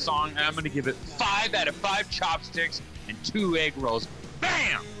love this song, and I'm going to give it 5 out of 5 chopsticks and 2 egg rolls.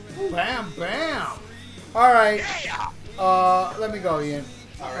 Bam! Bam, bam. All right. Yeah! Let me go, Ian.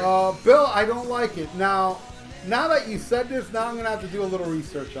 All right. Bill, I don't like it. Now that you said this, now I'm going to have to do a little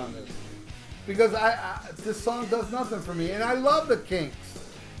research on this. Because this song does nothing for me. And I love the Kinks.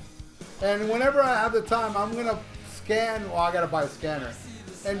 And whenever I have the time, I'm going to scan, well, I got to buy a scanner,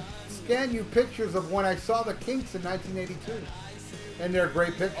 and scan you pictures of when I saw the Kinks in 1982. And they're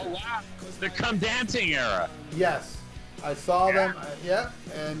great pictures. Oh, wow. The Come Dancing era. Yes, I saw them. Yeah,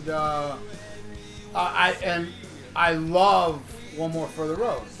 and I love One More for the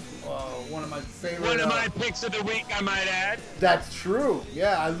Road. One of my favorite. One of my picks of the week, I might add. That's true.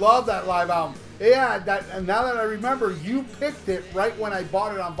 Yeah, I love that live album. Yeah, and now that I remember, you picked it right when I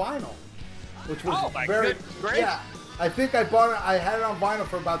bought it on vinyl, which was Oh, my very goodness, great. Yeah, I think I bought it. I had it on vinyl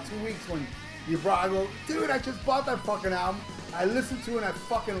for about 2 weeks when you brought. I go, dude, I just bought that fucking album. I listened to it and I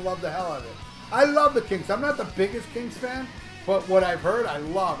fucking love the hell out of it. I love the Kinks. I'm not the biggest Kinks fan, but what I've heard, I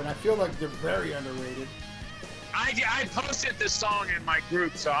love, and I feel like they're very underrated. I posted this song in my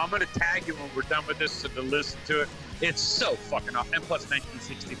group, so I'm going to tag you when we're done with this to listen to it. It's so fucking awesome. And plus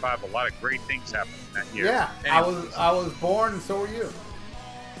 1965, a lot of great things happened in that year. Yeah, Anyways. I was born, and so were you.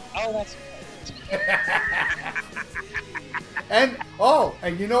 Oh, that's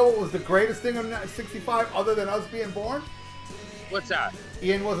And you know what was the greatest thing in '65 other than us being born? What's that?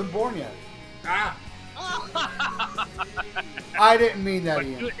 Ian wasn't born yet. Ah, I didn't mean that, But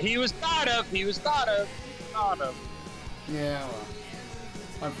Ian. he was thought of. He was thought of. Yeah, well,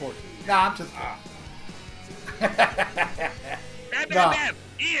 unfortunately. Nah, I'm just. Bam.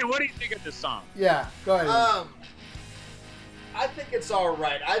 Ian, what do you think of this song? Yeah, go ahead. Ian. I think it's all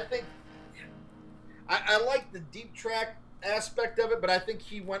right. I think I like the deep track aspect of it, but I think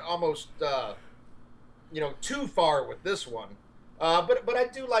he went almost too far with this one. But I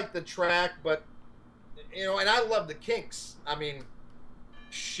do like the track, but and I love the Kinks. I mean, Do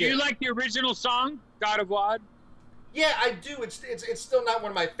shit. you like the original song, God of Wad? Yeah, I do. It's still not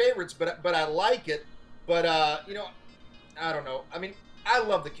one of my favorites, but I like it. But I don't know. I mean, I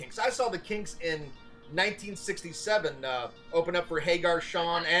love the Kinks. I saw the Kinks in 1967 open up for Hagar,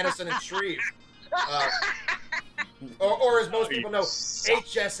 Sean, Anderson, and Shreve. Or as most people know,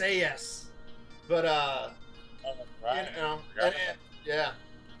 HSAS. But yeah.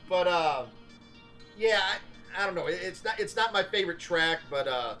 But yeah, I don't know. It's not my favorite track, but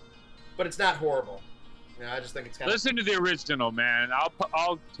it's not horrible. I just think it's kind of. Listen to the original, man.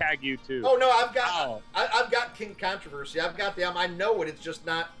 I'll tag you too. Oh no, I've got King Controversy. I've got the album. I know it. It's just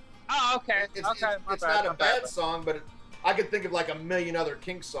not. Oh, okay. It's My it's bad, not a my bad song, but I could think of like a million other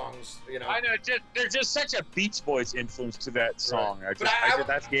King songs. I know. There's just such a Beach Boys influence to that song. Right.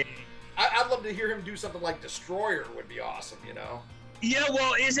 That's game. I'd love to hear him do something like Destroyer. Would be awesome, you know. Yeah,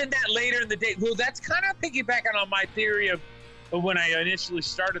 well, isn't that later in the day? Well, that's kind of piggybacking on my theory of when I initially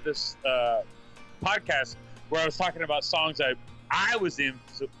started this podcast, where I was talking about songs that I was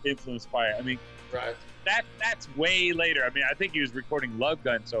influenced by. I mean, right. That's way later. I mean, I think he was recording Love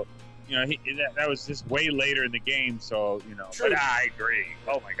Gun, so you know that was just way later in the game. So you know, True. But I agree.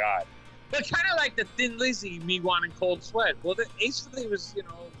 Oh my God. But kind of like the Thin Lizzy, me wanting Cold Sweat. Well, the Ace Frehley was, you know,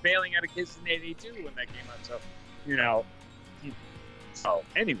 bailing out of Kiss in '82 when that came out. So, you know. So,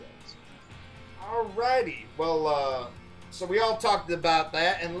 anyways. Alrighty. Well, so we all talked about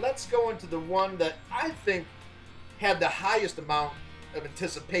that, and let's go into the one that I think had the highest amount of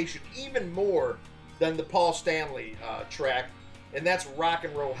anticipation, even more than the Paul Stanley track, and that's Rock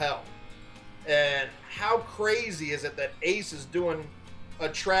and Roll Hell. And how crazy is it that Ace is doing a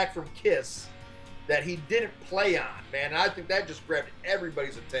track from Kiss that he didn't play on, man? And I think that just grabbed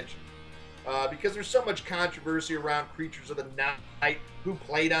everybody's attention. Because there's so much controversy around Creatures of the Night, who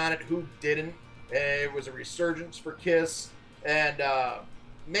played on it, who didn't. It was a resurgence for Kiss. And,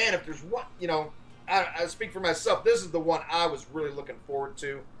 man, if there's one, you know, I speak for myself, this is the one I was really looking forward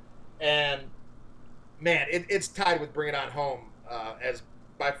to. And, man, it's tied with Bring It On Home as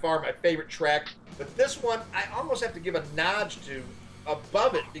by far my favorite track. But this one, I almost have to give a nod to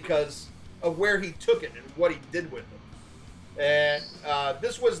above it because of where he took it and what he did with it. And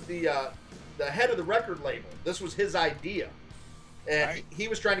this was the head of the record label. This was his idea. And right. he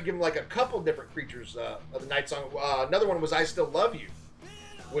was trying to give him like a couple different Creatures of the Night song. Another one was I Still Love You,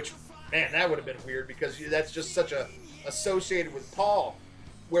 which, man, that would have been weird because that's just such a associated with Paul.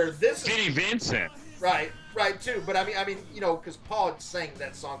 Where this Vinnie Vincent. Right, too. But I mean, you know, because Paul had sang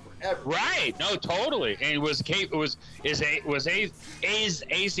that song forever. Right. No, totally. And is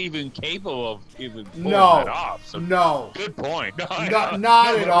Ace even capable of even pulling that off? So No. Good point. No,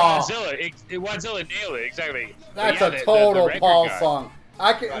 Not at all. Godzilla nailed it exactly. That's Yeah, a total record Paul guy. song.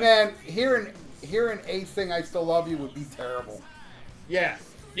 I can, Right. man, hearing Ace sing "I Still Love You" would be terrible. Yeah.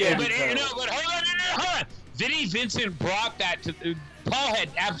 Yeah, but terrible. hold on. Vinnie Vincent brought that to. Paul had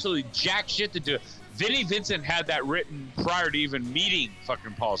absolutely jack shit to do. Vinnie Vincent had that written prior to even meeting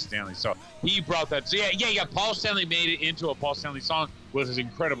fucking Paul Stanley, so he brought that. So yeah. Paul Stanley made it into a Paul Stanley song with his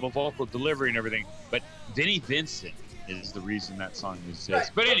incredible vocal delivery and everything. But Vinnie Vincent is the reason that song exists.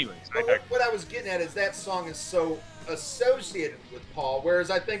 Right. But anyways, But what I was getting at is that song is so associated with Paul, whereas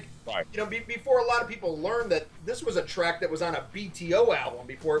I think, Right. you know, before a lot of people learned that this was a track that was on a BTO album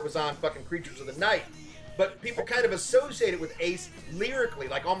before it was on fucking Creatures of the Night. But people kind of associate it with Ace lyrically,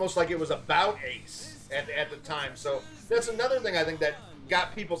 like almost like it was about Ace at the time. So that's another thing I think that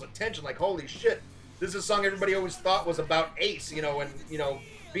got people's attention. Like, holy shit, this is a song everybody always thought was about Ace, you know, and you know,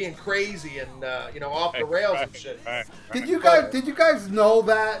 being crazy and you know, off the rails and shit. Right. Did you guys know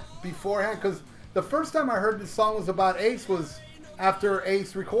that beforehand? Because the first time I heard this song was about Ace was after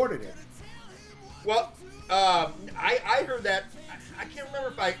Ace recorded it. Well, I heard that. I can't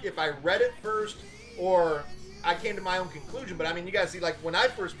remember if I read it first or I came to my own conclusion. But I mean, you guys see, like when I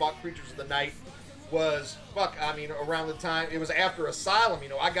first bought Creatures of the Night was around the time it was after Asylum. You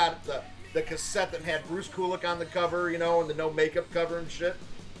know, I got the cassette that had Bruce Kulick on the cover, you know, and the no makeup cover and shit.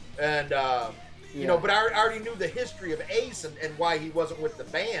 And you know, but I already knew the history of Ace and why he wasn't with the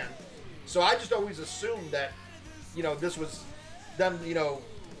band. So I just always assumed that, you know, this was them, you know,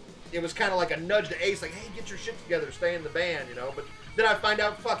 it was kind of like a nudge to Ace, like, hey, get your shit together, stay in the band, you know. But then I find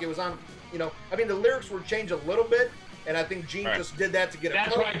out, fuck, it was on, you know, I mean, the lyrics were changed a little bit, and I think Gene just did that to get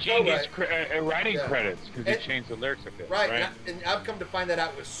That's a why Gene gets writing Yeah. credits, because he And- changed the lyrics a bit. Right, and I've come to find that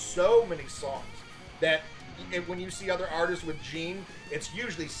out with so many songs that when you see other artists with Gene, it's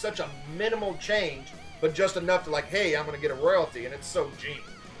usually such a minimal change, but just enough to like, hey, I'm going to get a royalty, and it's so Gene.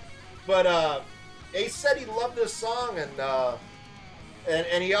 But Ace said he loved this song,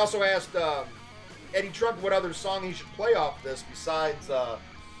 and he also asked Eddie Trunk what other song he should play off this besides,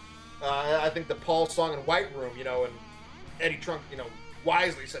 I think the Paul song in White Room, you know, and Eddie Trunk, you know,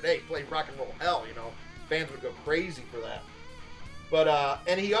 wisely said, hey, play Rock and Roll Hell, you know, fans would go crazy for that. But,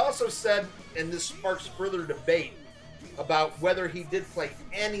 and he also said, and this sparks further debate about whether he did play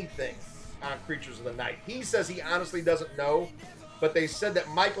anything on Creatures of the Night. He says he honestly doesn't know, but they said that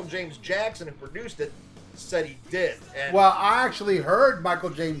Michael James Jackson, who produced it, said he did. And Well, I actually heard Michael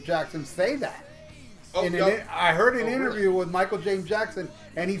James Jackson say that. I heard an interview with Michael James Jackson,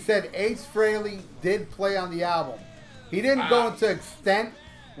 and he said Ace Frehley did play on the album. He didn't go into extent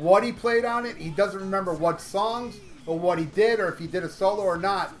what he played on it. He doesn't remember what songs or what he did or if he did a solo or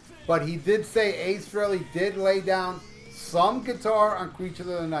not. But he did say Ace Frehley did lay down some guitar on Creatures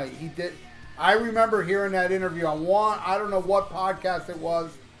of the Night. He did. I remember hearing that interview on I don't know what podcast it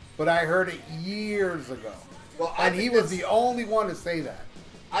was, but I heard it years ago. Well, and he was the only one to say that.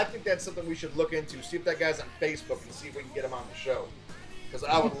 I think that's something we should look into. See if that guy's on Facebook and see if we can get him on the show. Because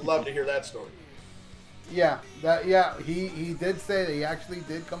I would love to hear that story. Yeah, he did say that. He actually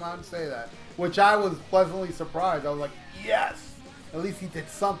did come out and say that, which I was pleasantly surprised. I was like, yes, at least he did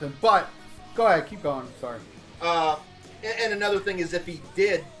something. But go ahead, keep going. Sorry. And another thing is, if he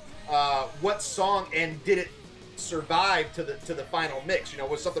did, what song and did it survive to the final mix? You know,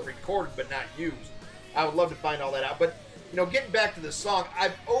 was something recorded but not used? I would love to find all that out. But you know, getting back to the song,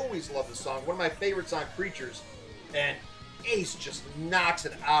 I've always loved the song. One of my favorites on Creatures, and Ace just knocks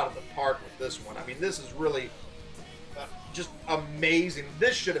it out of the park with this one. I mean, this is really just amazing.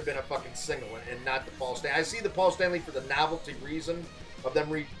 This should have been a fucking single and not the Paul Stanley. I see the Paul Stanley for the novelty reason of them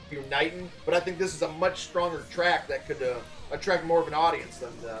reuniting, but I think this is a much stronger track that could attract more of an audience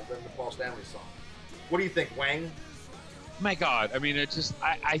than the Paul Stanley song. What do you think, Wang? My God, I mean, it just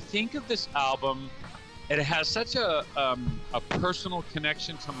I think of this album. It has such a personal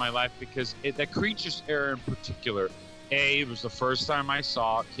connection to my life because the Creatures era in particular. A, it was the first time I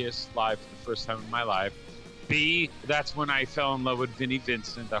saw Kiss live for the first time in my life. B, that's when I fell in love with Vinnie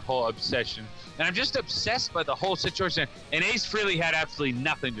Vincent, the whole obsession. And I'm just obsessed by the whole situation. And Ace Frehley had absolutely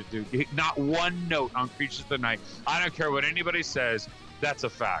nothing to do. Not one note on Creatures of the Night. I don't care what anybody says. That's a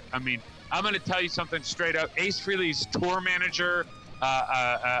fact. I mean, I'm going to tell you something straight up. Ace Frehley's tour manager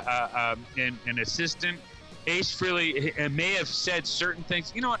and assistant, Ace Frehley may have said certain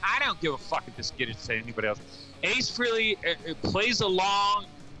things. You know what? I don't give a fuck if this kid is saying anybody else. Ace Frehley plays along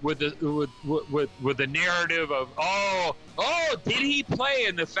with the narrative of did he play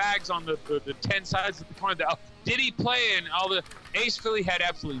in the fags on the 10 sides of the coin? Did he play in all the? Ace Frehley had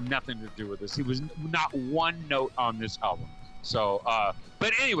absolutely nothing to do with this. He was not one note on this album. So,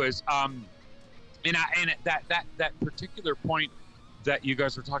 but anyways, that particular point that you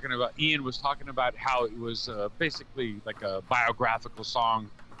guys were talking about, Ian was talking about how it was basically like a biographical song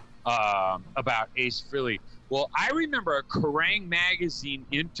about Ace Frehley. Well, I remember a Kerrang! Magazine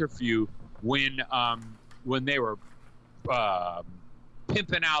interview when they were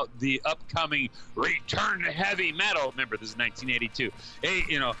pimping out the upcoming Return to Heavy Metal. Remember, this is 1982,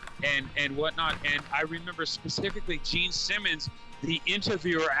 and whatnot. And I remember specifically Gene Simmons, the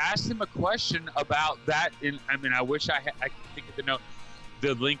interviewer, asked him a question about that. I wish I could think of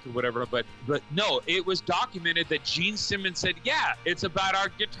the link or whatever, but no, it was documented that Gene Simmons said, yeah, it's about our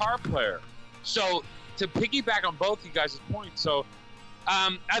guitar player. So to piggyback on both you guys' points, so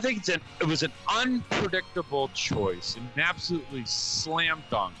I think it was an unpredictable choice, an absolutely slam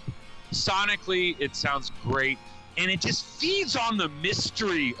dunk. Sonically, it sounds great, and it just feeds on the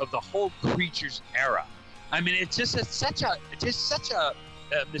mystery of the whole Creatures era. I mean, it's just such a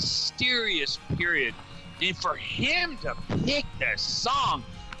mysterious period, and for him to pick this song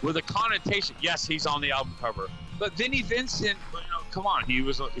with a connotation, yes, he's on the album cover, but Vinnie Vincent, come on, he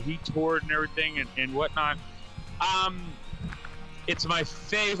toured and everything and whatnot. It's my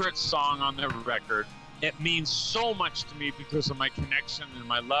favorite song on the record. It means so much to me because of my connection and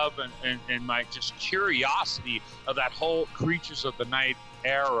my love and my just curiosity of that whole Creatures of the Night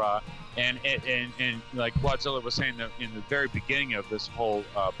era. And like Godzilla was saying in the very beginning of this whole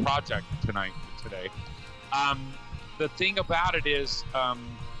project today, the thing about it is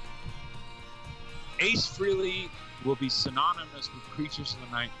Ace Frehley will be synonymous with Creatures of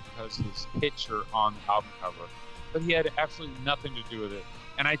the Night because his picture on the album cover, but he had absolutely nothing to do with it.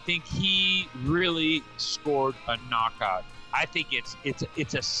 And I think he really scored a knockout. I think it's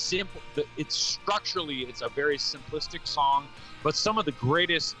structurally it's a very simplistic song, but some of the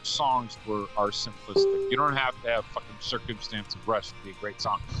greatest songs are simplistic. You don't have to have fucking Circumstance of Rush to be a great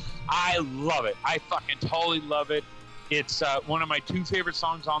song. I love it. I fucking totally love it. It's one of my two favorite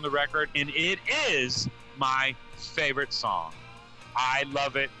songs on the record, and it is my favorite song. I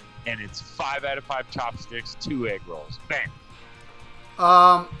love it, and it's 5 out of 5 chopsticks, 2 egg rolls. Bam.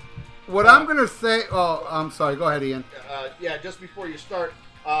 What I'm gonna say. Oh, I'm sorry. Go ahead, Ian. Yeah, just before you start,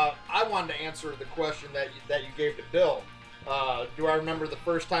 I wanted to answer the question that you gave to Bill. Do I remember the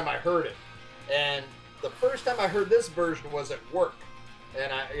first time I heard it? And the first time I heard this version was at work,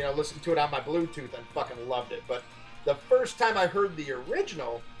 and I listened to it on my Bluetooth and fucking loved it. But the first time I heard the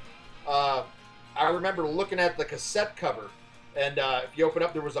original, I remember looking at the cassette cover, and if you open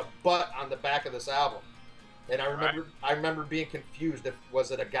up, there was a butt on the back of this album. And I remember being confused.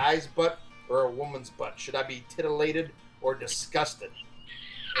 Was it a guy's butt or a woman's butt? Should I be titillated or disgusted?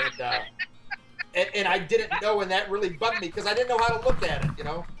 And I didn't know, and that really bugged me because I didn't know how to look at it.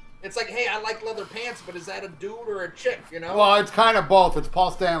 It's like, hey, I like leather pants, but is that a dude or a chick? Well, it's kind of both. It's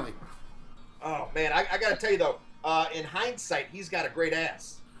Paul Stanley. Oh man, I got to tell you though, in hindsight, he's got a great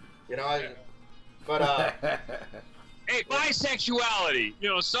ass. You know, but Hey, bisexuality. You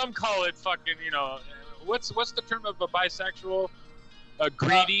know, some call it fucking. You know, what's the term of a bisexual?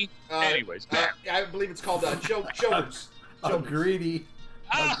 Greedy. Anyways, I believe it's called childers. Greedy.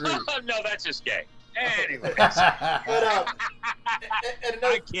 No, that's just gay. Anyways, But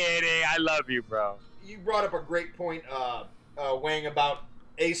I'm kidding. I love you, bro. You brought up a great point, Wang, about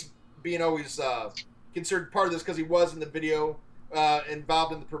Ace being always considered part of this because he was in the video,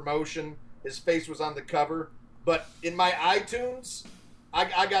 involved in the promotion. His face was on the cover. But in my iTunes,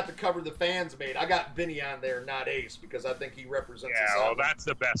 I got the cover the fans made. I got Vinny on there, not Ace, because I think he represents his well, album. that's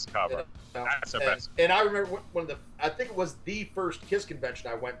the best cover. You know? That's the best. And I remember I think it was the first Kiss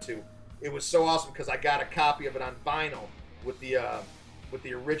convention I went to. It was so awesome because I got a copy of it on vinyl with the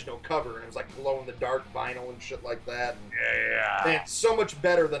original cover, and it was like glow-in-the-dark vinyl and shit like that. And, Yeah. and so much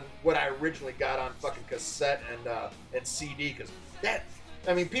better than what I originally got on fucking cassette and CD. Because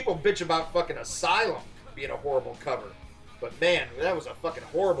people bitch about fucking Asylum being a horrible cover, but man, that was a fucking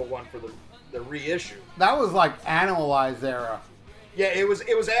horrible one for the reissue. That was like Animalized era. Yeah, it was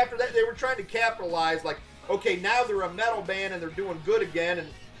after that. They were trying to capitalize, like, okay, now they're a metal band and they're doing good again, and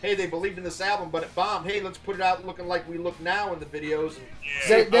hey, they believed in this album, but it bombed. Hey, let's put it out looking like we look now in the videos.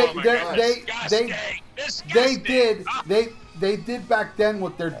 And They did back then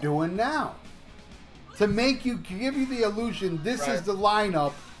what they're doing now, to give you the illusion this is the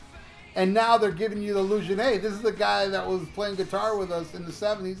lineup, and now they're giving you the illusion, hey, this is the guy that was playing guitar with us in the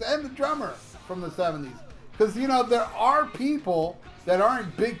 70s and the drummer from the 70s. Because, you know, there are people that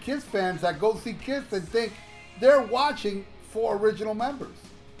aren't big Kiss fans that go see Kiss and think they're watching for original members.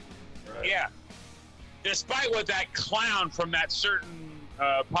 Right. Yeah. Despite what that clown from that certain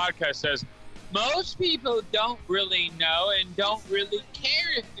podcast says, most people don't really know and don't really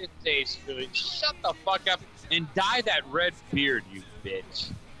care if it's Ace Frehley. Shut the fuck up and dye that red beard, you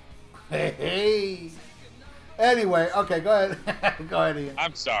bitch. Hey. Anyway, okay, go ahead. Go ahead, Ian.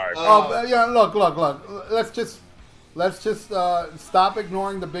 I'm sorry. Yeah, look. Let's just stop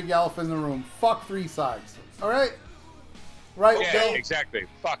ignoring the big elephant in the room. Fuck Three Sides. All right? Right? Yeah, Bill? exactly.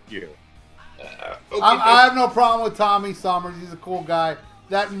 Fuck you. I have no problem with Tommy Summers. He's a cool guy.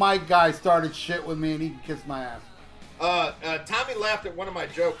 That Mike guy started shit with me, and he can kiss my ass. Tommy laughed at one of my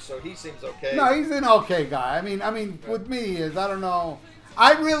jokes, so he seems okay. No, he's an okay guy. I mean, with me, he is. I don't know.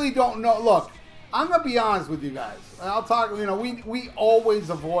 I really don't know. Look, I'm gonna be honest with you guys. I'll talk. You know, we always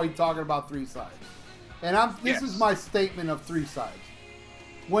avoid talking about Three Sides, and this is my statement of Three Sides.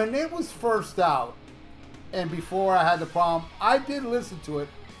 When it was first out, and before I had the problem, I did listen to it.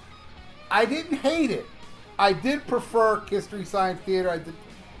 I didn't hate it. I did prefer Kiss Three Science Theater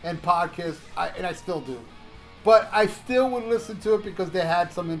and Podcast, and I still do. But I still would listen to it because they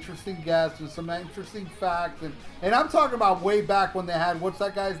had some interesting guests and some interesting facts. And I'm talking about way back when they had, what's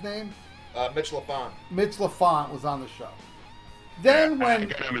that guy's name? Mitch LaFont. Mitch LaFont was on the show. Then I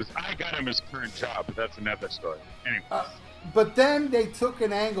got him his current job, but that's another story. Anyway. But then they took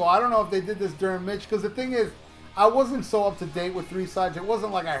an angle. I don't know if they did this during Mitch, because the thing is, I wasn't so up to date with Three Sides. It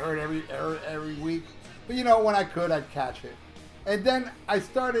wasn't like I heard every week. But, you know, when I could, I'd catch it. And then I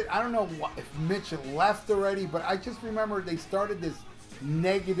started, I don't know if Mitch had left already, but I just remember they started this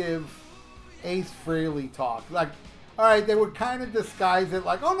negative Ace Frehley talk. Like, all right, they would kind of disguise it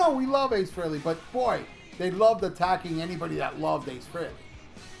like, oh no, we love Ace Frehley. But boy, they loved attacking anybody that loved Ace Frehley.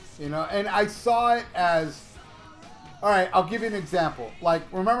 You know, and I saw it as, all right, I'll give you an example. Like,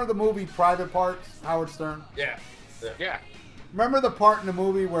 remember the movie Private Parts, Howard Stern? Yeah. Remember the part in the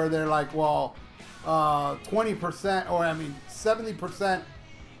movie where they're like, well, 20%, or 70%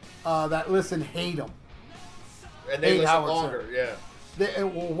 that listen hate him. And they listen Howard longer,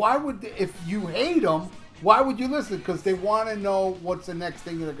 Stern. Why would if you hate them, why would you listen? Because they want to know what's the next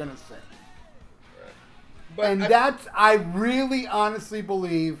thing they're going to say. Right. But I really honestly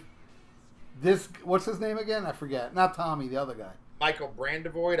believe this. What's his name again? I forget. Not Tommy, the other guy. Michael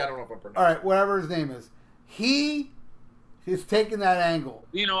Brandevoid. I don't know if I'm pronouncing. All right, whatever his name is. He is taking that angle.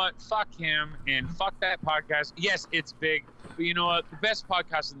 You know what? Fuck him and fuck that podcast. Yes, it's big, but you know what? The best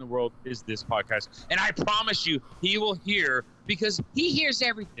podcast in the world is this podcast, and I promise you, he will hear because he hears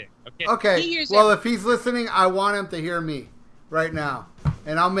everything. Okay. He hears if he's listening, I want him to hear me right now,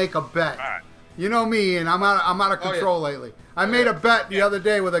 and I'll make a bet. All right. You know me, and I'm out of control lately. I made a bet the other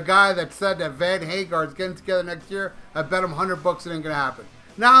day with a guy that said that Van Hagar's getting together next year. I bet him $100 it ain't gonna happen.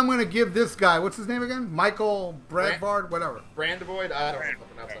 Now I'm going to give this guy, what's his name again? Michael Bradford, whatever. Brandevoid? I don't know if I'm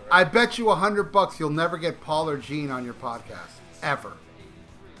pronouncing that right. I bet you $100 you'll never get Paul or Gene on your podcast. Ever.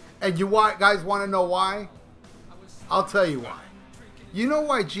 And you guys want to know why? I'll tell you why. You know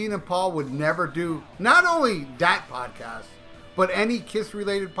why Gene and Paul would never do not only that podcast, but any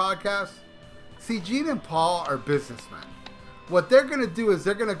Kiss-related podcast, see, Gene and Paul are businessmen. What they're going to do is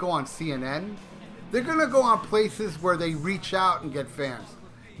they're going to go on CNN. They're going to go on places where they reach out and get fans.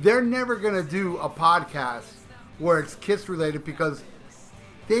 They're never going to do a podcast where it's Kiss-related because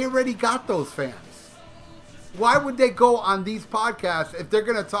they already got those fans. Why would they go on these podcasts if they're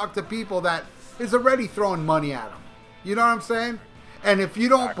going to talk to people that is already throwing money at them? You know what I'm saying? And if you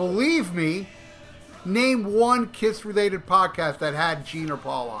don't believe me, name one Kiss-related podcast that had Gene or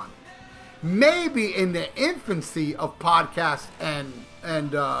Paul on. Maybe in the infancy of podcasts and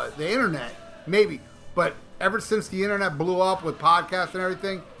the internet, maybe. But ever since the internet blew up with podcasts and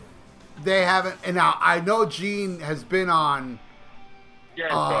everything, they haven't. And now I know Gene has been on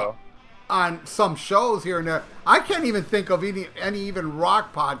some shows here and there. I can't even think of any even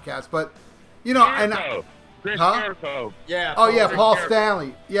rock podcasts, but you know, Chris Jericho. Yeah. Oh yeah, Paul Jericho.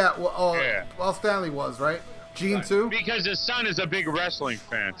 Stanley. Yeah, well, Yeah. Paul Stanley was right. Gene too. Because his son is a big wrestling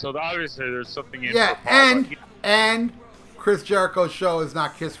fan, so obviously there's something in Yeah, for Paul, but and Chris Jericho's show is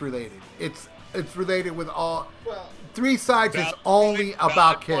not Kiss related. It's related with all. Well, Three Sides is Valid only point,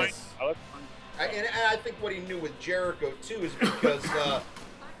 about valid Kiss. point, valid point. and I think what he knew with Jericho too is because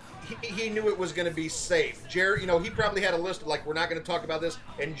he knew it was going to be safe. He probably had a list of like, we're not going to talk about this,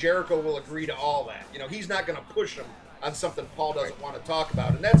 and Jericho will agree to all that. You know, he's not going to push him on something Paul doesn't want to talk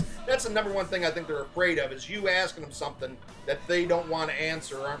about, and that's the number one thing I think they're afraid of is you asking them something that they don't want to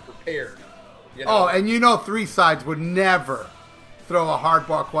answer or aren't prepared. You know? Oh, and you know, Three Sides would never throw a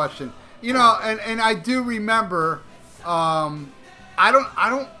hardball question. You know, and I do remember. I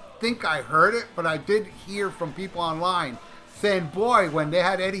don't think I heard it, but I did hear from people online saying, "Boy, when they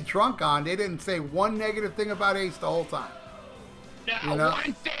had Eddie Trunk on, they didn't say one negative thing about Ace the whole time." Now, You know?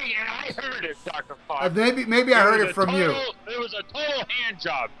 one thing, and I heard it, Dr. Fox. Maybe I heard it from you. It was a total hand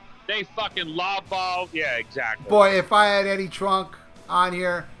job. They fucking lob ball. Yeah, exactly. Boy, if I had Eddie Trunk on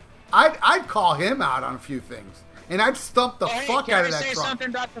here, I'd call him out on a few things, and I'd stump the fuck out of that Can I say Trunk.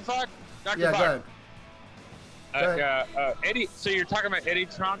 something, Dr. Fox? Dr. Yeah, Fox. go ahead. Eddie. So you're talking about Eddie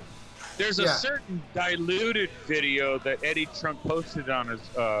Trunk? There's a Yeah. certain diluted video that Eddie Trunk posted on his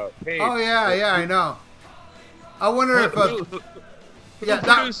page. Oh yeah, I know. I wonder if Who yeah,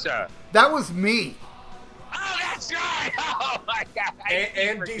 produced that? that was me. Oh, that's right. Oh my God. I keep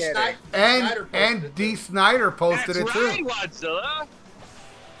And D. forgetting. Snyder. And D. Snyder posted That's it too. right, Godzilla.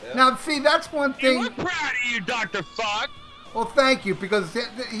 Now, see, that's one Hey, we're thing. proud of you, Dr. Fox. Well, thank you, because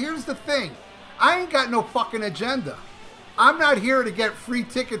here's the thing. I ain't got no fucking agenda. I'm not here to get free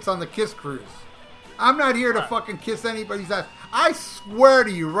tickets on the Kiss Cruise. I'm not here to fucking kiss anybody's ass. I swear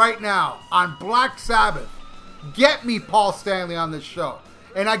to you right now, on Black Sabbath, get me Paul Stanley on this show.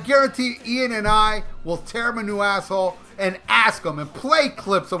 And I guarantee Ian and I will tear him a new asshole and ask him and play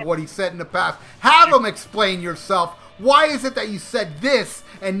clips of what he said in the past. Have him explain yourself. Why is it that you said this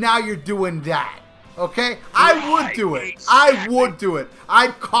and now you're doing that? Okay? I would do it. I would do it.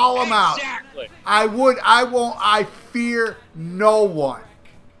 I'd call him out. Exactly. I would. I won't. I fear no one.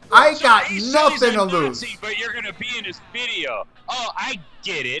 I So got he's nothing a to lose. Nazi, but you're gonna be in his video. Oh, I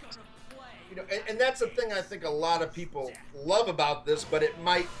get it. You know, and that's the thing I think a lot of people love about this, but it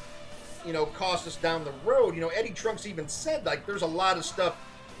might, cost us down the road. You know, Eddie Trunks even said, like, there's a lot of stuff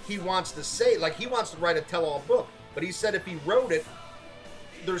he wants to say. Like, he wants to write a tell-all book, but he said if he wrote it,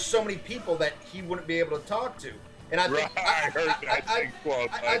 there's so many people that he wouldn't be able to talk to. And I think I heard that same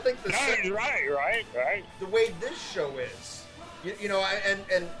quote. I think no, he's right. the way this show is,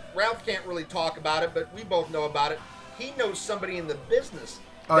 and Ralph can't really talk about it, but we both know about it. He knows somebody in the business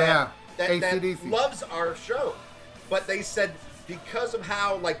Oh, yeah. that AC/DC. loves our show, but they said because of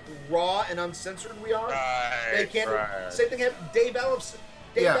how like raw and uncensored we are, they can't. Same thing happened. Dave Ellefson.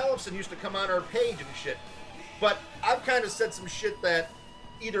 Yeah. Ellefson used to come on our page and shit, but I've kind of said some shit that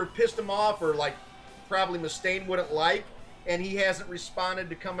either pissed him off or like probably Mustaine wouldn't like, and he hasn't responded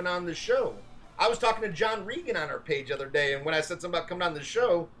to coming on the show. I was talking to John Regan on our page the other day, and when I said something about coming on the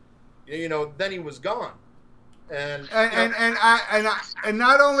show, then he was gone. And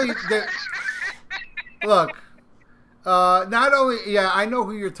not only that, look, not only I know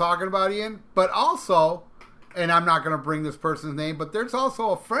who you're talking about, Ian, but also, and I'm not going to bring this person's name, but there's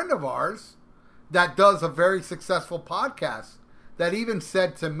also a friend of ours that does a very successful podcast that even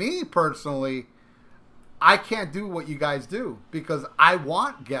said to me personally, I can't do what you guys do because I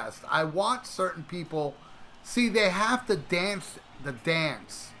want guests. I want certain people. See, they have to dance the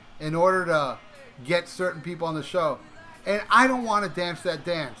dance in order to get certain people on the show. And I don't want to dance that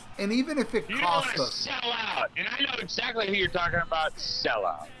dance. And even if it You costs want to us. sell out, and I know exactly who you're talking about. Sell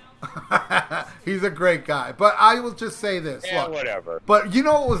out. He's a great guy. But I will just say this. Yeah, Look, whatever. but you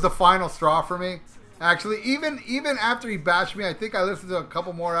know what was the final straw for me? Actually, even after he bashed me, I think I listened to a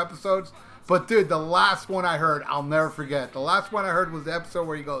couple more episodes. But dude, the last one I heard, I'll never forget. The last one I heard was the episode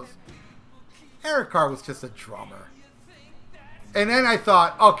where he goes, Eric Carr was just a drummer. And then I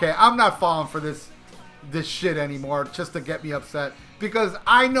thought, okay, I'm not falling for this shit anymore just to get me upset. Because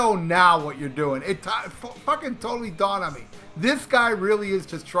I know now what you're doing. It fucking totally dawned on me. This guy really is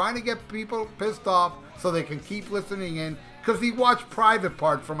just trying to get people pissed off so they can keep listening in. Because he watched Private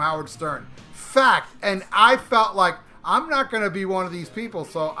Part from Howard Stern. Fact. And I felt like I'm not going to be one of these people,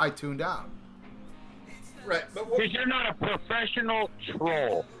 so I tuned out. Right. Because you're not a professional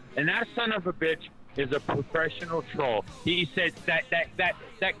troll. And that son of a bitch is a professional troll. He said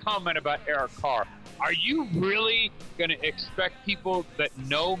that comment about Eric Carr. Are you really going to expect people that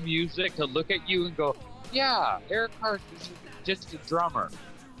know music to look at you and go, yeah, Eric Carr is just a drummer?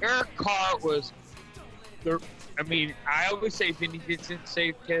 Eric Carr was I always say Vinny Vincent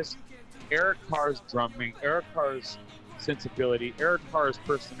saved Kiss. Eric Carr's drumming, Eric Carr's sensibility, Eric Carr's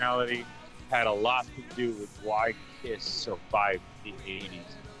personality had a lot to do with why Kiss survived the 80s.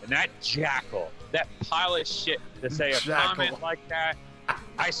 And that jackal, that pile of shit to say a comment like that,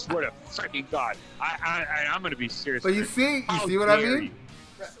 I swear to freaking God, I'm going to be serious. But you see what I mean?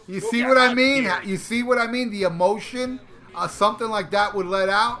 You see what I mean? You see what I mean? The emotion something like that would let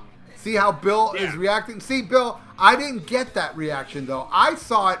out. See how Bill is reacting? See, Bill, I didn't get that reaction, though. I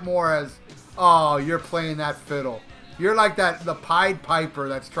saw it more as, oh, you're playing that fiddle. You're like the Pied Piper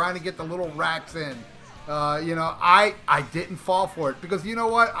that's trying to get the little rats in. I didn't fall for it. Because you know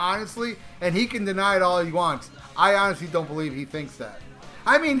what? Honestly, and he can deny it all he wants, I honestly don't believe he thinks that.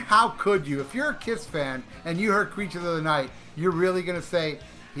 I mean, how could you? If you're a Kiss fan and you heard Creatures of the Night, you're really going to say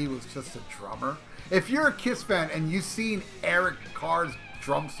he was just a drummer? If you're a Kiss fan and you've seen Eric Carr's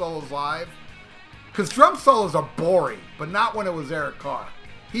drum solos live, because drum solos are boring, but not when it was Eric Carr.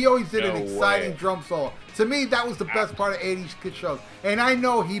 He always did an exciting drum solo. To me, that was the best part of 80s Kiss shows. And I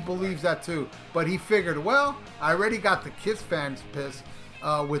know he believes that too. But he figured, well, I already got the Kiss fans pissed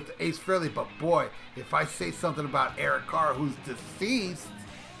with Ace Frehley. But boy, if I say something about Eric Carr, who's deceased,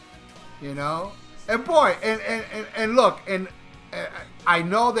 And boy, and look, I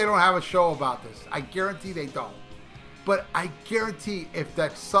know they don't have a show about this. I guarantee they don't. But I guarantee if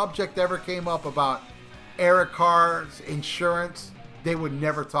that subject ever came up about Eric Carr's insurance, they would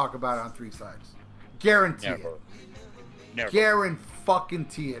never talk about it on Three Sides. Guarantee it. Never.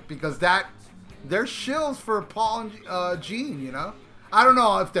 Guarantee it. Because they're shills for Paul and Gene, I don't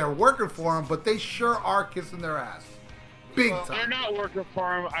know if they're working for him, but they sure are kissing their ass. Big time. They're not working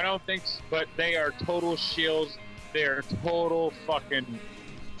for him, I don't think, but they are total shills. They're total fucking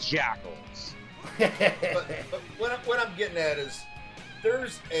jackals. but what I'm getting at is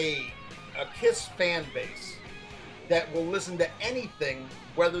there's a Kiss fan base that will listen to anything,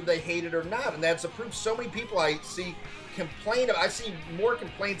 whether they hate it or not, and that's a proof. So many people I see I see more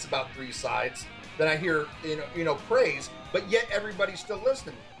complaints about Three Sides than I hear praise, but yet everybody's still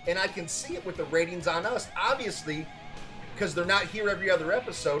listening, and I can see it with the ratings on us. Obviously, because they're not here every other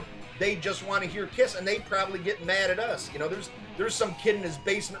episode, they just want to hear Kiss, and they probably get mad at us. There's some kid in his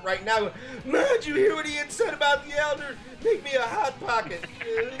basement right now. Man, did you hear what he had said about the Elder? Make me a hot pocket.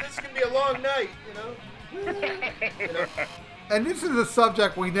 This is gonna be a long night. And this is a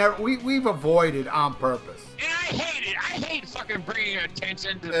subject we've avoided on purpose. And I hate it. I hate fucking bringing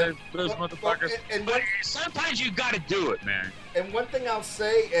attention to those motherfuckers. But sometimes you got to do it, man. And one thing I'll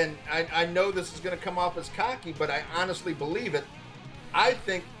say, and I know this is going to come off as cocky, but I honestly believe it. I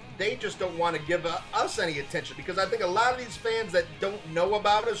think they just don't want to give us any attention, because I think a lot of these fans that don't know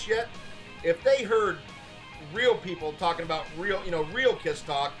about us yet, if they heard real people talking about real Kiss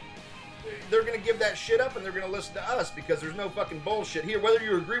talk, they're going to give that shit up and they're going to listen to us, because there's no fucking bullshit here, whether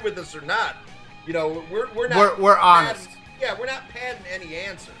you agree with us or not. We're not. We're honest. We're not padding any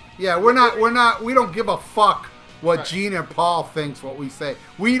answer. Yeah, we're not. We don't give a fuck what Gene and Paul thinks. What we say,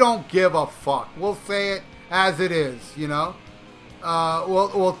 we don't give a fuck. We'll say it as it is. We'll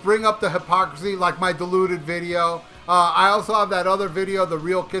bring up the hypocrisy, like my diluted video. I also have that other video, the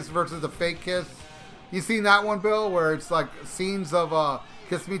real Kiss versus the fake Kiss. You seen that one, Bill, where it's like scenes of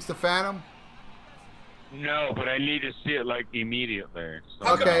Kiss Meets the Phantom? No, but I need to see it immediately. So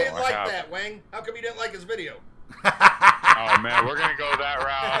How come you didn't like that, Wang? How come you didn't like his video? Oh man, we're gonna go that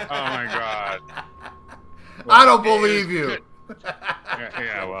route. Oh my God. Well, I don't believe you.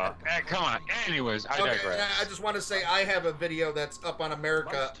 Well, come on. Anyways, I digress. I just want to say I have a video that's up on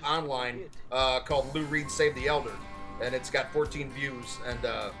America Online called Lou Reed Saved the Elder, and it's got 14 views and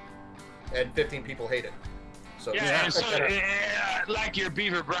 15 people hate it. So like your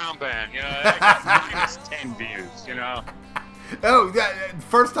Beaver Brown band, that got minus 10 views, Oh,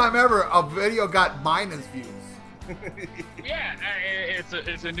 first time ever a video got minus views. Yeah,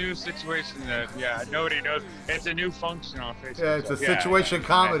 it's a new situation that nobody knows. It's a new function on Facebook. Yeah, it's a situation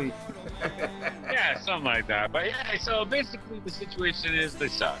comedy. Yeah, something like that. But yeah, so basically the situation is they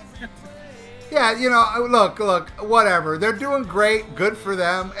suck. Yeah, look, whatever. They're doing great. Good for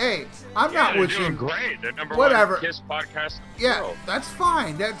them. Hey, I'm not they're wishing. doing great. They're number whatever. one Kiss podcast. Yeah, that's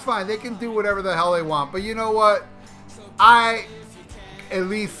fine. That's fine. They can do whatever the hell they want. But you know what? I at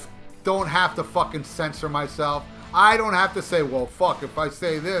least don't have to fucking censor myself. I don't have to say, well, fuck, if I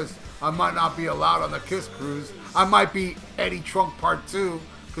say this, I might not be allowed on the Kiss cruise. I might be Eddie Trunk Part 2,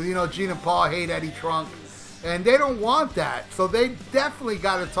 because, Gene and Paul hate Eddie Trunk. And they don't want that. So they definitely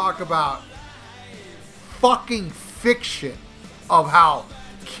got to talk about fucking fiction of how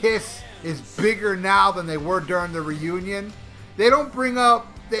Kiss is bigger now than they were during the reunion. They don't bring up,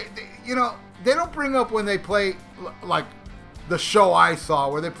 they don't bring up when they play, like, the show I saw,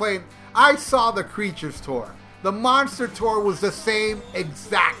 where they played, I saw the Creatures tour. The Monster tour was the same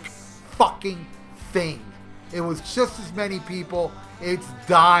exact fucking thing. It was just as many people. It's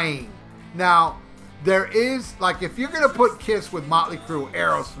dying. Now, there is, like, if you're going to put Kiss with Motley Crue,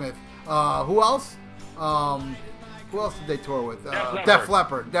 Aerosmith, who else? Who else did they tour with? Def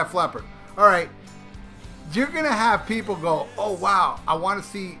Leppard. All right. You're going to have people go, oh, wow, I want to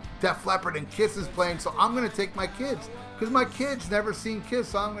see Def Leppard and Kiss is playing, so I'm going to take my kids. Because my kids never seen Kiss,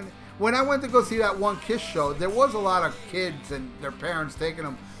 so I'm going to... When I went to go see that one Kiss show, there was a lot of kids and their parents taking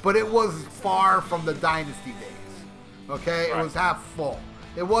them, but it was far from the Dynasty days. Okay? Right. It was half full.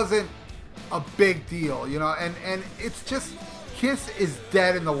 It wasn't a big deal, and it's just, Kiss is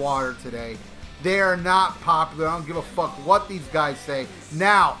dead in the water today. They are not popular. I don't give a fuck what these guys say.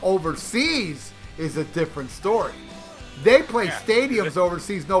 Now, overseas is a different story. They play stadiums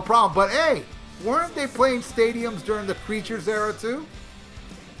overseas, no problem. But hey, weren't they playing stadiums during the Creatures era too?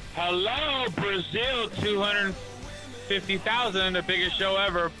 Hello, Brazil, 250,000, the biggest show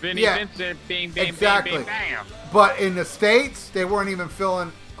ever. Benny Vincent, bing, bang, exactly. bang, bang, bam. But in the States, they weren't even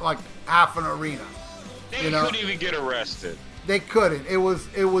filling like half an arena. They couldn't even get arrested. They couldn't. It was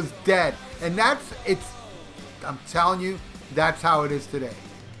dead. And I'm telling you, that's how it is today.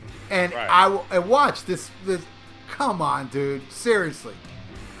 And I watch this, come on, dude, seriously.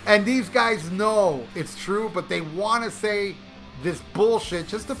 And these guys know it's true, but they want to say this bullshit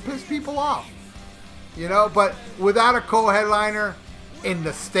just to piss people off. But without a co-headliner in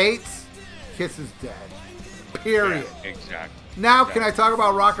the States, Kiss is dead. Period. Yeah, exactly. Now, can I talk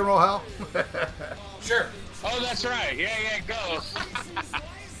about Rock and Roll Hell? Sure. Oh, that's right. Yeah, go.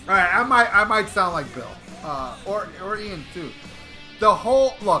 All right, I might sound like Bill, or Ian too.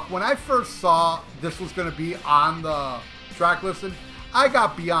 Look, when I first saw this was going to be on the track listing, I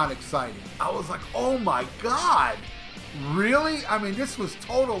got beyond excited. I was like, oh my God, really? I mean, this was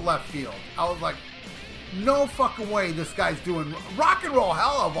total left field. I was like, no fucking way this guy's doing Rock and Roll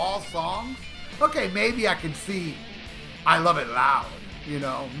Hell of all songs. Okay, maybe I can see I Love It Loud,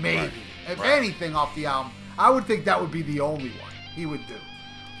 maybe. Right. If anything off the album, I would think that would be the only one he would do.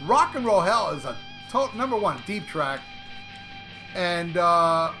 Rock and Roll Hell is a total, number one, deep track. And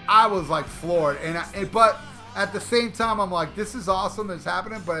I was like floored. But at the same time, I'm like, this is awesome, it's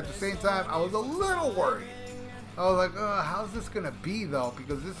happening. But at the same time, I was a little worried. I was like, how's this going to be, though?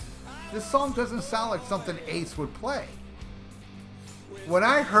 Because this song doesn't sound like something Ace would play. When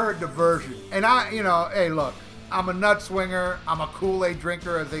I heard the version, and hey, look, I'm a nut swinger, I'm a Kool-Aid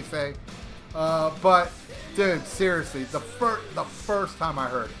drinker, as they say. But, dude, seriously, the first time I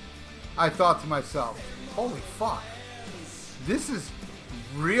heard it, I thought to myself, holy fuck, this is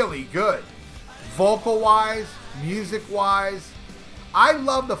really good. Vocal-wise, music-wise. I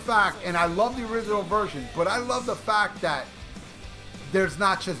love the fact, and I love the original version, but I love the fact that there's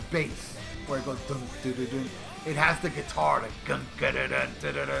not just bass, where it goes dun dun dun dun. It has the guitar, like dun dun dun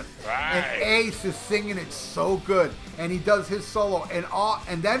dun dun dun. And Ace is singing it so good, and he does his solo,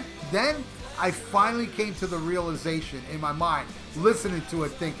 and then I finally came to the realization in my mind, listening to it,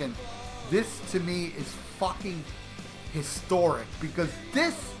 thinking, this to me is fucking historic, because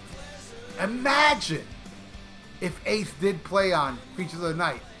imagine if Ace did play on Creatures of the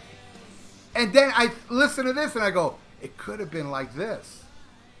Night. And then I listen to this and I go, it could have been like this.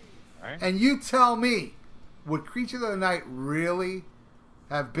 Right. And you tell me, would Creatures of the Night really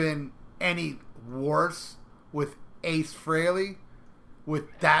have been any worse with Ace Frehley?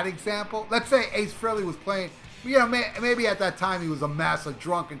 With that example? Let's say Ace Frehley was playing, maybe at that time he was a massive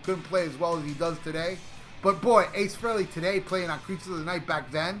drunk and couldn't play as well as he does today. But boy, Ace Frehley today playing on Creatures of the Night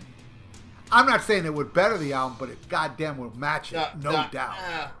back then, I'm not saying it would better the album, but it goddamn would match it, no doubt.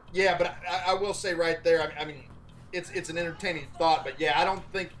 Yeah, but I will say right there, I mean, it's an entertaining thought, but yeah, I don't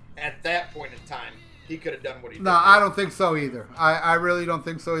think at that point in time he could have done what he did. No, I don't think so either. I really don't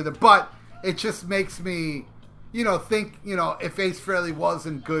think so either. But it just makes me, think, if Ace Frehley was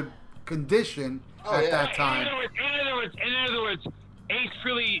in good condition that time. In other words, Ace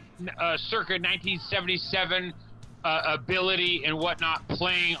Frehley, circa 1977 ability and whatnot,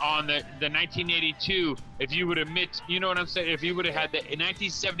 playing on the 1982. If you would have you know what I'm saying? If you would have had the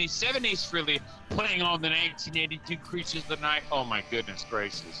 1977 Ace Frehley playing on the 1982 Creatures of the Night, oh my goodness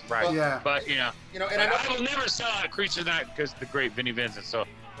gracious! Right? Well, yeah. But and I will never sell out Creatures of the Night because the great Vinnie Vincent. So,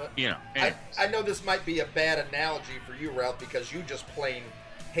 anyways. I know this might be a bad analogy for you, Ralph, because you just plain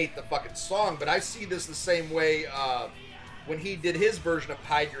hate the fucking song, but I see this the same way when he did his version of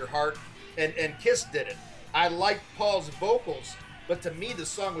Hide Your Heart and Kiss did it. I liked Paul's vocals, but to me the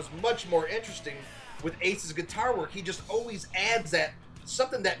song was much more interesting with Ace's guitar work. He just always adds that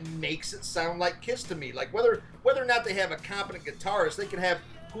something that makes it sound like Kiss to me. Like whether or not they have a competent guitarist, they can have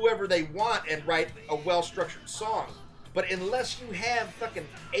whoever they want and write a well-structured song. But unless you have fucking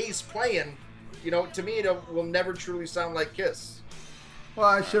Ace playing, to me it will never truly sound like Kiss. Well,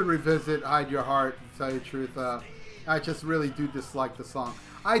 I should revisit Hide Your Heart, to tell you the truth. I just really do dislike the song.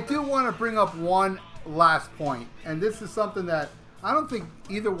 I do want to bring up one last point, and this is something that I don't think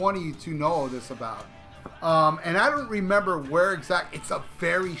either one of you two know this about. And I don't remember where exactly. It's a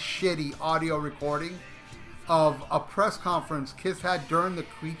very shitty audio recording of a press conference Kiss had during the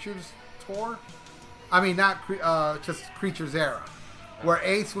Creatures tour. I mean, not just Creatures era, where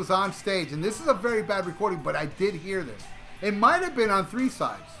Ace was on stage. And this is a very bad recording, but I did hear this. It might have been on Three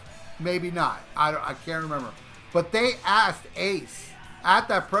Sides. Maybe not. I can't remember. But they asked Ace at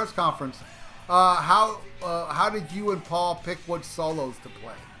that press conference, how did you and Paul pick what solos to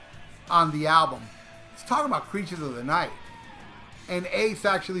play on the album? It's talking about Creatures of the Night. And Ace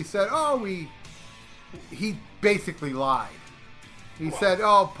actually said, he basically lied. He said,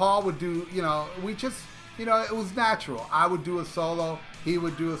 Paul would do, we just, it was natural. I would do a solo. He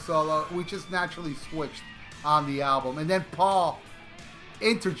would do a solo. We just naturally switched on the album. And then Paul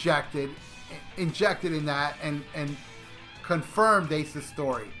injected in that and confirmed Ace's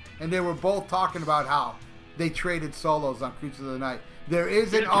story. And they were both talking about how they traded solos on Creatures of the Night. There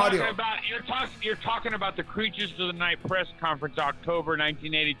is an audio. You're talking about the Creatures of the Night press conference, October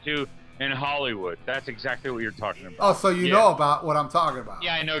 1982 in Hollywood. That's exactly what you're talking about. Oh, so you know about what I'm talking about?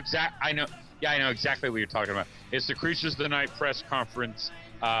 Yeah, I know exactly what you're talking about. It's the Creatures of the Night press conference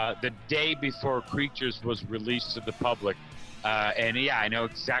the day before Creatures was released to the public. And yeah, I know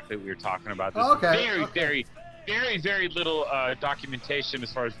exactly what you're talking about. There's very little documentation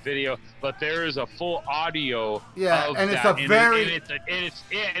as far as video, but there is a full audio. Yeah, of and it's that, a very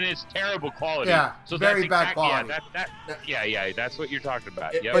it's terrible quality. Yeah, so very bad quality. Yeah, that's what you're talking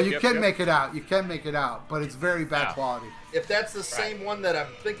about. But you can make it out. You can make it out, but it's very bad quality. If that's the same one that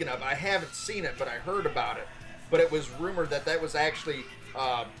I'm thinking of, I haven't seen it, but I heard about it. But it was rumored that was actually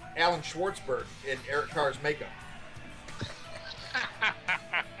Alan Schwartzberg in Eric Carr's makeup.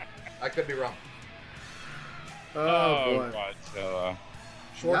 I could be wrong. Oh boy. God.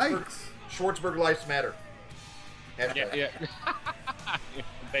 So, Schwartzberg Lives Matter. Yeah.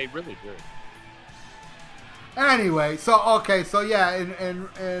 They really do. Anyway, so yeah,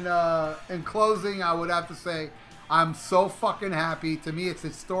 in closing, I would have to say I'm so fucking happy. To me, it's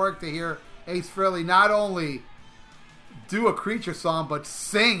historic to hear Ace Frehley not only do a Creature song but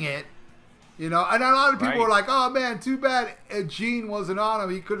sing it. And a lot of people were like, "Oh man, too bad Gene wasn't on him.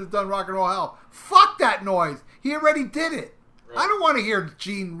 He could have done Rock and Roll Hell." Fuck that noise. He already did it. Right. I don't want to hear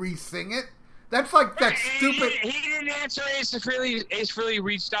Gene re-sing it. That's like that stupid. He didn't answer Ace Frehley. Ace Frehley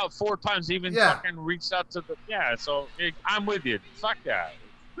reached out 4 times. Even fucking reached out to the. Yeah, so I'm with you. Fuck that.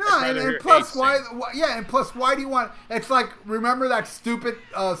 No, and plus why? And plus why do you want? It's like, remember that stupid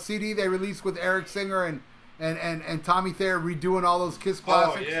CD they released with Eric Singer and Tommy Thayer redoing all those Kiss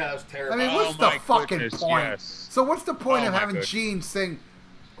classics? Oh yeah, that was terrible. I mean, what's the fucking point? Yes. So what's the point of having Gene sing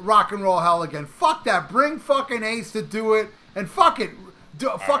Rock and Roll Hell again? Fuck that. Bring fucking Ace to do it, and fuck it.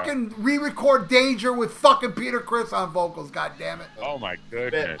 Fucking re-record Danger with fucking Peter Criss on vocals. God damn it. Oh my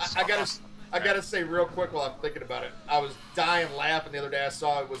goodness. Man, I gotta say real quick while I'm thinking about it. I was dying laughing the other day. I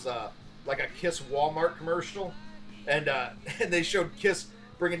saw it was like a Kiss Walmart commercial, and they showed Kiss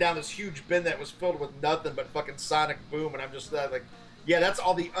bringing down this huge bin that was filled with nothing but fucking Sonic Boom, and I'm just like, yeah, that's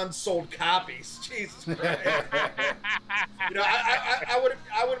all the unsold copies. Jesus Christ. I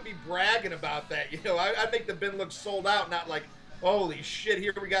wouldn't be bragging about that. I'd make the bin look sold out, not like, holy shit,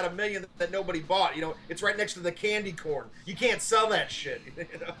 here we got 1 million that nobody bought. It's right next to the candy corn. You can't sell that shit.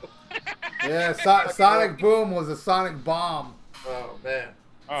 Yeah, Sonic Boom was a sonic bomb. Oh man.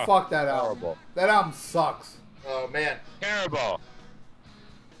 Fuck that album. That album sucks. Oh man. Terrible.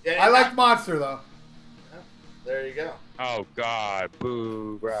 Yeah, I like Monster though. There you go. Oh God,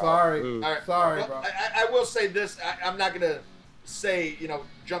 boo, bro. Sorry. Boo. All right. Sorry, Well, bro. I will say this. I'm not gonna say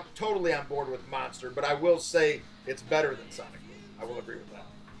jump totally on board with Monster, but I will say it's better than Sonic Boom. I will agree with that.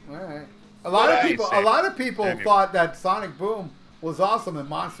 All right. A What lot I of people Anyway. thought that Sonic Boom was awesome and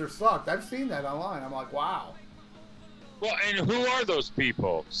Monster sucked. I've seen that online. I'm like, wow. Well, and who are those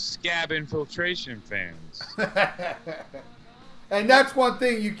people? Scab infiltration fans. And that's one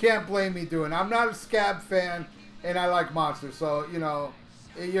thing you can't blame me doing. I'm not a Scab fan, and I like Monster. So you're No,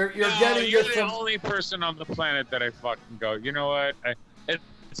 getting you're this the from. only person on the planet that I fucking go. You know what?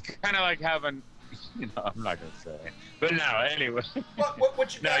 It's kind of like having. I'm not gonna say. But no, anyway.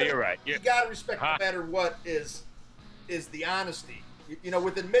 What you No, gotta, you're right. You gotta respect Huh? no matter what is the honesty.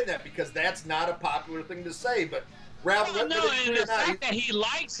 With admitting that, because that's not a popular thing to say. But Ralph, Well, no, whether and you the or not, fact that he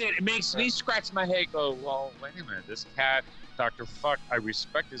likes it makes me scratch my head. Go, well, wait a minute. This cat, Dr. Fuck, I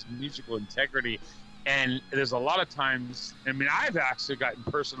respect his musical integrity, and there's a lot of times. I mean, I've actually gotten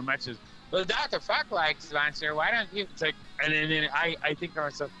personal messages. Well, Dr. Fuck likes Monster. Why don't you? It's like, and then I think to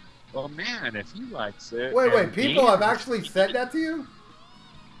myself, well, man, if he likes it. Wait, and people he- have actually said that to you?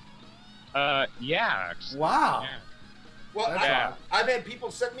 Yeah, actually. Wow. Yeah. well, That's Yeah. odd. I've had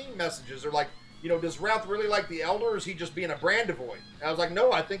people send me messages. They're like, does Ralph really like the Elder, or is he just being a brand avoid? And I was like,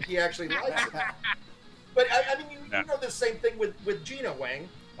 no, I think he actually likes it. But I mean, you know the same thing with Gina Wang.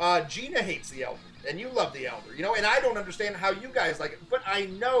 Gina hates the Elder, and you love the Elder, and I don't understand how you guys like it. But I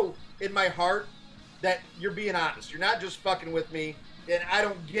know in my heart that you're being honest. You're not just fucking with me, and I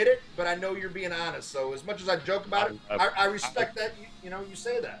don't get it, but I know you're being honest. So as much as I joke about it, I respect that. You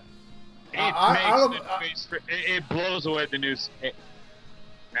say that. It blows away the news.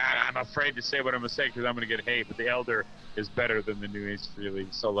 I'm afraid to say what I'm going to say because I'm going to get hate, but The Elder is better than the new Ace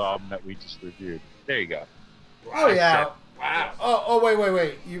Frehley solo album that we just reviewed. There you go. Oh, yeah. Wow. Oh,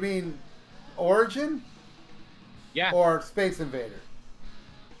 wait. You mean Origin Yeah, or Space Invader?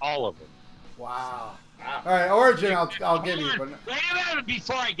 all of them. Wow. Wow. All right, Origin, I'll give you. But Wait a minute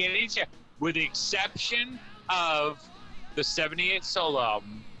before I get into it. With the exception of the 78 solo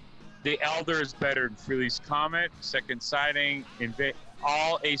album, The Elder is better than Frehley's Comet, Second Sighting,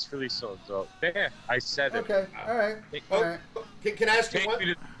 all Ace Frehley solos. So there, I said it. okay, all right. Oh, can I ask you Take one? me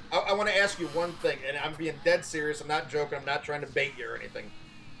to- I want to ask you one thing, and I'm being dead serious. I'm not joking. I'm not trying to bait you or anything.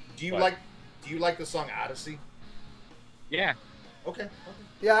 Do you What? like the song Odyssey? Yeah, Okay.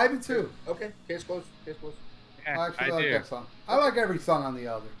 Yeah, I do too. Okay. Case closed. Case closed. I yeah, actually I like do. that song. I like every song on the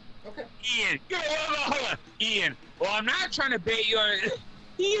Elder. Okay. Ian, hold on. Ian, well, I'm not trying to bait you on.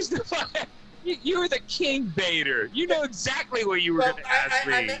 He's the fucking. You're the king baiter. You know exactly what you were Well, going to ask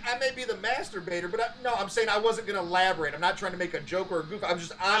me. I may be the masturbator, but no, I'm saying I wasn't going to elaborate. I'm not trying to make a joke or a goof. I'm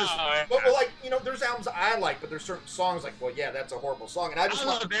just honest. Oh, yeah. Well, like, there's albums I like, but there's certain songs like, well, yeah, that's a horrible song. And I just I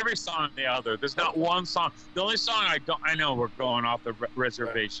love every song on the Elder. There's not one song. The only song I know we're going off the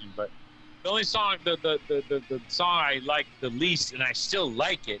reservation, but the only song, the song I like the least, and I still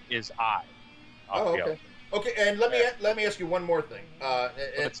like it, is I. Oh, Off the okay. Elder. Okay, and let me ask you one more thing.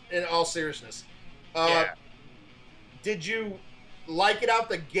 In all seriousness, Yeah. did you like it out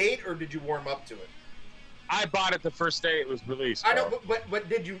the gate, or did you warm up to it? I bought it the first day it was released. I know, bro. but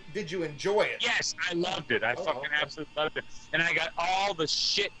did you enjoy it? Yes, I loved it. I Oh, fucking okay. absolutely loved it. And I got all the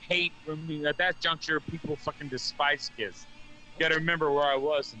shit hate from me. At that juncture, people fucking despise Kiss. You gotta remember where I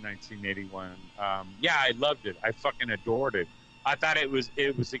was in 1981. Yeah, I loved it. I fucking adored it. I thought it was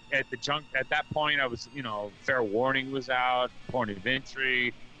at that point I was, Fair Warning was out, Point of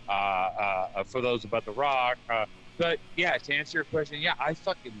Entry, For Those About the Rock. But yeah, to answer your question, yeah, I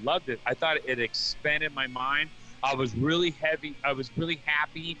fucking loved it. I thought it expanded my mind. I was really happy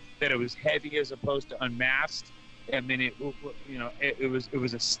that it was heavy as opposed to Unmasked. I mean, it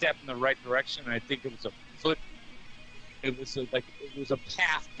was a step in the right direction. And I think it was a foot. It was a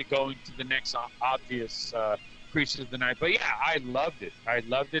path to going to the next obvious Creatures of the Night. But yeah, I loved it. I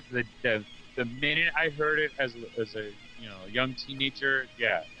loved it. The minute I heard it as a young teenager,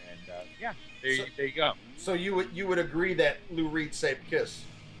 yeah, and yeah, there you go. So you would agree that Lou Reed saved Kiss?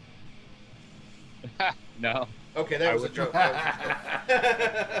 No, Okay, that I was a would- joke. That was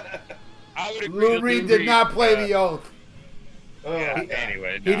a joke. I would agree. Lou that Reed did not play the oath. oath. Oh, Yeah, God.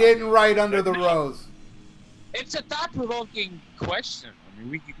 anyway, He no. didn't write Under the No. Rose. It's a thought-provoking question. I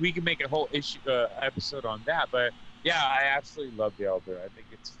mean, we can make a whole episode on that, but yeah, I absolutely love the Elder. I think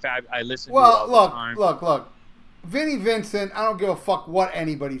it's fab. I listen to it all Well, the time. look. Vinnie Vincent, I don't give a fuck what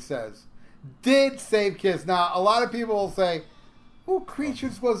anybody says, did save Kiss. Now, a lot of people will say,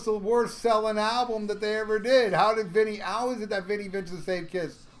 Creatures was the worst selling album that they ever did. How is it that Vinnie Vincent saved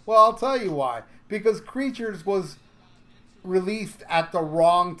Kiss? Well, I'll tell you why. Because Creatures was released at the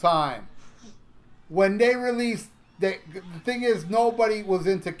wrong time. When they released, the thing is, nobody was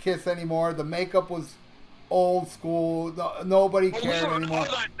into Kiss anymore. The makeup was old school. Nobody cared anymore.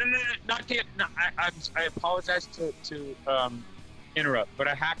 Hold on. No, I apologize to interrupt, but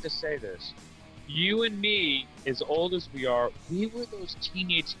I have to say this. You and me, as old as we are, we were those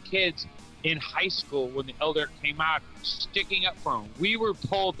teenage kids in high school when the Elder came out, sticking up for them. We were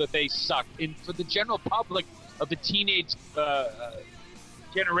told that they sucked. And for the general public of the teenage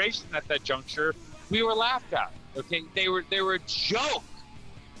generation at that juncture, we were laughed at. Okay, they were a joke.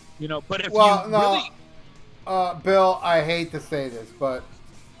 You know, but if Bill, I hate to say this, but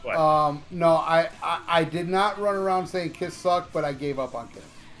no, I did not run around saying Kiss sucked, but I gave up on Kiss.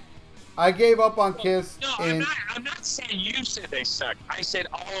 I gave up on Kiss. No, I'm not saying you said they sucked. I said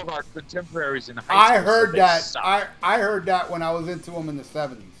all of our contemporaries in high school. I heard that. Sucked. I heard that when I was into them in the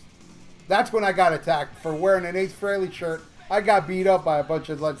 70s. That's when I got attacked for wearing an Ace Frehley shirt. I got beat up by a bunch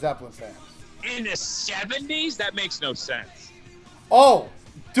of Led Zeppelin fans. In the 70s? That makes no sense. Oh,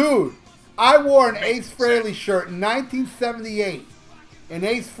 dude. I wore an Ace Frehley shirt in 1978. And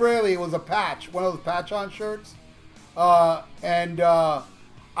Ace Frehley, it was a patch, one of those patch-on shirts. I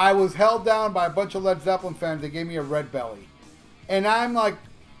was held down by a bunch of Led Zeppelin fans. They gave me a red belly. And I'm like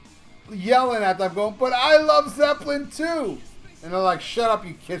yelling at them going, but I love Zeppelin too. And they're like, shut up,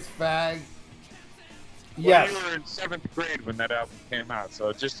 you Kiss fag. Yes. Well, you were in 7th grade when that album came out, so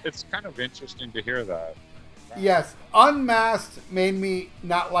it's kind of interesting to hear that. Yes. Unmasked made me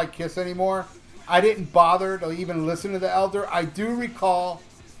not like Kiss anymore. I didn't bother to even listen to the Elder. I do recall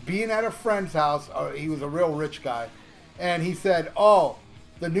being at a friend's house. He was a real rich guy. And he said, oh,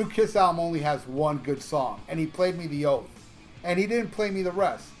 the new Kiss album only has one good song. And he played me The Oath. And he didn't play me the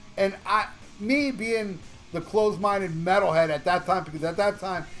rest. And me being the closed-minded metalhead at that time, because at that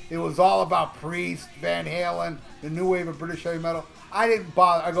time it was all about Priest, Van Halen, the new wave of British heavy metal, I didn't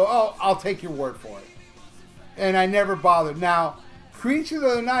bother. I go, oh, I'll take your word for it. And I never bothered. Now, Creatures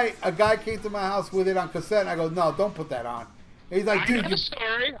of the Night, a guy came to my house with it on cassette, and I go, no, don't put that on. And he's like, dude, I know the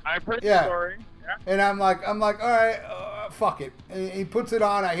story. I've heard the story. Yeah. And I'm like, all right, fuck it. And he puts it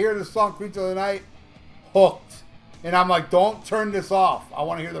on. I hear the song Creatures of the Night, hooked. And I'm like, don't turn this off. I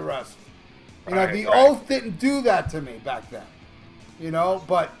want to hear the rest. You know, The Oath didn't do that to me back then. You know,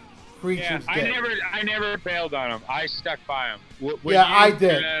 but Creatures did. I never bailed on him. I stuck by him. I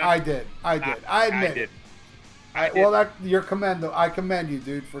did. I admit it. You're commendable. I commend you,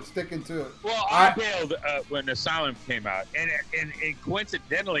 dude, for sticking to it. Well, I bailed when Asylum came out, and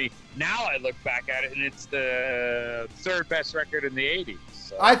coincidentally, now I look back at it, and it's the 3rd best record in the '80s.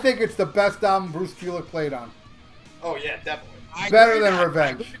 So. I think it's the best album Bruce Kulick played on. Oh yeah, definitely. Better than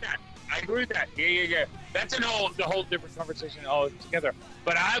Revenge. I agree with that. Yeah. That's the whole different conversation altogether.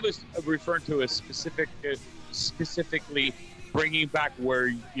 But I was referring to a specifically bringing back where,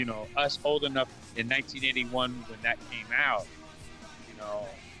 you know, us old enough in 1981 when that came out, you know,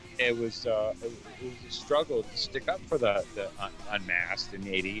 it was a struggle to stick up for the Unmasked in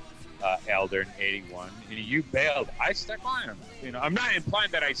 '80, Elder in '81. And you bailed. I stuck by him. You know, I'm not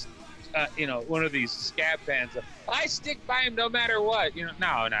implying that one of these scab bands. I stick by him no matter what. You know,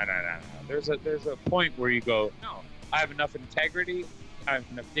 no. There's a point where you go, no, I have enough integrity. I have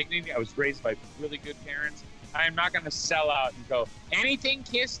enough dignity. I was raised by really good parents. I'm not going to sell out and go, anything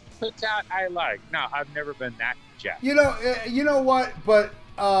Kiss puts out, I like. No, I've never been that jack. You know what? But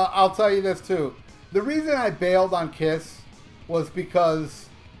I'll tell you this, too. The reason I bailed on Kiss was because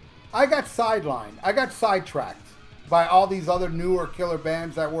I got sidelined. I got sidetracked by all these other newer killer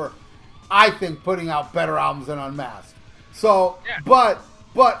bands that were, I think, putting out better albums than Unmasked. So, yeah.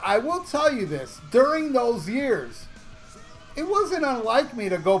 But I will tell you this. During those years, it wasn't unlike me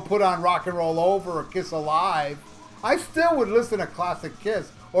to go put on Rock and Roll Over or Kiss Alive. I still would listen to classic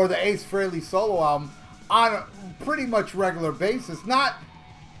Kiss or the Ace Frehley solo album on a pretty much regular basis. Not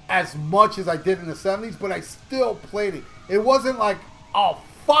as much as I did in the 70s, but I still played it. It wasn't like, oh,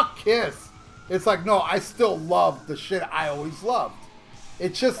 fuck Kiss. It's like, no, I still loved the shit I always loved.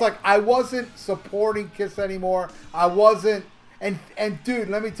 It's just like I wasn't supporting Kiss anymore. I wasn't. And dude,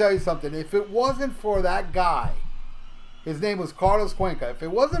 let me tell you something. If it wasn't for that guy, his name was Carlos Cuenca. If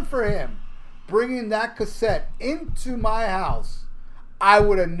it wasn't for him bringing that cassette into my house, I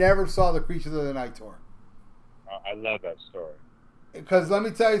would have never saw the Creatures of the Night tour. I love that story. Because let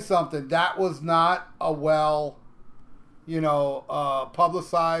me tell you something. That was not a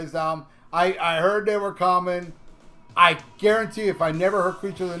publicized album. I heard they were coming. I guarantee if I never heard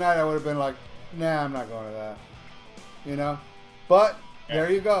Creatures of the Night, I would have been like, nah, I'm not going to that. You know? But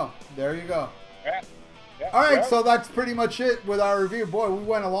there you go. Yeah. Yeah, All right, yeah. so that's pretty much it with our review. Boy, we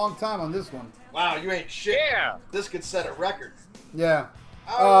went a long time on this one. Wow, you ain't shit. Yeah. This could set a record. Yeah.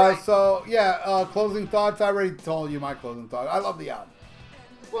 All right. So, yeah, closing thoughts. I already told you my closing thought. I love the album.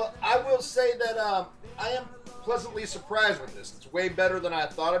 Well, I will say that I am pleasantly surprised with this. It's way better than I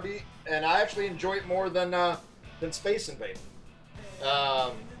thought it'd be, and I actually enjoy it more than Space Invader.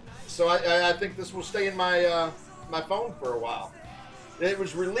 So I think this will stay in my my phone for a while. It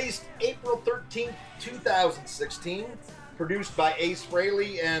was released April 13th, 2016, produced by Ace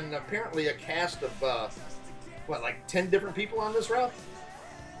Frehley, and apparently a cast of, 10 different people on this route?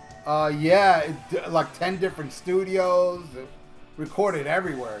 Yeah, like 10 different studios, recorded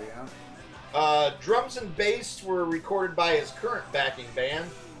everywhere, you know? Drums and bass were recorded by his current backing band,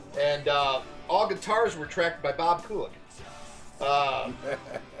 and all guitars were tracked by Bob Kulick.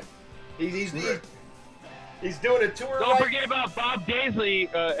 He's doing a tour. Don't forget about Bob Daisley.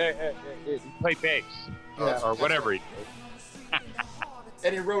 Played bass or whatever he did.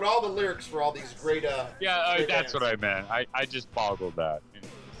 And he wrote all the lyrics for all these great. Yeah, that's what I meant. I just boggled that.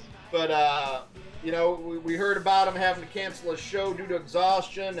 But we heard about him having to cancel a show due to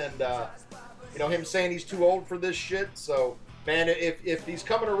exhaustion, and him saying he's too old for this shit. So, man, if he's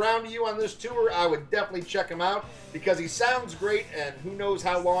coming around to you on this tour, I would definitely check him out because he sounds great, and who knows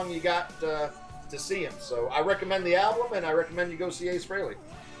how long you got to see him. So I recommend the album, and I recommend you go see Ace Frehley.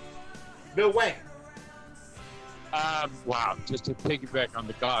 Bill Wang. Wow, just to piggyback on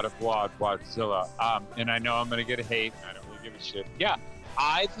the God of Wadzilla, and I know I'm going to get hate, and I don't really give a shit. Yeah,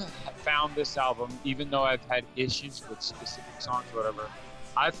 I've found this album, even though I've had issues with specific songs or whatever,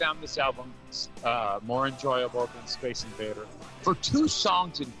 I found this album more enjoyable than Space Invader for two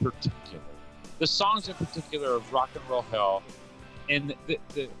songs in particular. The songs in particular of Rock and Roll Hell, and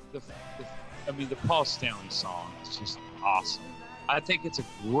the Paul Stanley song is just awesome. I think it's a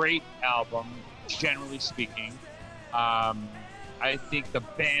great album, generally speaking. I think the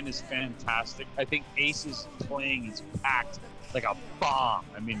band is fantastic. I think Ace's playing is packed like a bomb.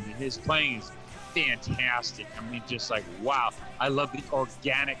 I mean, his playing is fantastic. I mean, just like, wow. I love the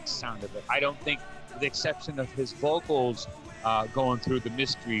organic sound of it. I don't think, with the exception of his vocals going through the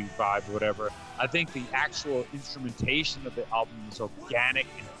mystery vibe or whatever, I think the actual instrumentation of the album is organic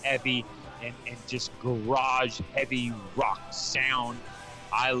and heavy and just garage heavy rock sound.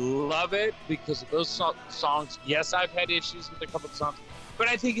 I love it because of those songs. Yes, I've had issues with a couple of songs, but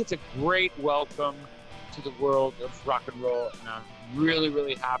I think it's a great welcome to the world of rock and roll, and I'm really,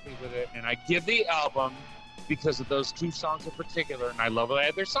 really happy with it. And I give the album, because of those two songs in particular, and I love all the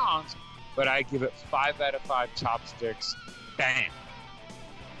other songs, but I give it 5 out of 5 chopsticks. Bang.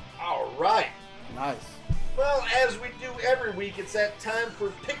 All right. Nice. Well, as we do every week, it's that time for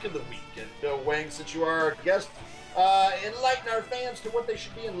Pick of the Week. And Bill Wang, since you are our guest, enlighten our fans to what they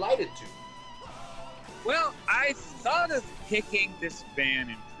should be enlightened to. Well, I thought of picking this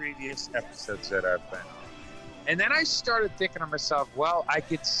band in previous episodes that I've been on. And then I started thinking to myself, well, I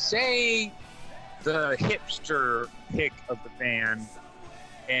could say the hipster pick of the band,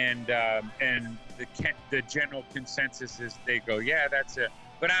 and the general consensus is they go, yeah, that's it.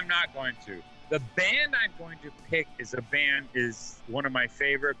 But I'm not going to. The band I'm going to pick is one of my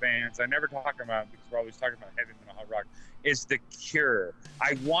favorite bands. I never talk about it because we're always talking about heavy metal, hard rock. Is The Cure.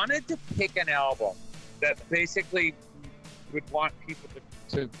 I wanted to pick an album that basically would want people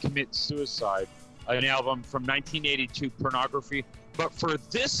to commit suicide. An album from 1982, Pornography. But for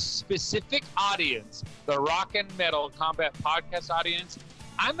this specific audience, the Rock and Metal Combat Podcast audience,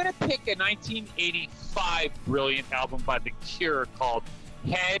 I'm going to pick a 1985 brilliant album by The Cure called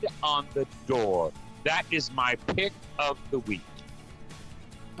Head on the Door. That is my pick of the week.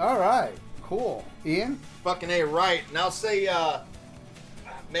 All right. Cool. Ian? Fucking A, right. And I'll say,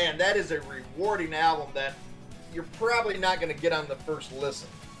 man, that is a rewarding album that you're probably not going to get on the first listen.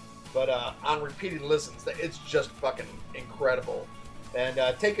 But on repeated listens, it's just fucking incredible. And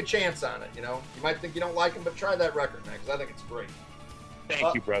take a chance on it, you know. You might think you don't like him, but try that record, man, because I think it's great.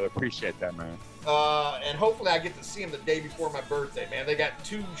 Thank you, brother. Appreciate that, man. And hopefully I get to see him the day before my birthday, man. They got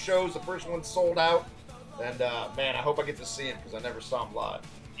 2 shows. The first one's sold out. And, man, I hope I get to see him because I never saw him live.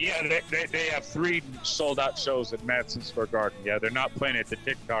 Yeah, they have 3 sold-out shows at Madison Square Garden. Yeah, they're not playing at the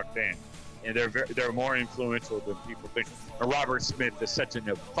TikTok thing. And they're more influential than people think. And Robert Smith is such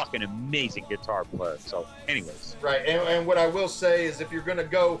a fucking amazing guitar player. So, anyways. Right, and what I will say is if you're going to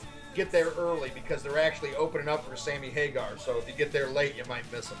go, get there early because they're actually opening up for Sammy Hagar. So if you get there late, you might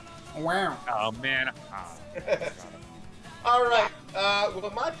miss him. Wow. Oh, man. All right.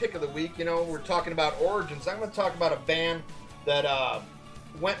 Well, my pick of the week, you know, we're talking about origins. I'm going to talk about a band that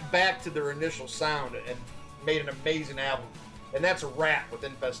went back to their initial sound and made an amazing album. And that's Rat with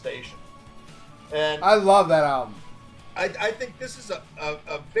Infestation. And I love that album. I think this is a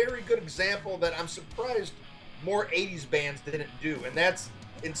very good example that I'm surprised more 80s bands didn't do. And that's,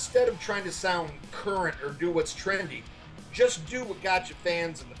 instead of trying to sound current or do what's trendy, just do what got you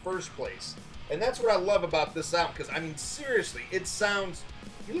fans in the first place. And that's what I love about this album, because, I mean, seriously, it sounds,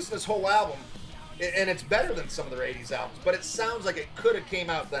 you listen to this whole album, and it's better than some of their 80s albums, but it sounds like it could have came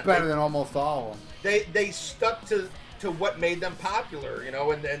out then. Better than almost all of them. They stuck to what made them popular, you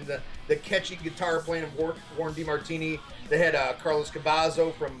know, and the catchy guitar playing of Warren DeMartini. They had Carlos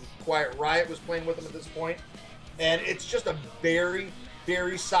Cavazo from Quiet Riot was playing with them at this point. And it's just a very,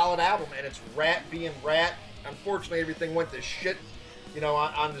 very solid album, and it's Rat being Rat. Unfortunately, everything went to shit, you know,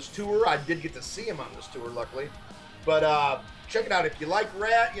 on this tour. I did get to see him on this tour, luckily. But check it out. If you like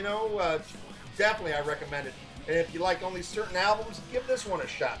Rat, you know, definitely I recommend it. And if you like only certain albums, give this one a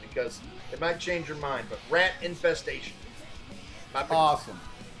shot, because it might change your mind. But Rat Infestation. Awesome.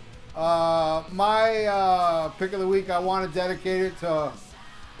 My pick of the week, I want to dedicate it to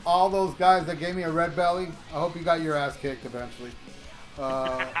all those guys that gave me a red belly. I hope you got your ass kicked eventually.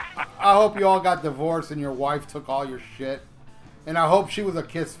 I hope you all got divorced and your wife took all your shit. And I hope she was a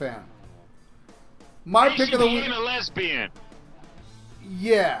Kiss fan. My pick of the week. She became a lesbian.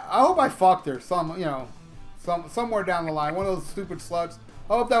 Yeah, I hope I fucked her somewhere down the line. One of those stupid sluts.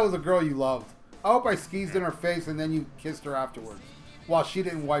 I hope that was a girl you loved. I hope I skeezed in her face and then you kissed her afterwards while she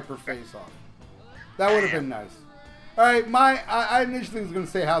didn't wipe her face off. That would have been nice. All right, I initially was going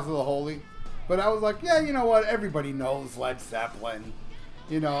to say House of the Holy, but I was like, yeah, you know what? Everybody knows Led Zeppelin.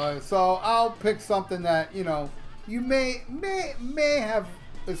 You know, so I'll pick something that, you know, you may have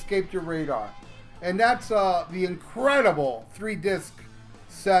escaped your radar. And that's the incredible 3-disc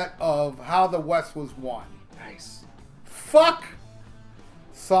set of How the West Was Won. Nice. Fuck.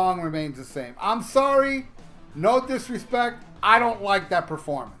 Song remains the same. I'm sorry. No disrespect. I don't like that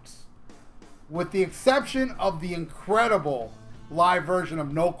performance. With the exception of the incredible live version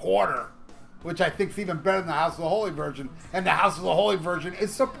of No Quarter, which I think is even better than the House of the Holy version. And the House of the Holy version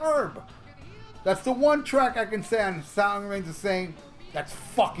is superb. That's the one track I can say on Song Remains the Same. That's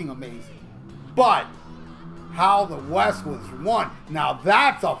fucking amazing. But How the West Was Won. Now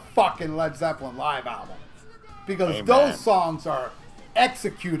that's a fucking Led Zeppelin live album. Because those songs are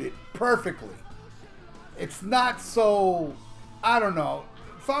executed perfectly. It's not so, I don't know.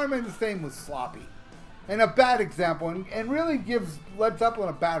 Song Remains the Same was sloppy. And a bad example, and really gives Led Zeppelin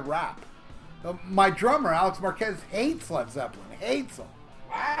a bad rap. My drummer, Alex Marquez, hates Led Zeppelin. Hates them.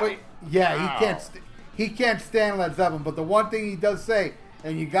 Wow. But yeah, Wow. he can't stand Led Zeppelin. But the one thing he does say,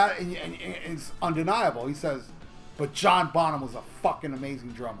 and it's undeniable, he says, but John Bonham was a fucking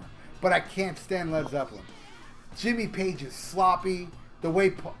amazing drummer. But I can't stand Led Zeppelin. Jimmy Page is sloppy. The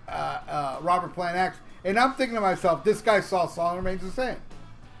way Robert Plant acts. And I'm thinking to myself, this guy saw Song Remains the Same.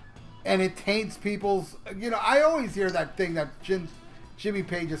 And it taints people's, you know, I always hear that thing that Jimmy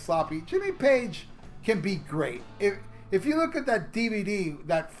Page is sloppy. Jimmy Page can be great. If you look at that DVD,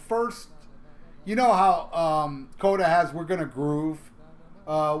 that first, you know how Coda has We're Gonna Groove,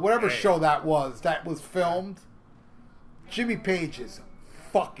 whatever show that was filmed, Jimmy Page is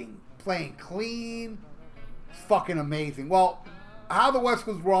fucking playing clean. It's fucking amazing. Well, How the West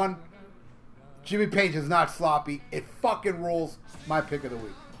Was Won, Jimmy Page is not sloppy. It fucking rules. My pick of the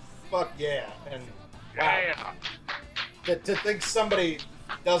week. Fuck yeah. And wow. To think somebody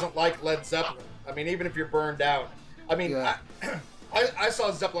doesn't like Led Zeppelin. I mean, even if you're burned out. I mean, Yeah. I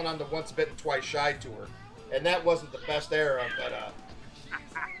saw Zeppelin on the Once Bitten Twice Shy tour, and that wasn't the best era,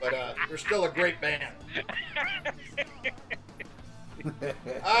 but they're still a great band.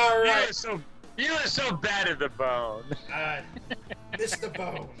 All right. You are so bad at the bone. Missed the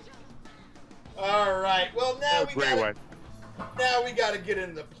bone. All right. Well, now we got to get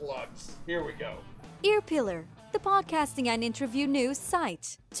into the plugs. Here we go. Earpillar, the podcasting and interview news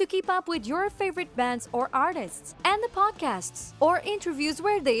site. To keep up with your favorite bands or artists and the podcasts or interviews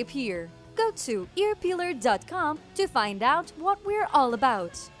where they appear, go to earpillar.com to find out what we're all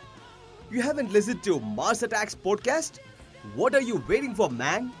about. You haven't listened to Mars Attacks podcast? What are you waiting for,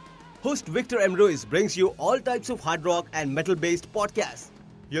 man? Host Victor M. Ruiz brings you all types of hard rock and metal-based podcasts.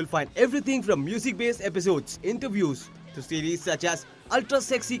 You'll find everything from music-based episodes, interviews, to series such as Ultra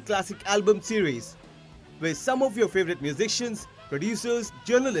Sexy Classic Album Series, where some of your favorite musicians, producers,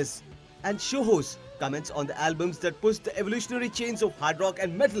 journalists, and show hosts comments on the albums that push the evolutionary chains of hard rock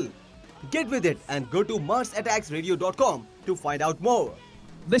and metal. Get with it and go to MarsAttacksRadio.com to find out more.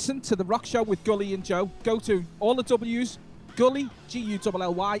 Listen to The Rock Show with Gully and Joe. Go to all the W's, Gully,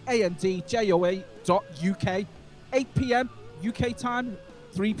 GULLYANDJOA.UK, 8 p.m. UK time,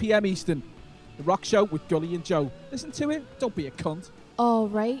 3 p.m. Eastern. The Rock Show with Gully and Joe. Listen to it, don't be a cunt. All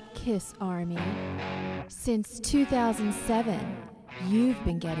right, Kiss Army. Since 2007, you've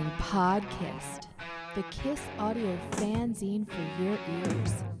been getting Podkissed, the Kiss audio fanzine for your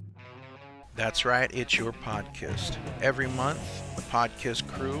ears. That's right, it's your Podkissed. Every month, the Podkiss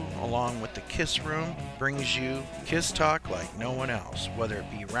crew, along with the Kiss Room, brings you Kiss talk like no one else, whether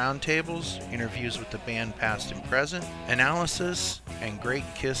it be roundtables, interviews with the band past and present, analysis, and great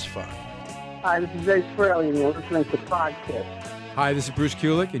Kiss fun. Hi, this is Ace Frehley, and you're listening to Podkiss. Hi, this is Bruce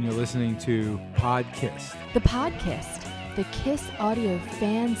Kulick, and you're listening to Podkiss. The Podkissed, the Kiss audio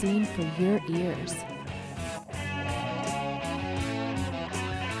fanzine for your ears.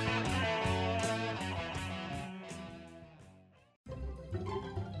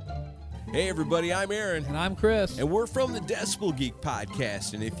 Hey everybody, I'm Aaron. And I'm Chris. And we're from the Decibel Geek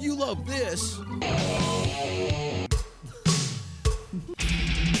Podcast. And if you love this...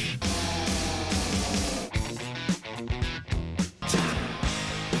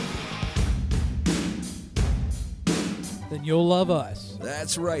 then you'll love us.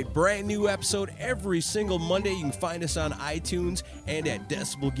 That's right. Brand new episode every single Monday. You can find us on iTunes and at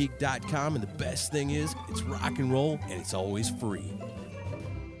decibelgeek.com. And the best thing is, it's rock and roll and it's always free.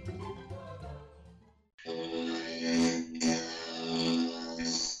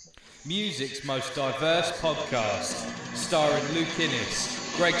 Music's most diverse podcast, starring Luke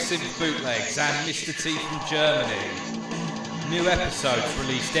Innes, Greg Simp Bootlegs, and Mr. T from Germany. New episodes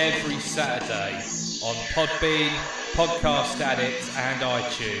released every Saturday on Podbean, Podcast Addict, and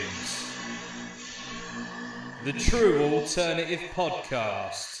iTunes. The True Alternative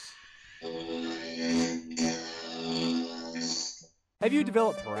Podcast. Have you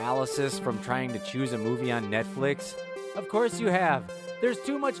developed paralysis from trying to choose a movie on Netflix? Of course you have. There's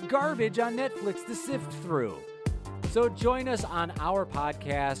too much garbage on Netflix to sift through. So join us on our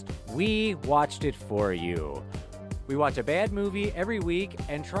podcast, We Watched It For You. We watch a bad movie every week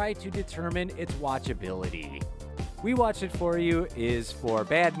and try to determine its watchability. We Watched It For You is for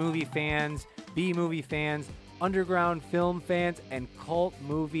bad movie fans, B-movie fans, underground film fans, and cult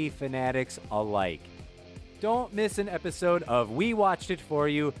movie fanatics alike. Don't miss an episode of We Watched It For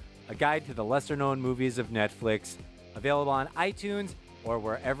You, a guide to the lesser-known movies of Netflix, available on iTunes or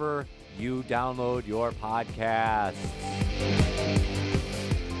wherever you download your podcasts.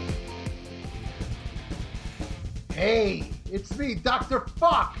 Hey, it's me, Dr.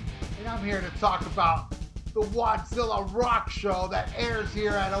 Fuck, and I'm here to talk about the Wadzilla Rock Show that airs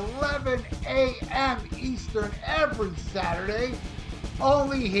here at 11 a.m. Eastern every Saturday,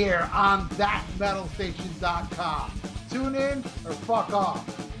 only here on thatmetalstation.com. Tune in or fuck off.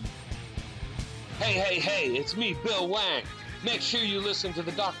 Hey, it's me, Bill Wang. Make sure you listen to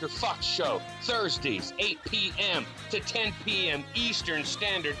the Dr. Fuck Show, Thursdays, 8 p.m. to 10 p.m. Eastern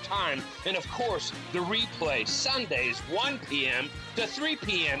Standard Time. And of course, the replay, Sundays, 1 p.m. to 3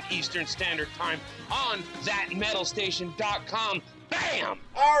 p.m. Eastern Standard Time on thatmetalstation.com. Bam!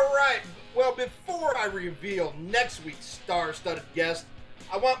 All right. Well, before I reveal next week's star-studded guest,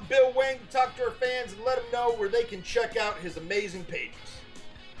 I want Bill Wang to talk to our fans and let them know where they can check out his amazing pages.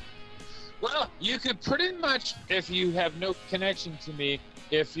 Well, you could pretty much, if you have no connection to me,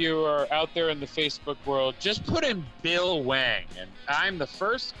 if you are out there in the Facebook world, just put in Bill Wang. And I'm the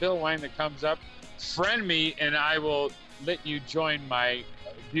first Bill Wang that comes up. Friend me, and I will let you join my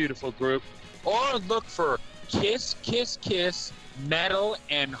beautiful group. Or look for Kiss, Kiss, Kiss, Metal,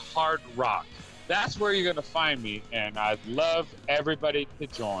 and Hard Rock. That's where you're going to find me, and I'd love everybody to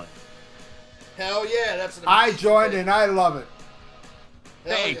join. Hell yeah, that's an I joined and I love it.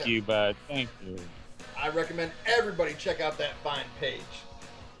 Thank you, bud. Thank you. I recommend everybody check out that fine page.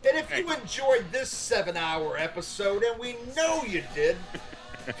 And if you enjoyed this 7-hour episode, and we know you did,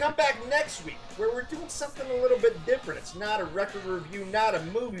 come back next week where we're doing something a little bit different. It's not a record review, not a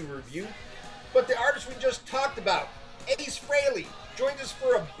movie review, but the artist we just talked about, Ace Frehley, joins us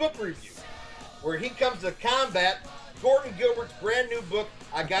for a book review where he comes to combat Gordon Gilbert's brand new book,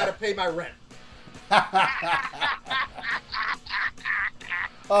 I Gotta Pay My Rent.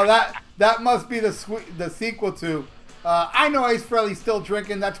 Oh, that must be the sequel to. I know Ace Frehley's still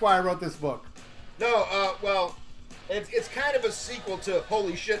drinking. That's why I wrote this book. No, well, it's kind of a sequel to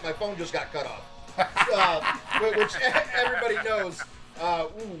Holy Shit, My Phone Just Got Cut Off, which everybody knows.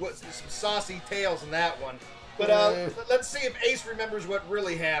 Some saucy tales in that one. But let's see if Ace remembers what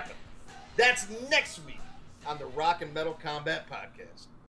really happened. That's next week on the Rock and Metal Combat Podcast.